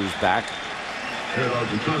Washington, who's back,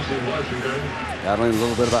 battling a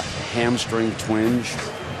little bit of a hamstring twinge.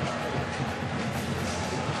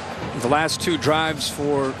 The last 2 drives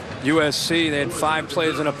for USC, they had 5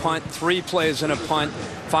 plays and a punt, 3 plays and a punt,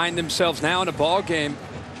 find themselves now in a ball game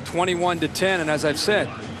 21-10. And as I've said,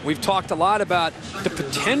 we've talked a lot about the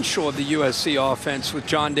potential of the USC offense with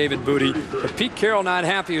John David Booty, but Pete Carroll not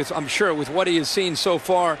happy with, I'm sure, with what he has seen so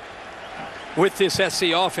far with this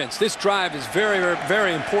SC offense. This drive is very,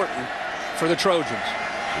 very important for the Trojans.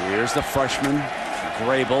 Here's the freshman,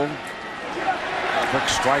 Grable. Quick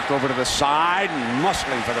strike over to the side, and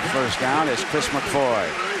muscling for the first down is Chris McFoy.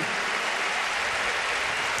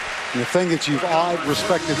 And the thing that you've all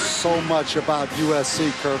respected so much about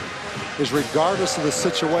USC, Kirk, is regardless of the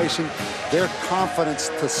situation, their confidence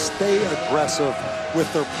to stay aggressive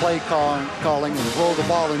with their play calling and throw the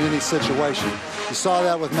ball in any situation. You saw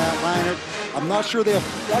that with Matt Leinart. I'm not sure they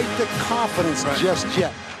have quite the confidence just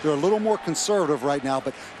yet. They're a little more conservative right now,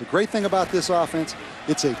 but the great thing about this offense,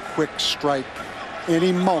 it's a quick strike.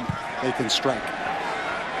 Any moment they can strike.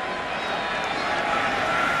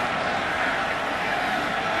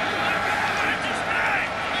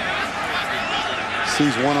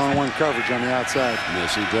 Sees one-on-one coverage on the outside.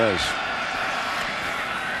 Yes, he does.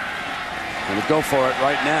 Going to go for it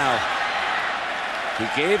right now.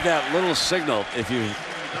 He gave that little signal. If you,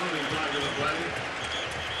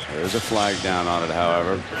 there's a flag down on it,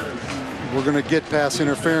 however. We're going to get pass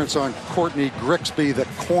interference on Courtney Grigsby, the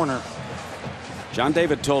corner. John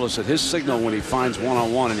David told us that his signal when he finds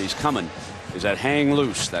one-on-one and he's coming is that hang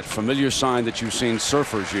loose, that familiar sign that you've seen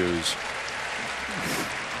surfers use.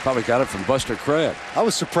 Probably got it from Buster Crabb. I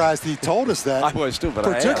was surprised he told us that. I was too, but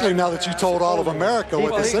particularly now that you told all of America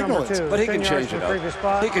what the signal is. But he can change it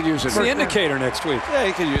up. He could use it. It's the indicator next week. Yeah,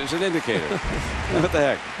 he can use an indicator. What the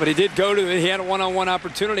heck? But he did go to, he had a one-on-one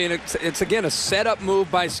opportunity, and it's again a setup move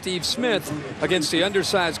by Steve Smith against the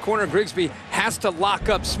undersized corner. Grigsby has to lock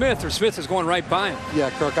up Smith, or Smith is going right by him. Yeah,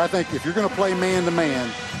 Kirk, I think if you're going to play man-to-man,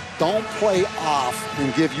 don't play off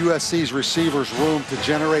and give USC's receivers room to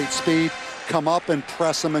generate speed. Come up and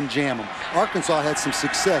press them and jam them. Arkansas had some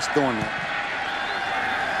success doing that.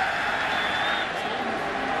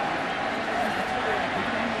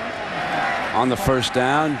 On the first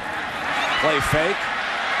down, play fake,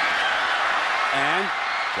 and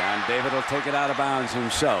John David will take it out of bounds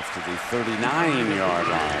himself to the 39-yard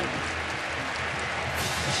line.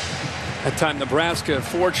 That time Nebraska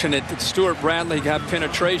fortunate that Stuart Bradley got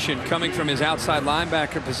penetration coming from his outside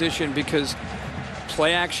linebacker position, because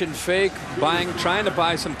play action fake, trying to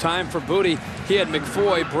buy some time for Booty. He had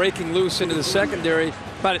McFoy breaking loose into the secondary,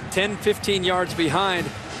 about 10-15 yards behind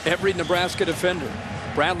every Nebraska defender.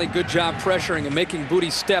 Bradley, good job pressuring and making Booty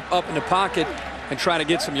step up in the pocket and try to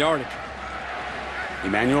get some yardage.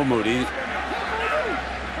 Emmanuel Moody,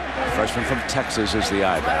 freshman from Texas, is the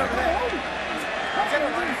I-back.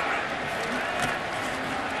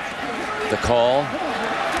 The call,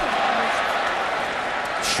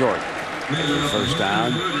 short. First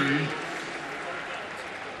down.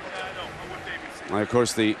 And of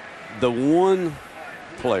course, the one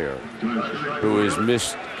player who is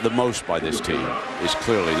missed the most by this team is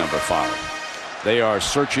clearly number 5. They are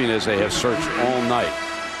searching, as they have searched all night,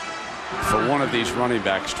 for one of these running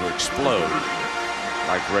backs to explode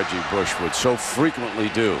like Reggie Bush would so frequently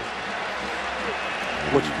do.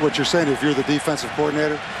 What you're saying, if you're the defensive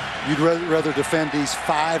coordinator, you'd rather defend these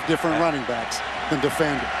 5 different running backs than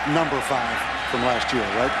defend number 5 from last year,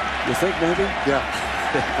 right? You think maybe? Yeah.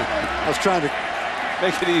 I was trying to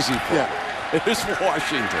make it easy for him. Here's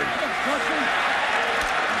Washington.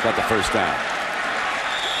 Got the first down.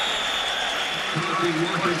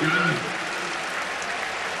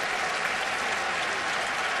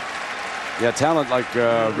 Yeah, talent like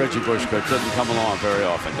Reggie Bush doesn't come along very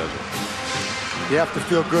often, does it? You have to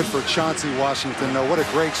feel good for Chauncey Washington, though. What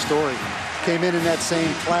a great story. Came in that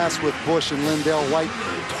same class with Bush and Lindell White.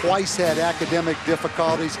 Twice had academic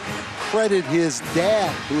difficulties. Credit his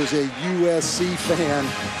dad, who is a USC fan,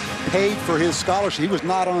 paid for his scholarship. He was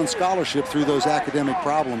not on scholarship through those academic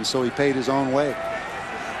problems, so he paid his own way.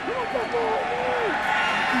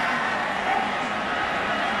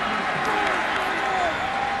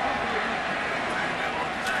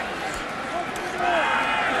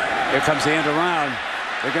 Here comes the end around.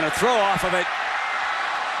 They're going to throw off of it.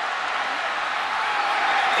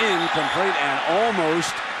 Incomplete and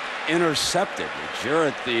almost intercepted.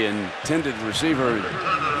 Jarrett, the intended receiver,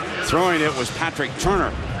 throwing it was Patrick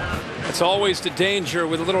Turner. It's always the danger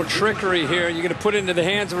with a little trickery here. You're going to put it into the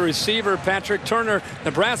hands of a receiver, Patrick Turner.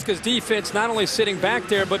 Nebraska's defense not only sitting back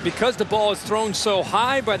there, but because the ball is thrown so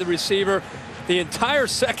high by the receiver, the entire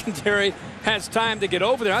secondary has time to get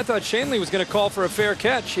over there. I thought Shanley was going to call for a fair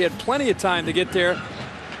catch. He had plenty of time to get there.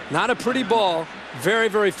 Not a pretty ball. Very,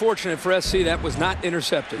 very fortunate for SC that was not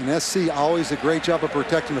intercepted. And SC always a great job of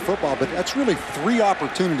protecting the football, but that's really 3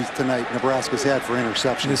 opportunities tonight Nebraska's had for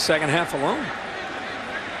interception. In the second half alone.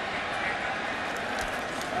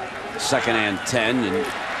 2nd and 10, and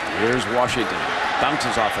here's Washington.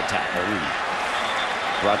 Bounces off a tackle.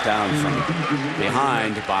 Brought down from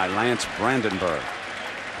behind by Lance Brandenburg,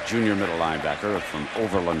 junior middle linebacker from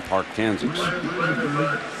Overland Park, Kansas.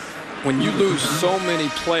 When you lose so many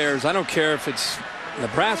players, I don't care if it's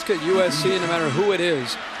Nebraska, USC, no matter who it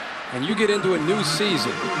is, and you get into a new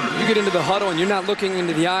season, you get into the huddle and you're not looking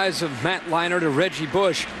into the eyes of Matt Leinart or Reggie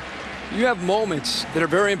Bush, you have moments that are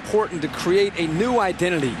very important to create a new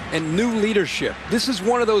identity and new leadership. This is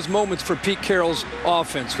one of those moments for Pete Carroll's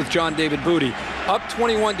offense with John David Booty. Up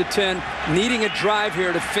 21-10, needing a drive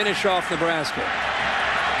here to finish off Nebraska.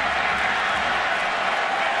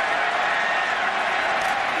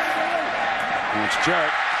 It's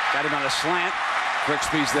Jarrett. Got him on a slant.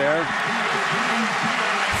 Brixby's there.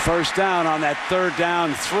 First down on that 3rd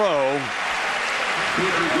down throw.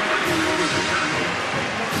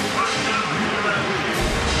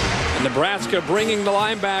 And Nebraska bringing the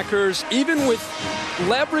linebackers, even with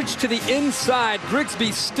leverage to the inside.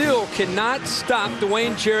 Grigsby still cannot stop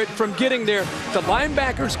Dwayne Jarrett from getting there. The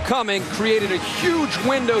linebackers coming created a huge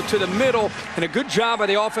window to the middle, and a good job by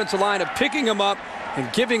the offensive line of picking him up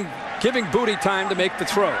and giving Booty time to make the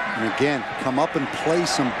throw. And again, come up and play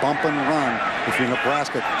some bump and run. If you're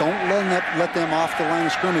Nebraska, don't let them off the line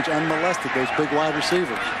of scrimmage unmolested, those big wide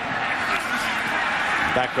receivers.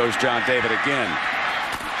 Back goes John David again.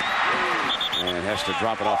 And has to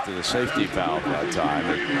drop it off to the safety valve that time.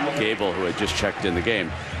 Gable, who had just checked in the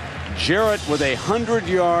game. Jarrett with a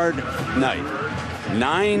 100-yard night.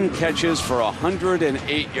 9 catches for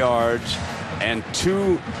 108 yards. And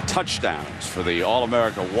 2 touchdowns for the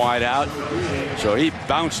All-America wideout. So he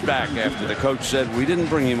bounced back after the coach said we didn't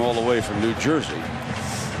bring him all the way from New Jersey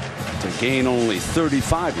to gain only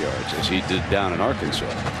 35 yards as he did down in Arkansas.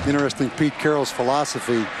 Interesting Pete Carroll's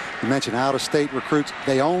philosophy. You mentioned out-of-state recruits.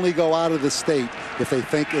 They only go out of the state if they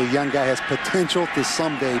think a young guy has potential to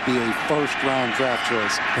someday be a first-round draft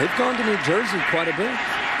choice. They've gone to New Jersey quite a bit.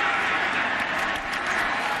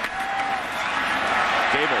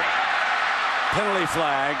 Gable. Penalty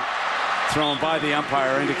flag thrown by the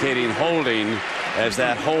umpire indicating holding as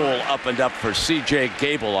that hole opened up for C.J.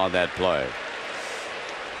 Gable on that play.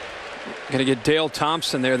 Going to get Dale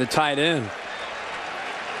Thompson there, the tight end.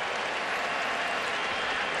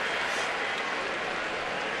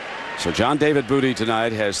 So John David Booty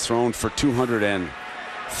tonight has thrown for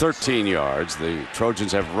 213 yards. The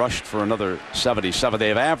Trojans have rushed for another 77. They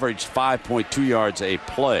have averaged 5.2 yards a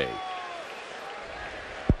play.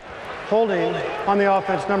 Holding on the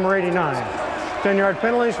offense, number 89. 10-yard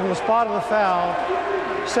penalties from the spot of the foul.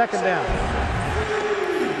 2nd down.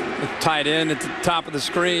 The tight end at the top of the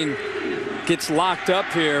screen gets locked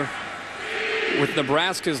up here with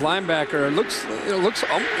Nebraska's linebacker. It looks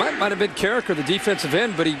might have been Carricker, the defensive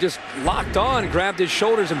end, but he just locked on, grabbed his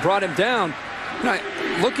shoulders, and brought him down. Now,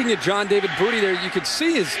 looking at John David Booty there, you could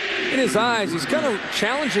see in his eyes, he's kind of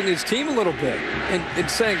challenging his team a little bit and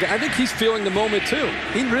saying, I think he's feeling the moment too.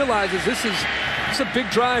 He realizes this is a big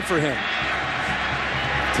drive for him.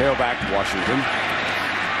 Tailback Washington.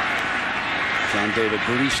 John David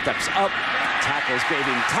Booty steps up, tackles gave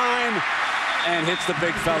him time, and hits the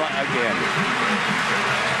big fella again.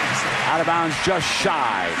 out of bounds just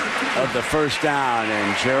shy of the first down,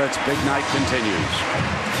 and Jarrett's big night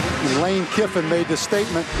continues. Lane Kiffin made the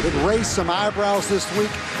statement that raised some eyebrows this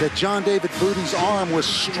week that John David Booty's arm was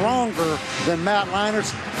stronger than Matt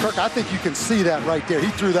Leinert's. Kirk, I think you can see that right there.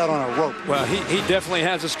 He threw that on a rope. Well, he definitely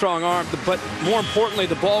has a strong arm, but more importantly,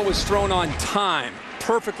 the ball was thrown on time,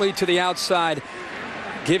 perfectly to the outside,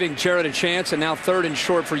 giving Jarrett a chance, and now 3rd and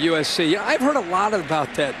short for USC. I've heard a lot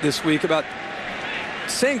about that this week, about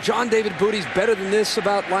saying John David Booty's better than this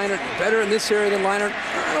about Leinart, better in this area than Leinart.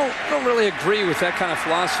 I don't really agree with that kind of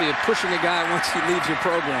philosophy of pushing a guy once he leaves your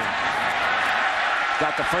program.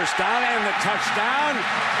 Got the first down and the touchdown.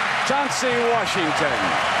 Chauncey Washington,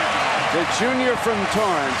 the junior from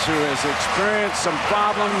Torrance, who has experienced some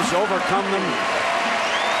problems, overcome them.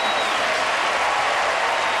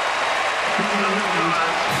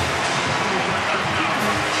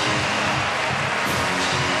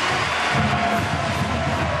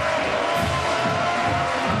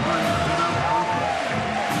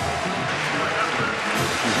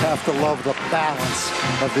 Have to love the balance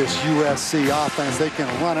of this USC offense. They can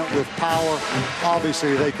run it with power.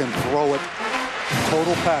 Obviously, they can throw it.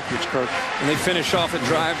 Total package, Kirk. And they finish off a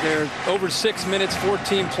drive there. Over 6 minutes,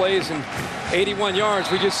 14 plays, and 81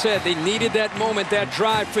 yards. We just said they needed that moment, that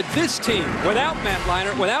drive for this team. Without Matt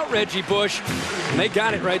Leinart, without Reggie Bush, and they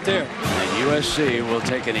got it right there. And USC will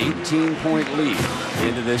take an 18-point lead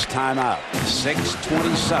into this timeout.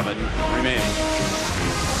 6:27 remaining.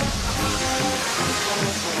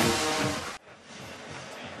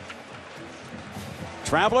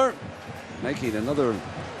 Traveler making another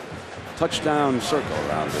touchdown circle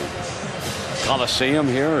around the Coliseum.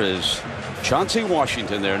 Here is Chauncey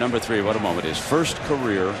Washington there, number 3. What a moment. His first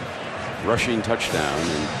career rushing touchdown,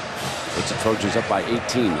 and puts the Trojans up by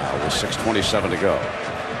 18 now with 6:27 to go.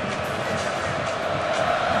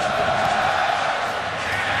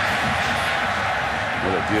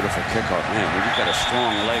 Another beautiful kickoff. Man, when you've got a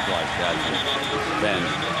strong leg like that, Ben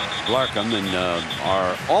Larkham and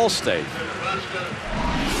our All-State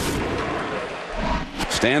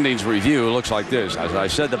standings review looks like this. As I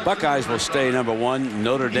said, the Buckeyes will stay number 1.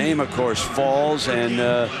 Notre Dame, of course, falls, and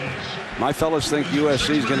my fellows think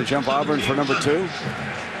USC is going to jump Auburn for number 2.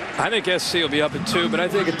 I think SC will be up at 2, but I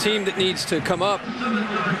think a team that needs to come up,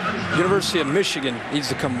 University of Michigan, needs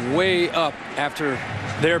to come way up after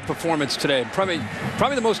their performance today. Probably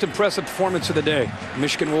the most impressive performance of the day.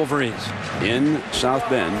 Michigan Wolverines in South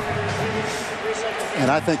Bend.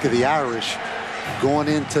 And I think of the Irish going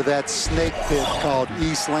into that snake pit called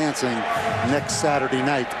East Lansing next Saturday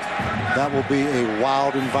night. That will be a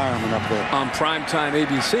wild environment up there. On primetime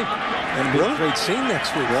ABC. That'll be a great scene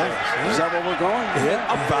next week. Yeah. Is that what we're going? Yeah.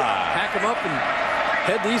 Pack them up and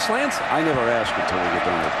head to East Lansing. I never ask until we get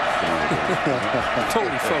done with it.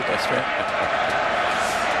 Totally focused, right?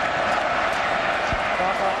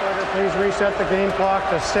 Clock operator, please reset the game clock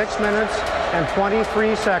to 6 minutes and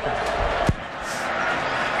 23 seconds.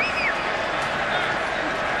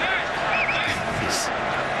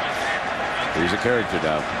 He's a character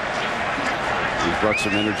now. He's brought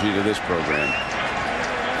some energy to this program.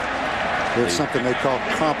 There's something they call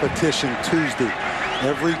Competition Tuesday.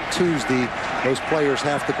 Every Tuesday, those players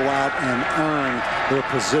have to go out and earn their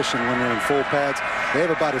position when they're in full pads. They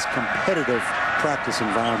have about as competitive practice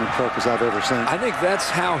environment, Kirk, as I've ever seen. I think that's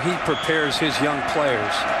how he prepares his young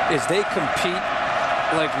players, is they compete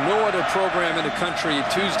like no other program in the country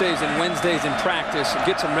Tuesdays and Wednesdays in practice. It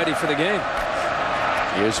gets them ready for the game.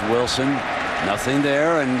 Here's Wilson. Nothing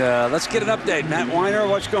there, and let's get an update. Matt Weiner,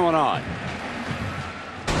 what's going on?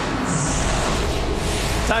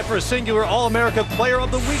 Time for a singular All-America Player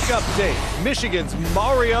of the Week update. Michigan's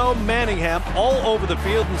Mario Manningham all over the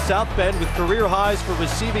field in South Bend with career highs for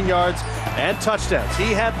receiving yards and touchdowns.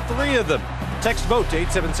 He had 3 of them. Text VOTE to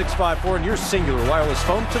 87654 and your singular wireless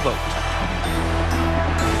phone to vote.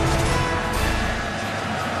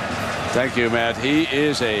 Thank you, Matt. He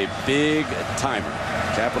is a big timer.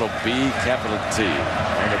 Capital B, capital T.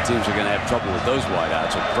 All the teams are going to have trouble with those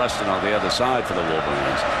wideouts. And Preston on the other side for the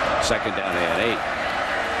Wolverines. Second down and 8.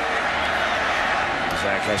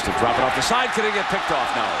 Zach has to drop it off the side. Can he get picked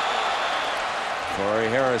off? No. Corey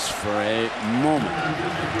Harris for a moment.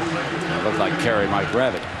 It looked like Carey might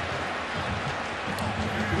grab it.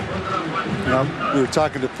 You know, we were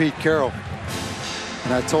talking to Pete Carroll,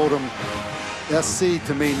 and I told him SC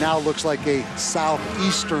to me now looks like a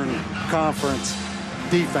Southeastern Conference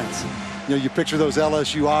defense. You know, you picture those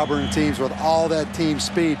LSU Auburn teams with all that team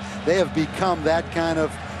speed. They have become that kind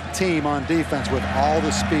of team on defense with all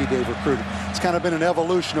the speed they've recruited. It's kind of been an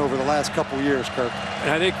evolution over the last couple of years, Kirk.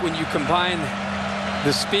 And I think when you combine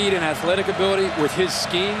the speed and athletic ability with his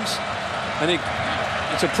schemes, I think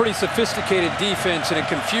it's a pretty sophisticated defense, and it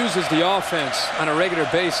confuses the offense on a regular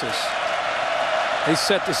basis. They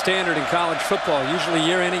set the standard in college football, usually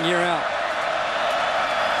year in and year out.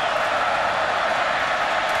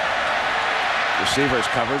 Receivers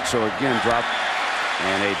covered, so again drop,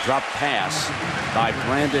 and a drop pass by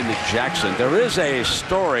Brandon Jackson. There is a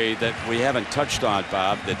story that we haven't touched on,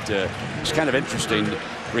 Bob, that is kind of interesting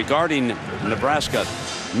regarding Nebraska.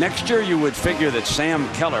 Next year you would figure that Sam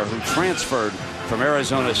Keller, who transferred from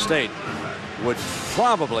Arizona State, would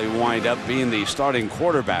probably wind up being the starting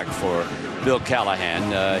quarterback for Bill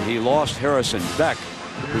Callahan. He lost Harrison Beck,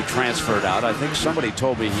 who transferred out. I think somebody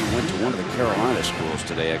told me he went to one of the Carolina schools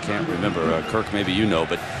today. I can't remember. Kirk, maybe you know.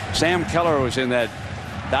 But Sam Keller was in that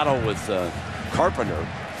battle with Carpenter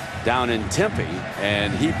down in Tempe,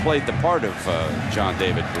 and he played the part of John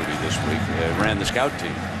David Booty this week. Ran the scout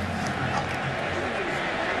team.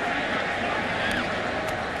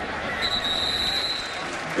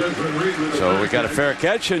 So we got a fair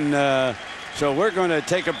catch, and so we're going to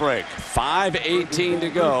take a break. 5:18 to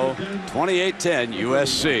go. 28-10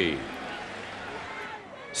 USC.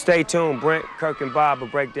 Stay tuned. Brent, Kirk, and Bob will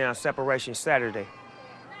break down Separation Saturday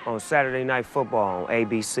on Saturday Night Football on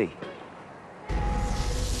ABC.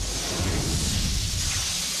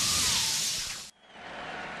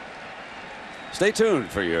 Stay tuned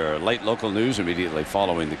for your late local news immediately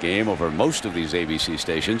following the game over most of these ABC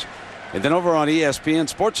stations. And then over on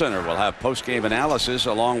ESPN SportsCenter, we'll have post-game analysis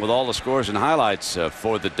along with all the scores and highlights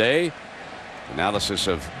for the day. Analysis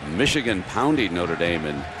of Michigan pounding Notre Dame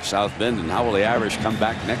in South Bend, and how will the Irish come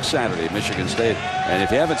back next Saturday at Michigan State. And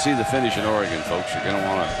if you haven't seen the finish in Oregon, folks, you're going to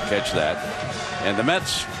want to catch that. And the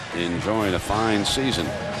Mets enjoying a fine season.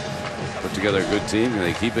 Put together a good team, and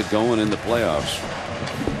they keep it going in the playoffs.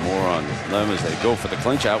 More on them as they go for the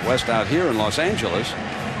clinch out west out here in Los Angeles.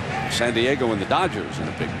 San Diego and the Dodgers in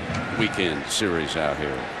a big weekend series out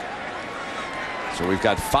here. So we've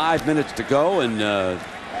got 5 minutes to go, and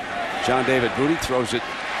John David Booty throws it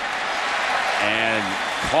and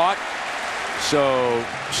caught. So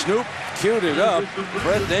Snoop queued it up.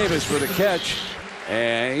 Fred Davis with a catch,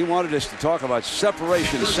 and he wanted us to talk about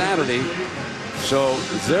Separation Saturday. So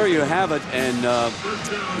there you have it. And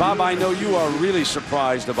Bob, I know you are really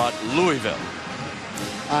surprised about Louisville.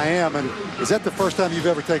 I am. And is that the first time you've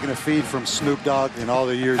ever taken a feed from Snoop Dogg in all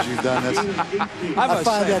the years you've done this? I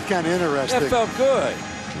find that kind of interesting. That felt good.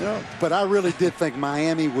 You know, but I really did think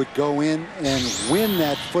Miami would go in and win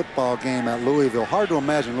that football game at Louisville. Hard to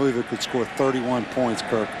imagine Louisville could score 31 points,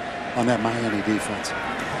 Kirk, on that Miami defense.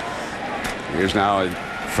 Here's now a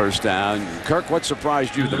first down. Kirk, what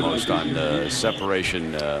surprised you the most on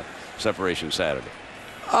Separation Saturday?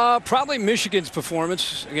 Probably Michigan's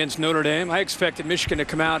performance against Notre Dame. I expected Michigan to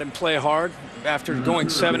come out and play hard after going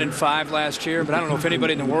 7-5 last year, but I don't know if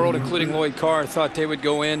anybody in the world, including Lloyd Carr, thought they would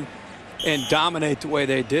go in and dominate the way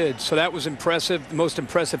they did. So that was impressive. The most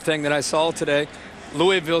impressive thing that I saw today.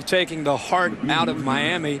 Louisville taking the heart out of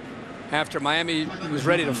Miami after Miami was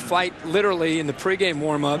ready to fight literally in the pregame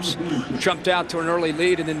warm-ups, jumped out to an early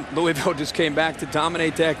lead, and then Louisville just came back to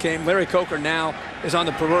dominate that game. Larry Coker now is on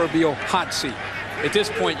the proverbial hot seat. At this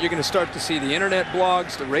point, you're going to start to see the internet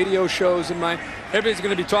blogs, the radio shows in Miami. Everybody's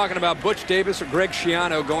going to be talking about Butch Davis or Greg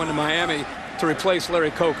Schiano going to Miami to replace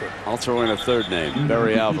Larry Coker. I'll throw in a third name,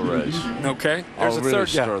 Barry Alvarez. Okay, there's a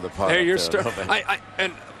third guy. There you're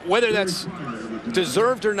and whether that's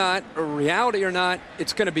deserved or not, or reality or not,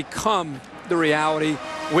 it's going to become the reality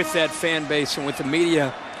with that fan base and with the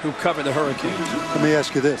media who cover the Hurricanes. Let me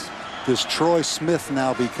ask you this. Does Troy Smith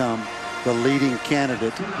now become the leading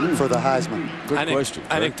candidate for the Heisman? Good question.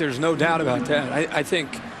 I think there's no doubt about that. I think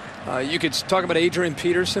you could talk about Adrian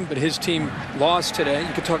Peterson, but his team lost today.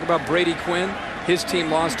 You could talk about Brady Quinn. His team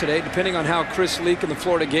lost today, depending on how Chris Leak and the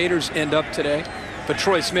Florida Gators end up today. But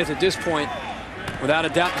Troy Smith, at this point, without a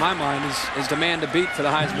doubt in my mind, is the man to beat for the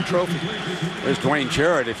Heisman Trophy. There's Dwayne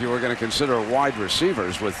Jarrett, if you were going to consider wide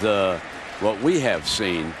receivers with what we have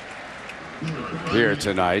seen here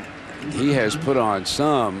tonight. He has put on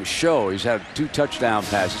some show. He's had 2 touchdown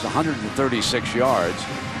passes, 136 yards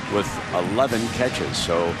with 11 catches.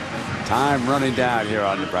 So time running down here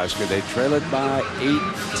on Nebraska. They trail it by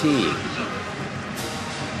 18.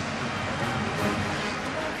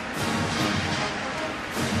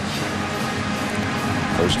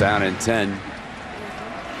 First down and 10.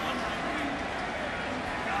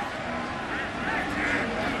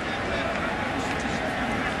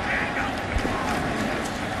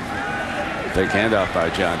 Big handoff by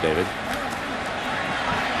John David.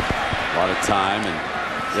 A lot of time,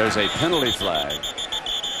 and there's a penalty flag.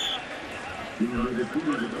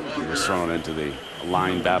 He was thrown into the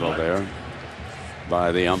line battle there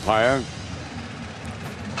by the umpire.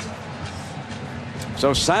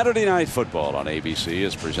 So Saturday Night Football on ABC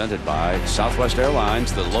is presented by Southwest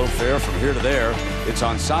Airlines. The low fare from here to there. It's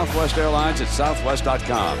on Southwest Airlines at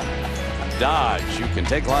southwest.com. Dodge. You can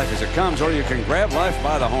take life as it comes, or you can grab life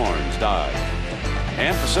by the horns. Dodge.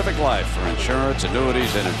 And Pacific Life for insurance,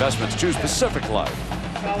 annuities, and investments. Choose Pacific Life.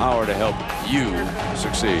 Power to help you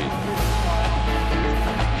succeed.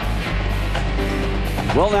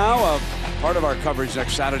 Well, now, part of our coverage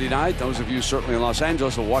next Saturday night. Those of you certainly in Los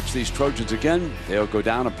Angeles will watch these Trojans again. They'll go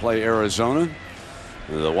down and play Arizona,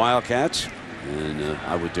 the Wildcats. And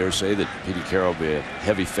I would dare say that Petey Carroll will be a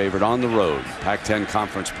heavy favorite on the road. Pac-10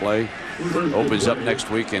 conference play opens up next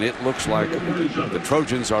week, and it looks like the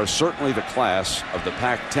Trojans are certainly the class of the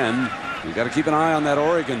Pac-10. You've got to keep an eye on that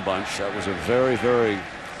Oregon bunch. That was a very, very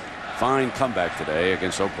fine comeback today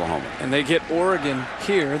against Oklahoma. And they get Oregon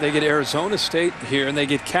here, they get Arizona State here, and they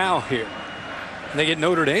get Cal here. And they get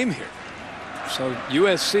Notre Dame here. So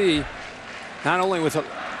USC, not only with a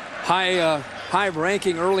high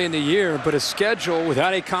ranking early in the year, but a schedule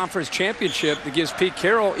without a conference championship that gives Pete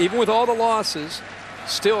Carroll, even with all the losses,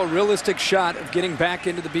 still a realistic shot of getting back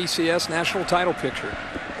into the BCS national title picture.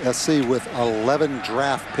 SC with 11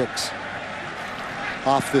 draft picks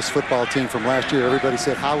off this football team from last year. Everybody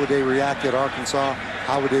said, how would they react at Arkansas?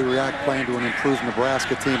 How would they react playing to an improved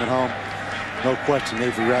Nebraska team at home? No question,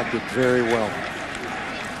 they've reacted very well.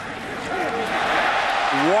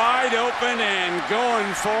 Wide open and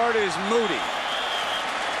going for it is Moody.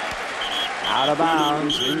 Out of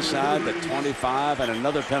bounds inside the 25, and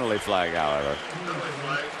another penalty flag, however.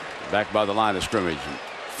 Back by the line of scrimmage.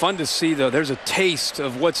 Fun to see, though. There's a taste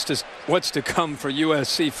of what's to come for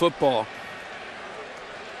USC football.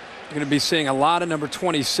 You're going to be seeing a lot of number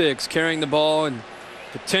 26 carrying the ball, and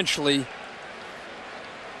potentially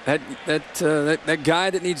that guy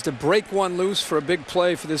that needs to break one loose for a big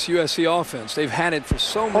play for this USC offense. They've had it for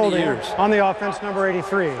so many years. On the offense, number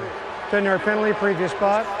 83. 10-yard penalty, previous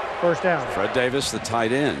spot, first down. Fred Davis, the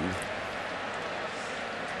tight end.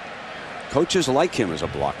 Coaches like him as a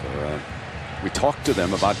blocker. We talked to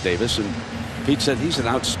them about Davis, and Pete said he's an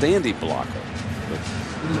outstanding blocker. But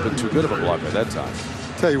he's been too good of a blocker at that time.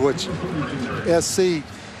 Tell you what, SC,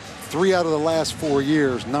 3 out of the last 4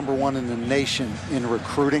 years, #1 in the nation in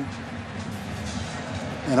recruiting.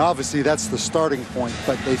 And obviously that's the starting point,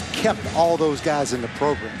 but they've kept all those guys in the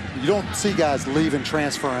program. You don't see guys leaving,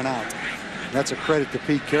 transferring out. And that's a credit to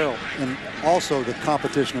Pete Carroll, and also the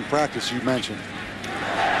competition in practice you mentioned.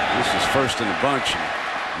 This is first in the bunch.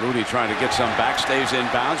 Moody trying to get some back, stays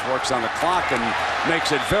inbounds, works on the clock, and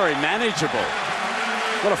makes it very manageable.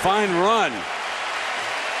 What a fine run.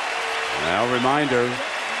 Now, reminder,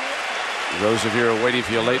 those of you who are waiting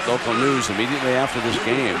for your late local news immediately after this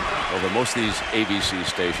game over most of these ABC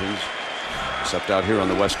stations, except out here on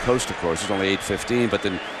the West Coast, of course, it's only 8:15, but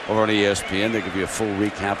then over on ESPN, they give you a full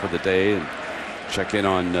recap of the day and check in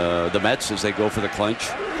on the Mets as they go for the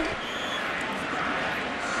clinch.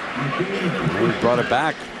 And we brought it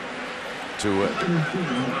back to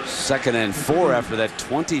 2nd and 4 after that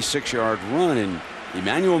 26-yard run, and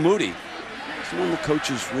Emmanuel Moody, the one the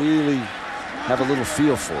coaches really have a little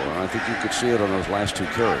feel for. I think you could see it on those last 2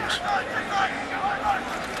 carries.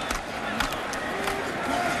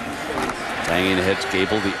 Banging ahead's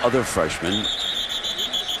Gable, the other freshman.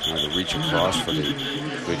 Trying to reach across for the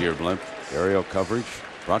Goodyear blimp. Aerial coverage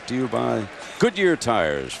brought to you by Goodyear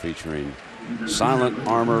Tires, featuring Silent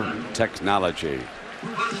Armor technology.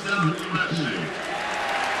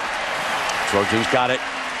 Trojans got it.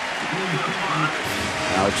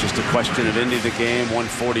 Now it's just a question of ending the game.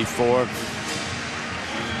 1:44.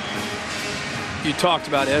 You talked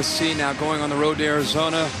about SC now going on the road to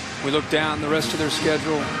Arizona. We look down the rest of their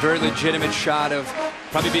schedule. Very legitimate shot of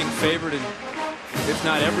probably being favored in, if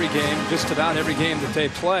not every game, just about every game that they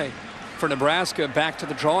play. For Nebraska, back to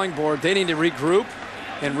the drawing board. They need to regroup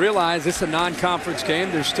and realize it's a non-conference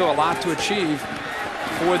game. There's still a lot to achieve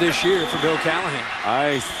for this year for Bill Callahan.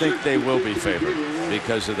 I think they will be favored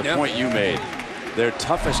because of the point you made. Their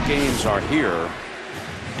toughest games are here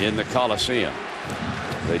in the Coliseum.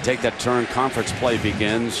 They take that turn, conference play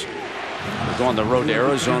begins. They go on the road to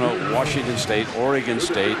Arizona, Washington State, Oregon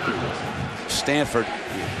State, Stanford.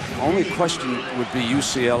 Only question would be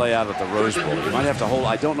UCLA out at the Rose Bowl. You might have to hold.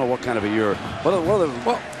 I don't know what kind of a year. What are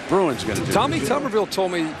the Bruins going to do? Tommy Tuberville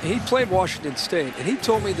told me he played Washington State, and he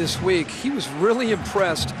told me this week he was really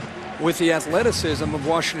impressed with the athleticism of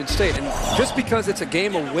Washington State. And just because it's a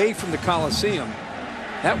game away from the Coliseum,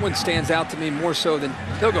 that one stands out to me more so than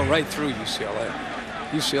they'll go right through UCLA.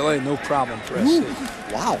 UCLA, no problem for SC.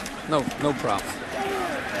 Ooh, wow. No problem.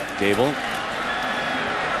 Gable.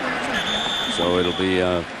 So it'll be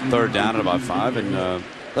 3rd down at about 5, and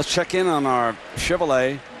Let's check in on our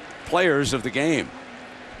Chevrolet players of the game.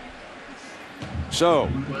 So,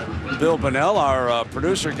 Bill Bonnell, our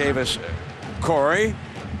producer, gave us Corey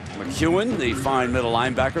McEwen, the fine middle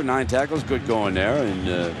linebacker, 9 tackles, good going there.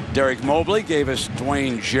 And Derek Mobley gave us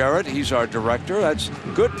Dwayne Jarrett. He's our director. That's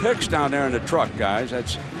good picks down there in the truck, guys.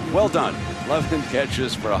 That's well done. 11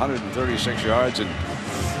 catches for 136 yards, and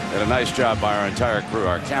a nice job by our entire crew.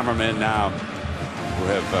 Our cameramen now, who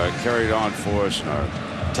have carried on for us, and our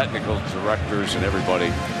technical directors and everybody,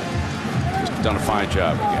 just done a fine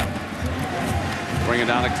job again. Bringing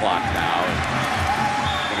down the clock now.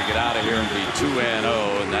 Going to get out of here and be 2-0,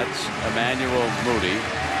 and that's Emmanuel Moody.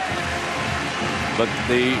 But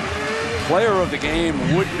the player of the game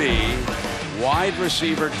would be wide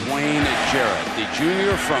receiver Dwayne Jarrett, the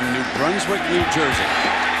junior from New Brunswick, New Jersey.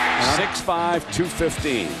 6'5",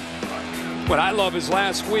 215. What I love is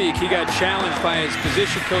last week he got challenged by his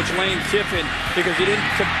position coach Lane Kiffin because he didn't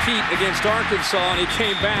compete against Arkansas, and he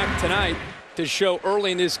came back tonight to show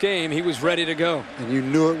early in this game he was ready to go. And you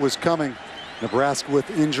knew it was coming. Nebraska with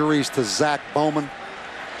injuries to Zach Bowman.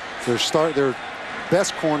 Their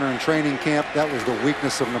best corner in training camp. That was the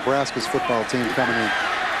weakness of Nebraska's football team coming in.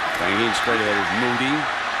 Banging straight ahead is Moody.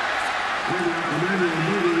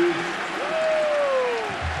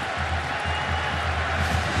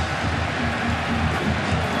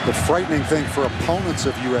 The frightening thing for opponents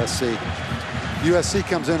of USC. USC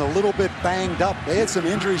comes in a little bit banged up. They had some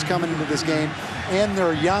injuries coming into this game, and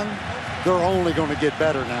they're young. They're only going to get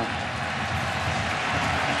better now.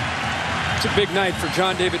 It's a big night for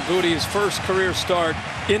John David Booty, his first career start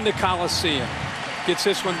in the Coliseum. Gets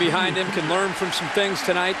this one behind him, can learn from some things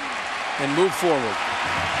tonight and move forward.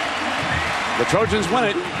 The Trojans win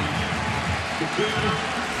it.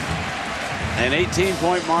 An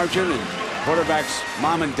 18-point margin, and quarterback's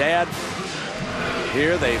mom and dad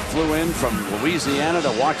here. They flew in from Louisiana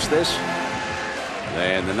to watch this.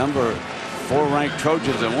 And the number 4 ranked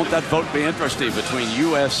Trojans, and won't that vote be interesting between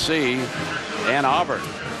USC and Auburn?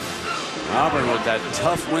 Auburn with that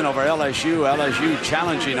tough win over LSU. LSU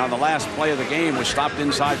challenging on the last play of the game was stopped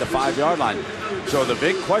inside the 5-yard line. So the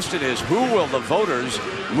big question is, who will the voters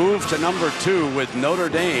move to number 2 with Notre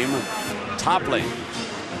Dame toppling?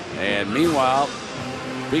 And meanwhile,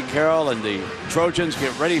 Pete Carroll and the Trojans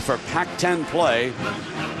get ready for Pac-10 play.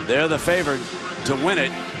 They're the favorite to win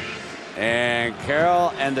it. And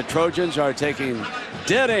Carroll and the Trojans are taking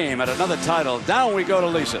dead aim at another title. Down we go to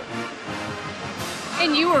Lisa.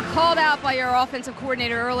 And you were called out by your offensive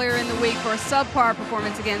coordinator earlier in the week for a subpar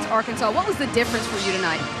performance against Arkansas. What was the difference for you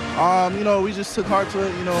tonight? You know, we just took heart to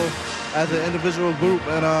it, you know, as an individual group.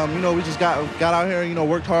 And, you know, we just got out here, you know,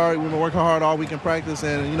 worked hard. We've been working hard all week in practice.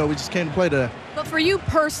 And, you know, we just came to play today. But for you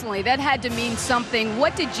personally, that had to mean something.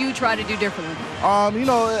 What did you try to do differently? You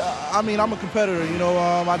know, I mean, I'm a competitor. You know,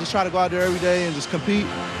 I just try to go out there every day and just compete.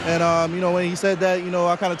 And, you know, when he said that, you know,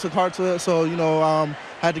 I kind of took heart to it. So, you know, I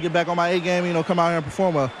had to get back on my A game, you know, come out here and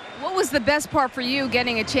perform well. What was the best part for you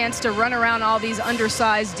getting a chance to run around all these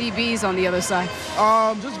undersized DBs on the other side?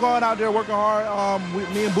 Just going out there working hard.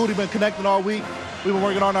 Me and Booty been connecting all week. We've been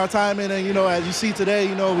working on our timing, and, you know, as you see today,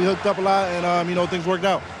 you know, we hooked up a lot, and, you know, things worked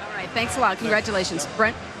out. All right, thanks a lot. Congratulations.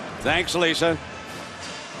 Brent? Thanks, Lisa.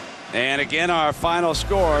 And again, our final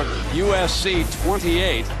score, USC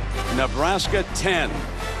 28, Nebraska 10.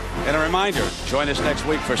 And a reminder, join us next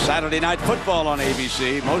week for Saturday Night Football on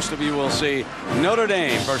ABC. Most of you will see Notre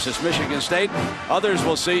Dame versus Michigan State. Others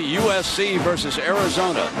will see USC versus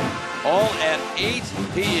Arizona. All at 8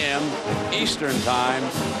 p.m. Eastern Time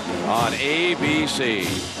on ABC.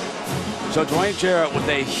 So Dwayne Jarrett with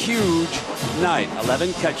a huge night.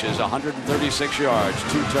 11 catches, 136 yards,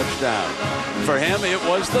 2 touchdowns. For him, it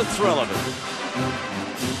was the thrill of it.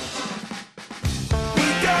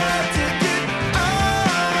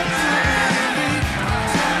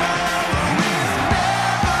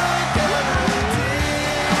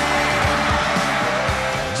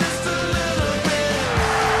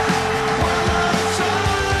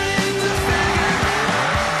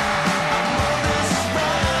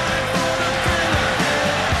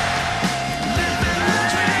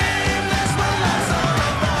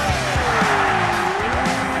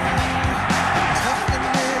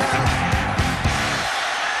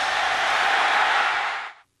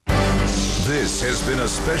 This has been a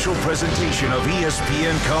special presentation of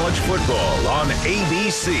ESPN College Football on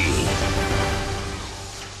ABC.